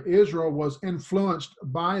 Israel was influenced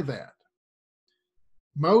by that.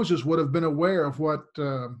 Moses would have been aware of what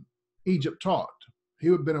Egypt taught. He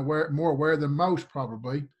would have been more aware than most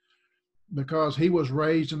probably, because he was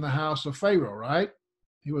raised in the house of Pharaoh, right?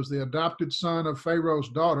 He was the adopted son of Pharaoh's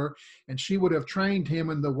daughter, and she would have trained him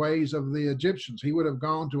in the ways of the Egyptians. He would have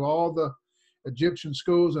gone to all the Egyptian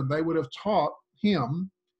schools, and they would have taught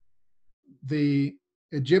him the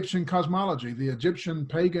Egyptian cosmology, the Egyptian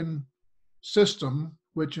pagan system,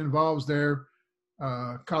 which involves their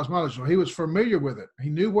cosmology. So he was familiar with it. He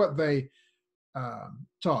knew what they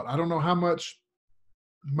taught. I don't know how much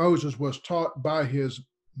Moses was taught by his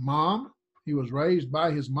mom. He was raised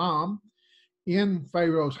by his mom in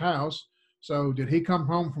Pharaoh's house. So did he come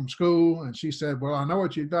home from school and she said, well, I know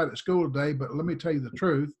what you got at school today, but let me tell you the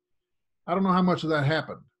truth. I don't know how much of that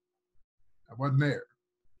happened. I wasn't there.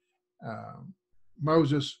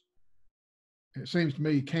 Moses, it seems to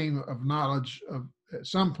me, came of knowledge of at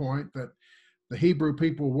some point that the Hebrew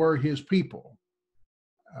people were his people.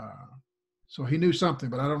 So he knew something,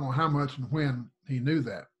 but I don't know how much and when he knew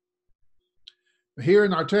that. But here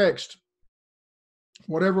in our text,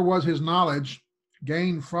 whatever was his knowledge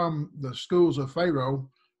gained from the schools of Pharaoh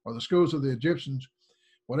or the schools of the Egyptians,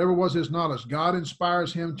 whatever was his knowledge, God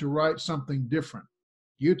inspires him to write something different.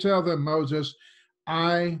 You tell them, Moses,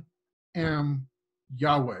 I am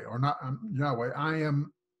Yahweh, or not Yahweh, I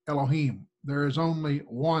am Elohim. There is only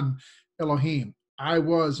one Elohim. I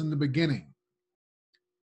was in the beginning.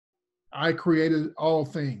 I created all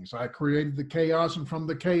things. I created the chaos, and from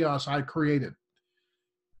the chaos I created.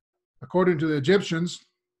 According to the Egyptians,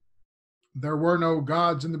 there were no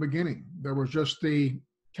gods in the beginning. There was just the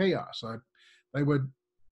chaos. They would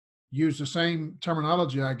use the same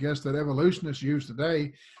terminology, I guess, that evolutionists use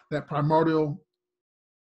today, that primordial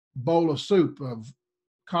bowl of soup, of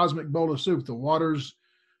cosmic bowl of soup, the waters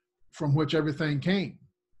from which everything came.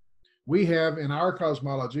 We have in our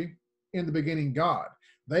cosmology, in the beginning, God.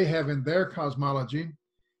 They have in their cosmology,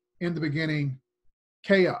 in the beginning,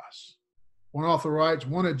 chaos. One author writes,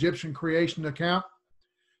 one Egyptian creation account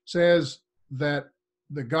says that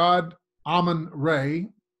the god Amun-Re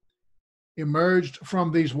emerged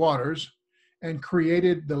from these waters and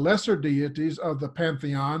created the lesser deities of the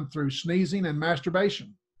pantheon through sneezing and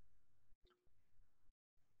masturbation.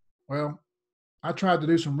 Well, I tried to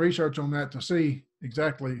do some research on that to see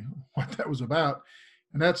exactly what that was about.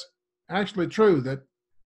 And that's actually true that,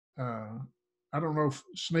 I don't know if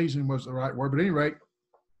sneezing was the right word, but at any rate,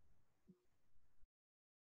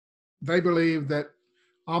 they believe that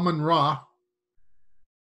Amun-Ra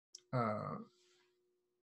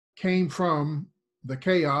came from the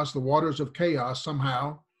chaos, the waters of chaos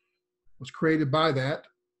somehow, was created by that,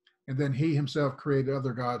 and then he himself created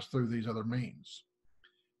other gods through these other means.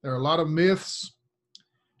 There are a lot of myths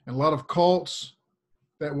and a lot of cults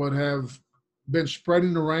that would have been spread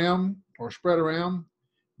around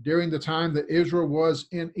during the time that Israel was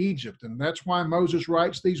in Egypt. And that's why Moses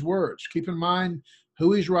writes these words. Keep in mind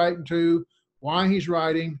who he's writing to, why he's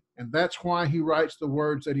writing, and that's why he writes the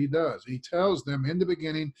words that he does. He tells them in the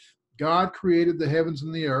beginning, God created the heavens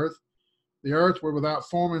and the earth. The earth were without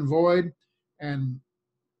form and void, and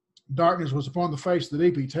darkness was upon the face of the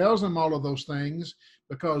deep. He tells them all of those things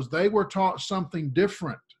because they were taught something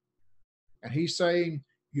different. And he's saying,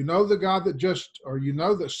 you know the God that just, or you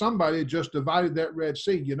know that somebody just divided that Red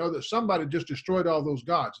Sea. You know that somebody just destroyed all those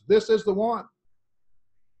gods. This is the one.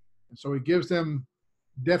 And so he gives them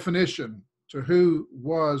definition to who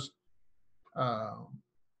was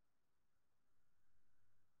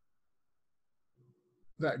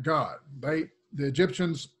that God. The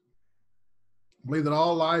Egyptians believe that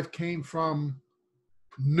all life came from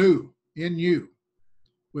Nu, in-U,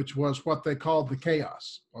 which was what they called the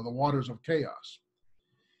chaos, or the waters of chaos.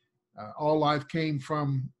 All life came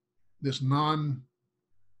from this non-being.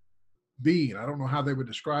 I don't know how they would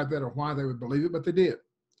describe that or why they would believe it, but they did.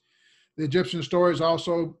 The Egyptian stories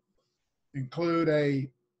also include a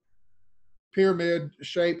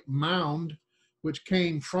pyramid-shaped mound which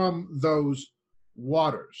came from those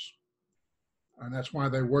waters. And that's why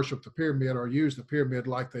they worship the pyramid or use the pyramid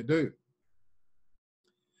like they do.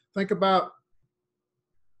 Think about,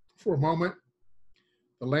 for a moment,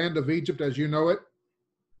 the land of Egypt as you know it,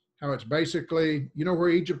 how it's basically, you know where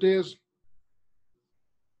Egypt is?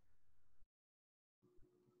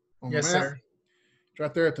 On yes, the map? sir. It's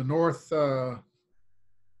right there at the north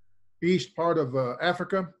east part of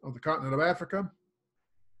Africa, of the continent of Africa.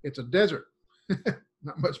 It's a desert.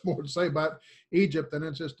 Not much more to say about Egypt than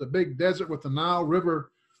it's just a big desert with the Nile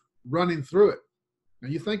River running through it. Now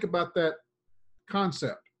you think about that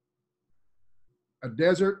concept. A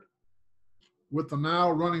desert with the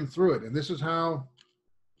Nile running through it. And this is how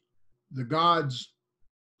the gods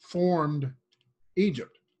formed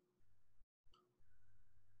Egypt.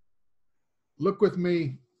 Look with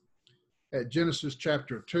me at Genesis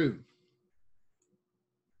chapter 2,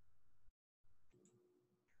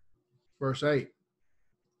 verse 8.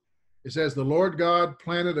 It says, the Lord God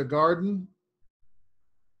planted a garden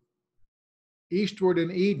eastward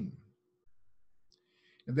in Eden.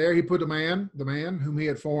 And there he put the man whom he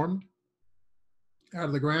had formed. Out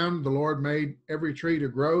of the ground, the Lord made every tree to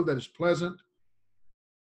grow that is pleasant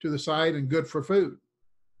to the sight and good for food.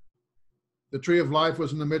 The tree of life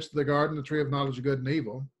was in the midst of the garden, the tree of knowledge of good and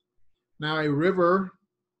evil. Now a river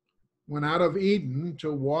went out of Eden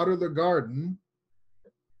to water the garden,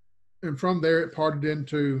 and from there it parted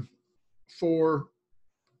into 4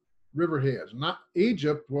 riverheads. Not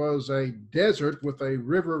Egypt was a desert with a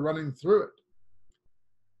river running through it.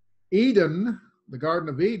 Eden, the Garden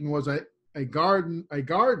of Eden, was a garden,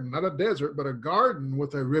 not a desert, but a garden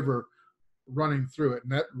with a river running through it.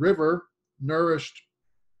 And that river nourished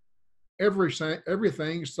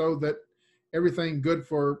everything so that everything good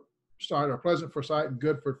for sight, or pleasant for sight and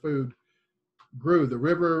good for food, grew. The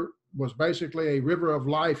river was basically a river of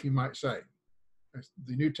life, you might say.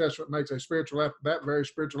 The New Testament makes that very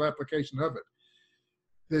spiritual application of it.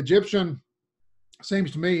 The Egyptian,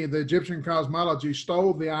 seems to me, the Egyptian cosmology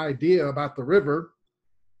stole the idea about the river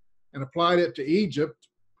and applied it to Egypt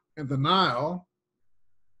and the Nile,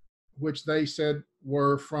 which they said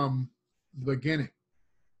were from the beginning.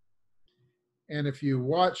 And if you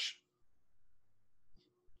watch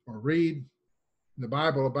or read the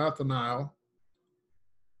Bible about the Nile,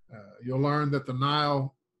 you'll learn that the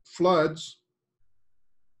Nile floods.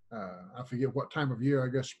 I forget what time of year, I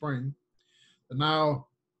guess spring. The Nile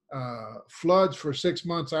floods for 6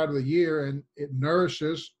 months out of the year, and it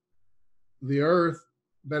nourishes the earth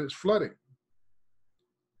that it's flooding,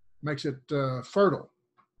 makes it fertile.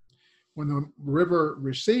 When the river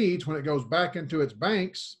recedes, when it goes back into its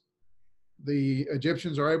banks, the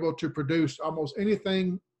Egyptians are able to produce almost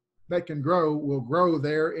anything that can grow will grow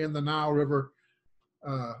there in the Nile River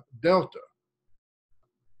delta.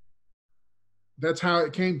 That's how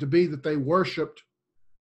it came to be that they worshiped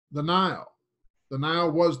the Nile. The Nile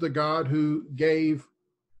was the god who gave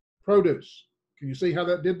produce. Can you see how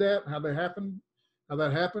that did that? How that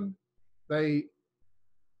happened? They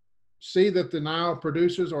see that the Nile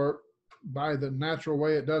produces, or by the natural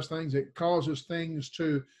way it does things, it causes things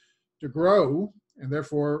to grow, and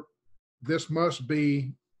therefore this must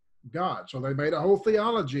be God. So they made a whole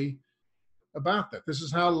theology about that. This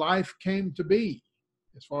is how life came to be,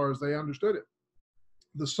 as far as they understood it.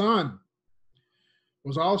 The sun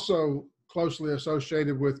was also closely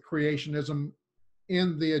associated with creationism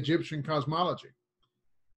in the Egyptian cosmology.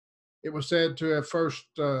 It was said to have first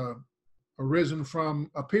arisen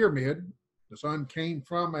from a pyramid. The sun came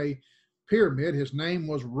from a pyramid. His name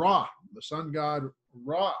was Ra, the sun god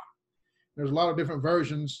Ra. There's a lot of different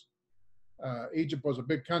versions. Egypt was a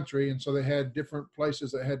big country, and so they had different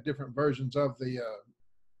places that had different versions of the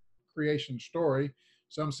creation story.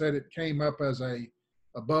 Some said it came up as a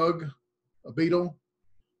bug, a beetle.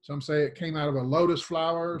 Some say it came out of a lotus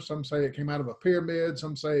flower. Some say it came out of a pyramid.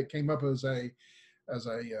 Some say it came up as in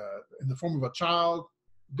the form of a child.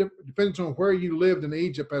 Depends on where you lived in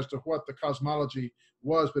Egypt as to what the cosmology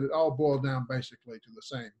was, but it all boiled down basically to the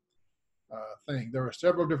same thing. There are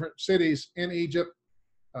several different cities in Egypt: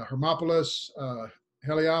 Hermopolis,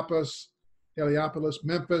 Heliopolis,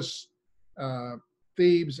 Memphis,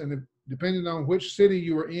 Thebes, and depending on which city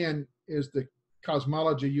you were in is the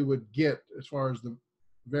cosmology you would get as far as the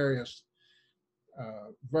various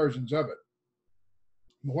versions of it.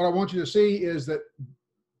 What I want you to see is that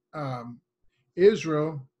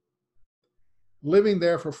Israel, living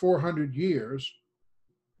there for 400 years,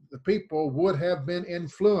 the people would have been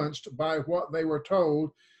influenced by what they were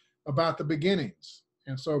told about the beginnings.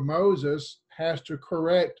 And so Moses has to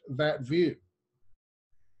correct that view.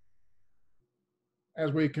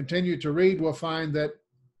 As we continue to read, we'll find that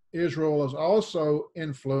Israel is also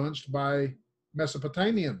influenced by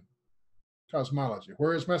Mesopotamian cosmology.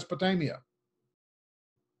 Where is Mesopotamia?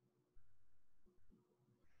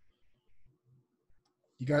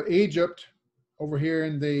 You got Egypt over here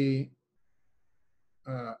in the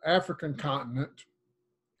African continent.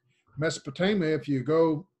 Mesopotamia, if you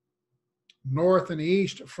go north and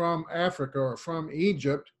east from Africa or from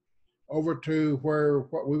Egypt over to where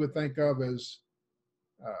what we would think of as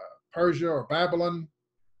Persia or Babylon,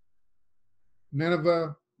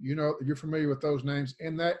 Nineveh, you know, you're familiar with those names.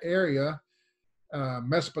 In that area,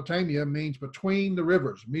 Mesopotamia means between the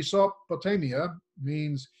rivers. Mesopotamia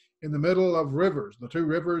means in the middle of rivers. The two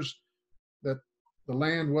rivers that the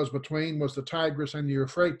land was between was the Tigris and the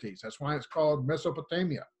Euphrates. That's why it's called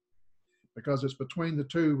Mesopotamia, because it's between the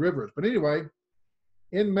two rivers. But anyway,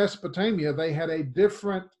 in Mesopotamia, they had a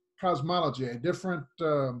different cosmology, a different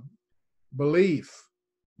belief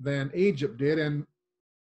than Egypt did. And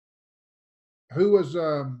who was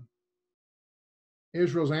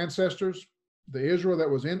Israel's ancestors? The Israel that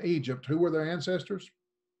was in Egypt, who were their ancestors?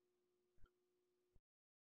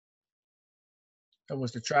 That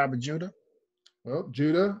was the tribe of Judah. Well,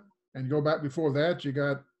 Judah, and go back before that, you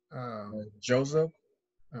got Joseph.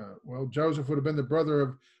 Well, Joseph would have been the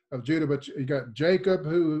brother of Judah, but you got Jacob,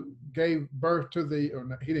 who gave birth to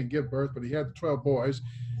he didn't give birth, but he had the 12 boys.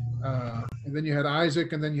 And then you had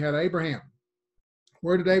Isaac, and then you had Abraham.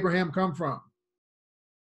 Where did Abraham come from?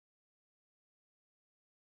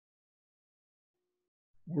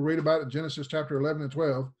 We'll read about it in Genesis chapter 11 and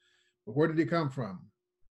 12. But where did he come from?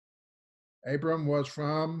 Abram was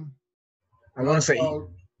from, I want to say,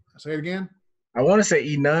 say it again. I want to say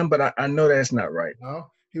Enon, but I know that's not right. No,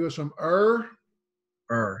 he was from Ur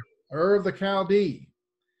of the Chaldee.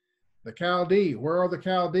 The Chaldee, where are the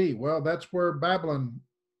Chaldee? Well, that's where Babylon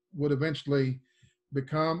would eventually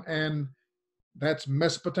become, and that's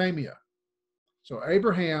Mesopotamia. So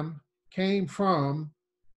Abraham came from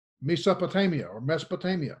Mesopotamia,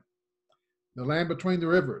 the land between the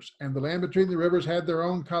rivers. And the land between the rivers had their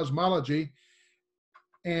own cosmology.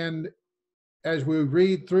 And as we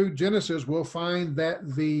read through Genesis, we'll find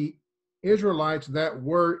that the Israelites that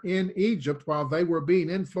were in Egypt, while they were being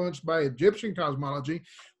influenced by Egyptian cosmology,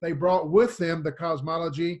 they brought with them the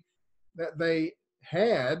cosmology that they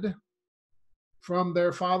had from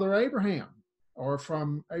their father Abraham, or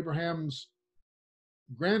from Abraham's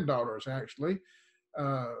granddaughters, actually.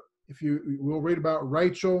 We'll read about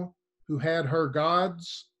Rachel, who had her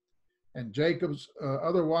gods, and Jacob's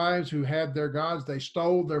other wives who had their gods. They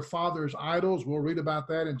stole their father's idols. We'll read about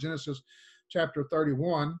that in Genesis chapter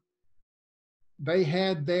 31. They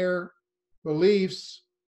had their beliefs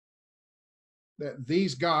that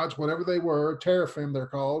these gods, whatever they were, teraphim they're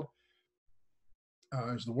called,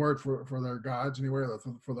 is the word for their gods anyway,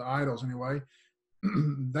 for the idols anyway.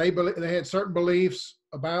 They had certain beliefs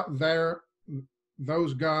about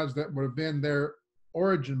those gods that would have been their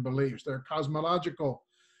origin beliefs, their cosmological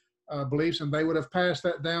beliefs, and they would have passed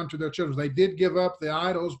that down to their children. They did give up the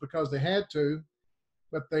idols because they had to,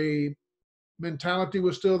 but the mentality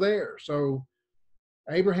was still there. So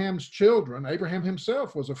Abraham's children, Abraham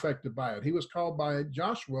himself was affected by it. He was called by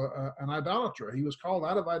Joshua an idolater. He was called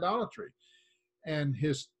out of idolatry. And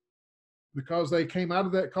because they came out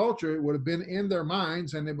of that culture, it would have been in their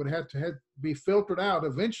minds, and it would have to be filtered out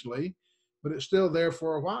eventually, but it's still there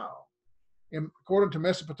for a while. And according to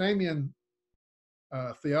Mesopotamian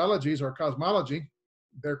theologies or cosmology,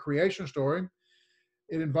 their creation story,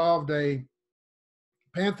 it involved a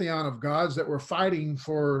pantheon of gods that were fighting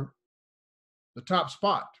for the top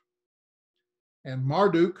spot. And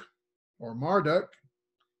Marduk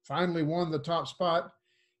finally won the top spot,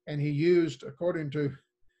 and he used, according to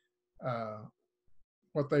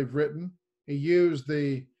what they've written, he used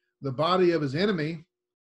the body of his enemy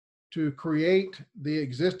to create the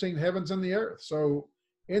existing heavens and the earth. So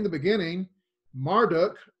in the beginning,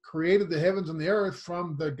 Marduk created the heavens and the earth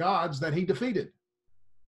from the gods that he defeated.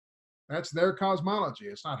 That's their cosmology.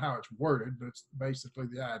 It's not how it's worded, but it's basically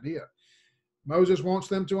the idea. Moses wants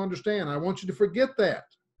them to understand. I want you to forget that.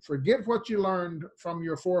 Forget what you learned from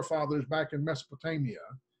your forefathers back in Mesopotamia.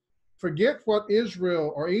 Forget what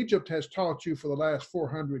Israel or Egypt has taught you for the last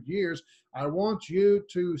 400 years. I want you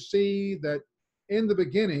to see that in the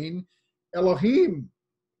beginning, Elohim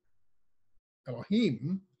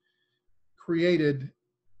created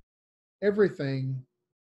everything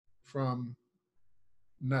from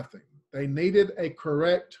nothing. They needed a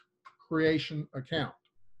correct creation account.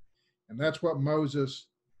 And that's what Moses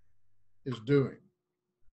is doing.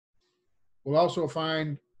 We'll also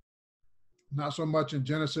find, not so much in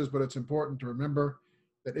Genesis, but it's important to remember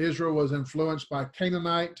that Israel was influenced by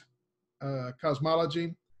Canaanite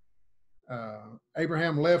cosmology.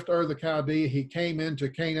 Abraham left Ur the Chaldee. He came into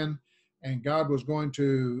Canaan, and God was going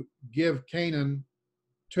to give Canaan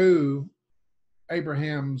to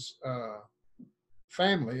Abraham's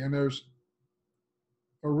family. And there's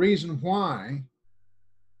a reason why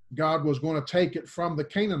God was going to take it from the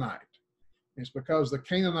Canaanite. It's because the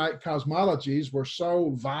Canaanite cosmologies were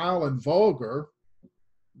so vile and vulgar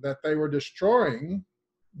that they were destroying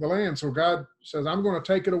the land. So God says, I'm going to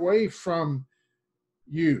take it away from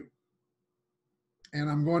you, and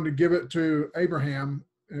I'm going to give it to Abraham.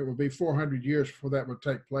 It will be 400 years before that would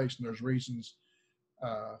take place, and there's reasons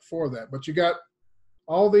for that. But you got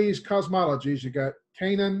all these cosmologies. You got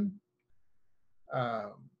Canaan,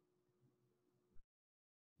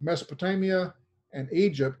 Mesopotamia, and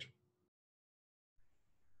Egypt.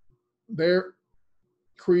 Their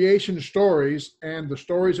creation stories and the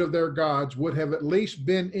stories of their gods would have at least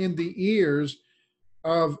been in the ears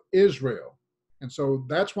of Israel. And so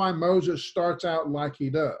that's why Moses starts out like he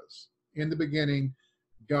does. In the beginning,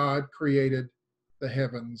 God created the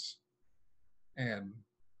heavens and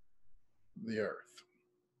the earth.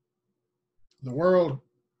 The world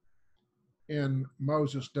in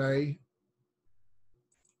Moses' day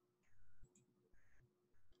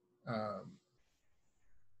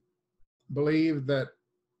believed that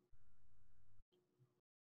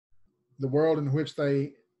the world in which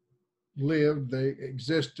they lived, they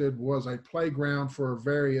existed, was a playground for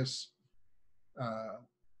various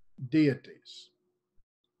deities.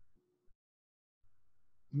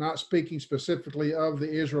 not speaking specifically of the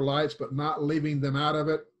Israelites, but not leaving them out of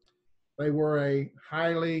it. They were a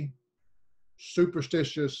highly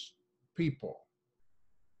superstitious people.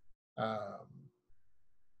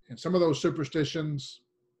 And some of those superstitions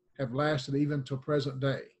have lasted even till present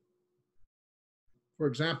day. For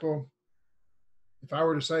example, if I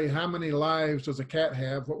were to say, how many lives does a cat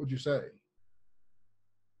have, what would you say?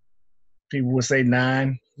 People would say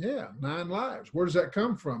 9. Yeah, 9 lives. Where does that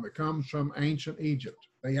come from? It comes from ancient Egypt.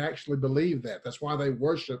 They actually believed that. That's why they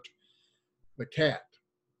worshiped the cat.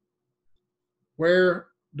 Where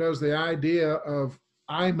does the idea of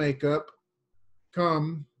eye makeup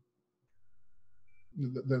come?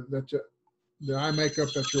 The eye makeup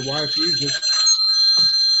that your wife uses. Is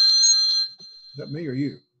that me or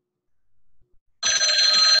you?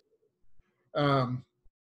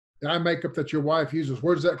 The eye makeup that your wife uses,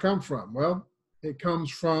 where does that come from? Well, it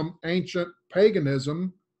comes from ancient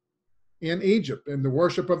paganism in Egypt and the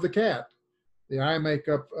worship of the cat. The eye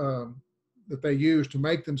makeup that they use to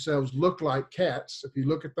make themselves look like cats. If you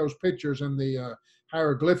look at those pictures in the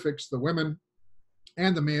hieroglyphics, the women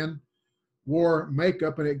and the men wore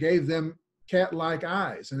makeup and it gave them cat-like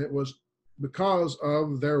eyes. And it was because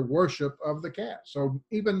of their worship of the cat. So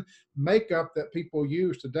even makeup that people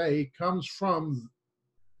use today comes from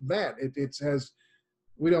that. It says,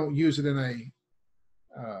 we don't use it in a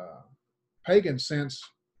pagan sense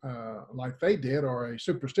like they did, or a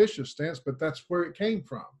superstitious sense, but that's where it came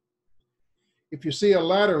from. If you see a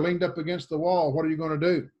ladder leaned up against the wall, what are you going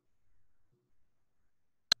to do?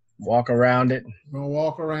 Walk around it. You're going to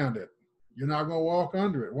walk around it. You're not going to walk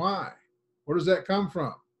under it. Why? Where does that come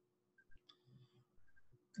from?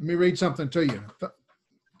 Let me read something to you.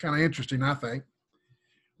 Kind of interesting, I think.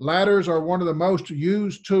 Ladders are one of the most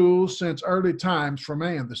used tools since early times for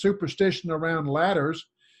man. The superstition around ladders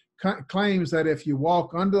claims that if you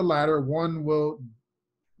walk under the ladder, one will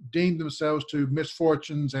deem themselves to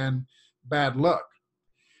misfortunes and bad luck.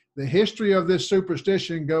 The history of this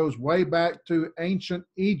superstition goes way back to ancient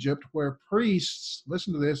Egypt, where priests,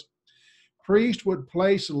 listen to this, priests would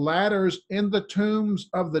place ladders in the tombs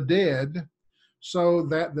of the dead so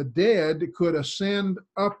that the dead could ascend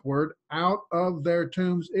upward out of their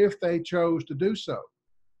tombs if they chose to do so.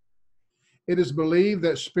 It is believed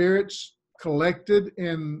that spirits collected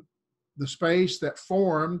in the space that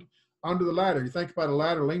formed under the ladder. You think about a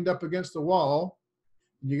ladder leaned up against the wall,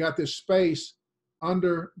 and you got this space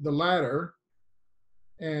under the ladder,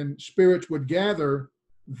 and spirits would gather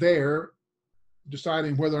there,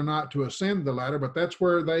 deciding whether or not to ascend the ladder, but that's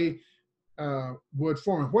where they would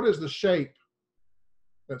form. What is the shape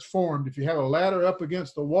that's formed? If you have a ladder up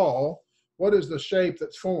against the wall, what is the shape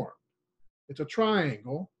that's formed? It's a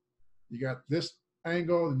triangle. You got this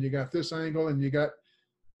angle, and you got this angle, and you got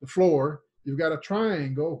the floor. You've got a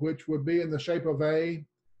triangle, which would be in the shape of a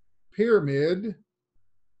pyramid.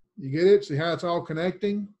 You get it? See how it's all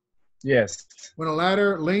connecting? Yes. When a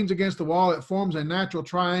ladder leans against the wall, it forms a natural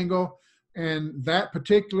triangle, and that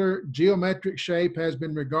particular geometric shape has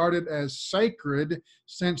been regarded as sacred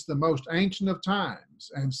since the most ancient of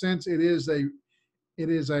times. And since it is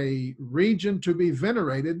a region to be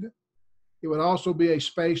venerated, it would also be a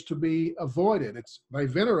space to be avoided. They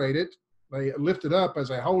venerate it, they lift it up as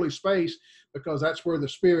a holy space because that's where the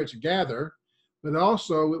spirits gather, but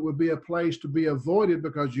also it would be a place to be avoided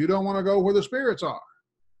because you don't want to go where the spirits are.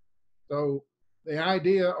 So the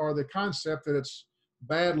idea or the concept that it's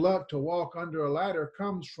bad luck to walk under a ladder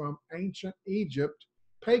comes from ancient Egypt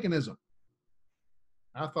paganism.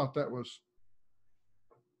 I thought that was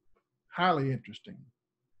highly interesting.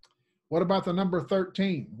 What about the number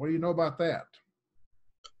 13? What do you know about that?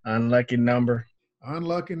 Unlucky number.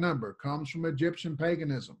 Unlucky number comes from Egyptian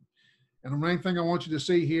paganism. And the main thing I want you to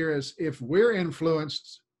see here is if we're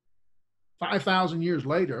influenced 5,000 years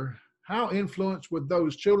later, how influenced would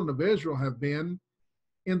those children of Israel have been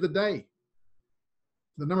in the day?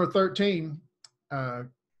 The number 13,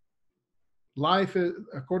 life is,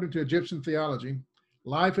 according to Egyptian theology,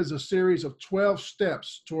 life is a series of 12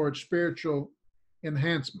 steps towards spiritual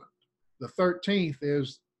enhancement. The 13th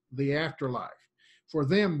is the afterlife. For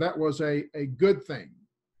them, that was a good thing.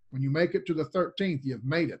 When you make it to the 13th, you've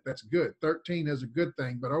made it. That's good. 13 is a good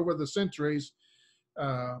thing. But over the centuries,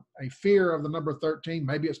 a fear of the number 13,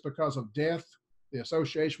 maybe it's because of death, the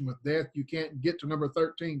association with death. You can't get to number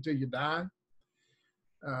 13 till you die.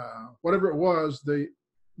 Whatever it was, the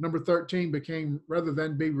number 13 became, rather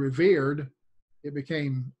than be revered, it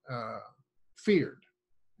became feared.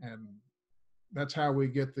 And that's how we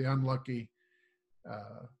get the unlucky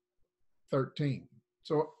 13.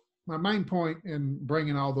 So my main point in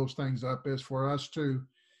bringing all those things up is for us to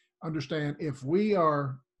understand if we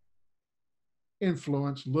are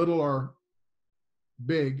influenced, little or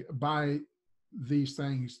big, by these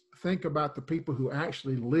things. Think about the people who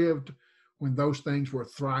actually lived when those things were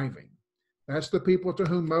thriving. That's the people to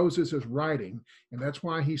whom Moses is writing. And that's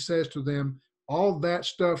why he says to them, all that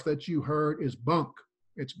stuff that you heard is bunk.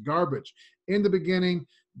 It's garbage. In the beginning,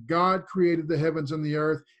 God created the heavens and the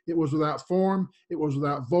earth. It was without form. It was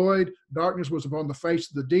without void. Darkness was upon the face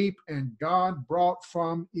of the deep, and God brought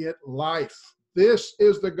from it life. This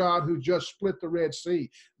is the God who just split the Red Sea.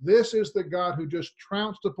 This is the God who just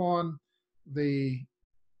trounced upon the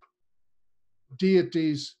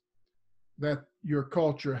deities that your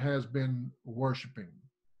culture has been worshiping.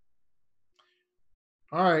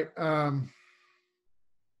 All right.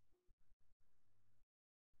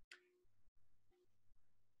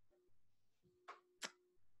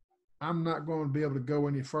 I'm not going to be able to go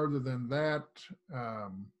any further than that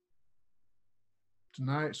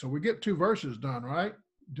tonight. So we get 2 verses done, right?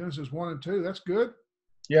 Genesis 1 and 2. That's good.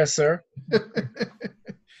 Yes, sir.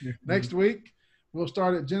 Next week, we'll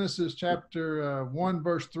start at Genesis chapter 1,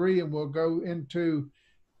 verse 3, and we'll go into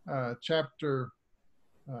chapter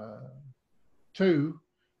 2.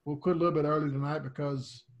 We'll quit a little bit early tonight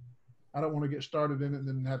because I don't want to get started in it and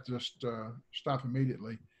then have to just stop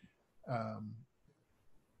immediately.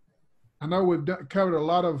 I know we've covered a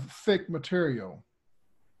lot of thick material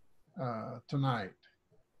tonight.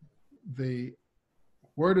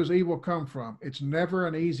 Where does evil come from? It's never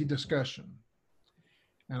an easy discussion.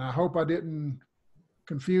 And I hope I didn't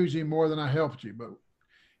confuse you more than I helped you, but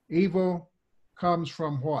evil comes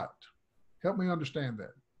from what? Help me understand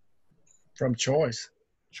that. From choice.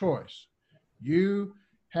 Choice. You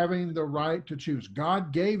having the right to choose.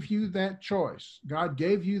 God gave you that choice. God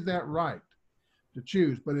gave you that right to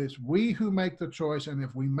choose, but it's we who make the choice. And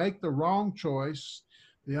if we make the wrong choice,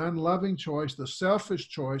 the unloving choice, the selfish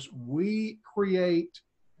choice, we create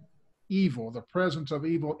evil, the presence of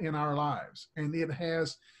evil in our lives. And it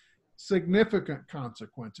has significant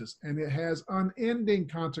consequences, and it has unending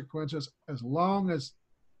consequences as long as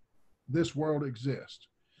this world exists.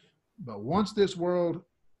 But once this world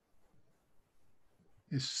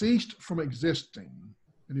is ceased from existing,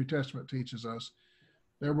 the New Testament teaches us,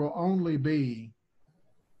 there will only be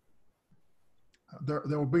there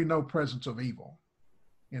will be no presence of evil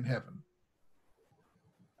in heaven.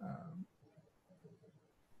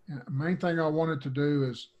 The main thing I wanted to do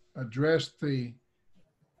is address the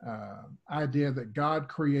idea that God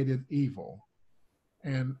created evil.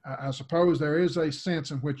 And I suppose there is a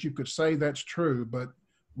sense in which you could say that's true, but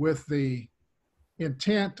with the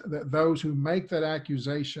intent that those who make that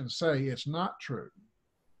accusation say it's not true.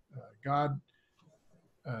 God,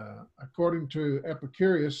 according to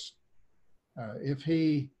Epicurus, if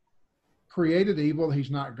he created evil,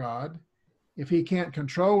 he's not God. If he can't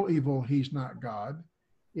control evil, he's not God.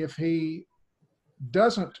 If he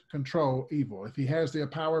doesn't control evil, if he has the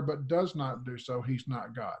power but does not do so, he's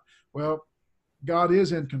not God. Well, God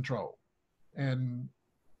is in control. And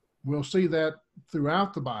we'll see that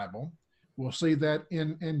throughout the Bible. We'll see that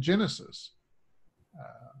in Genesis.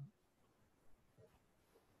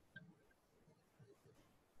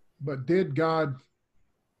 But did God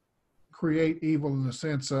create evil in the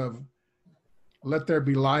sense of let there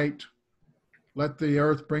be light, let the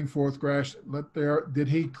earth bring forth grass, did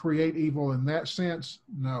he create evil in that sense?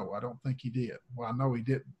 No, I don't think he did. Well, I know he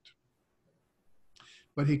didn't.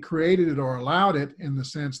 But he created it or allowed it in the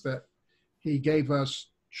sense that he gave us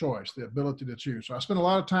choice, the ability to choose. So I spent a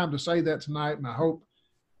lot of time to say that tonight, and I hope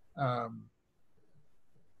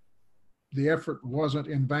the effort wasn't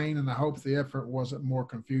in vain, and I hope the effort wasn't more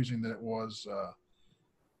confusing than it was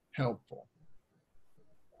helpful.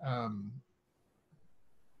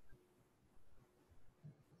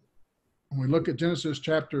 When we look at Genesis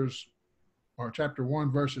chapter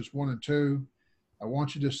 1, verses 1 and 2, I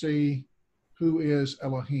want you to see who is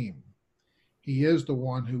Elohim. He is the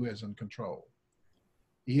one who is in control.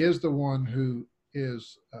 He is the one who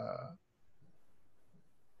is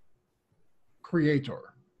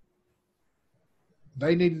creator.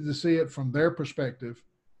 They needed to see it from their perspective.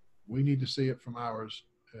 We need to see it from ours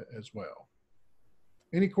as well.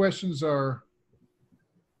 Any questions or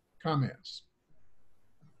comments?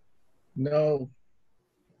 No.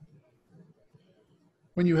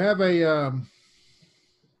 When you have a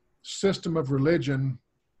system of religion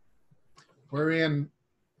wherein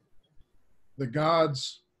the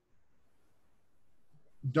gods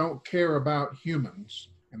don't care about humans,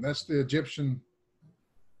 and that's the Egyptian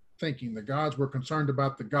thinking. The gods were concerned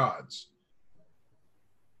about the gods.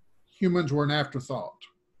 Humans were an afterthought.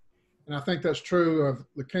 And I think that's true of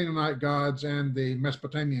the Canaanite gods and the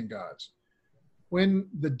Mesopotamian gods. When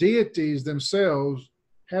the deities themselves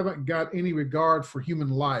haven't got any regard for human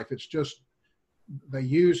life. It's just they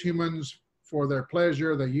use humans for their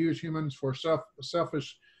pleasure. They use humans for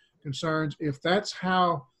selfish concerns. If that's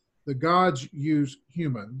how the gods use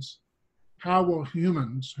humans, how will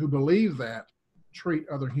humans who believe that treat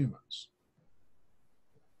other humans?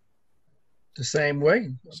 The same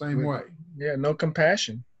way. Same way. Yeah, no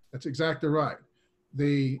compassion. That's exactly right.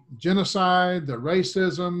 The genocide, the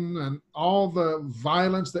racism, and all the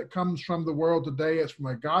violence that comes from the world today is from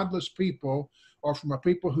a godless people or from a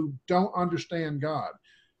people who don't understand God.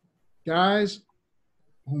 Guys,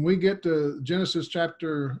 when we get to Genesis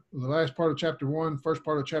chapter, the last part of chapter 1, first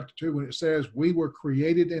part of chapter 2, when it says we were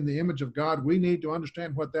created in the image of God, we need to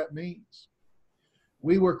understand what that means.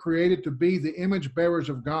 We were created to be the image bearers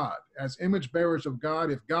of God. As image bearers of God,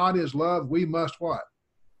 if God is love, we must what?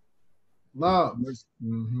 Love.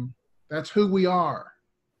 Mm-hmm. That's who we are.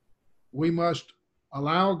 We must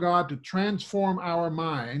allow God to transform our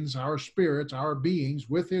minds, our spirits, our beings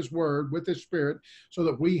with his word, with his spirit, so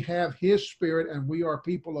that we have his spirit and we are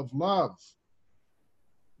people of love.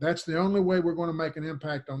 That's the only way we're going to make an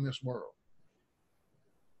impact on this world.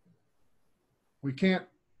 We can't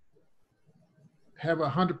have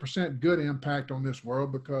 100% good impact on this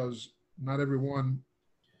world because not everyone,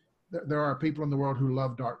 there are people in the world who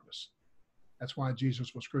love darkness. That's why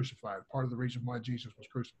Jesus was crucified. Part of the reason why Jesus was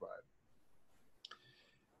crucified.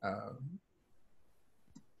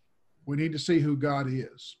 We need to see who God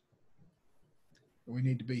is. We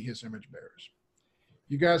need to be his image bearers.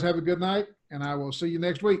 You guys have a good night, and I will see you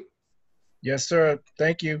next week. Yes, sir.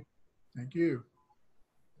 Thank you. Thank you.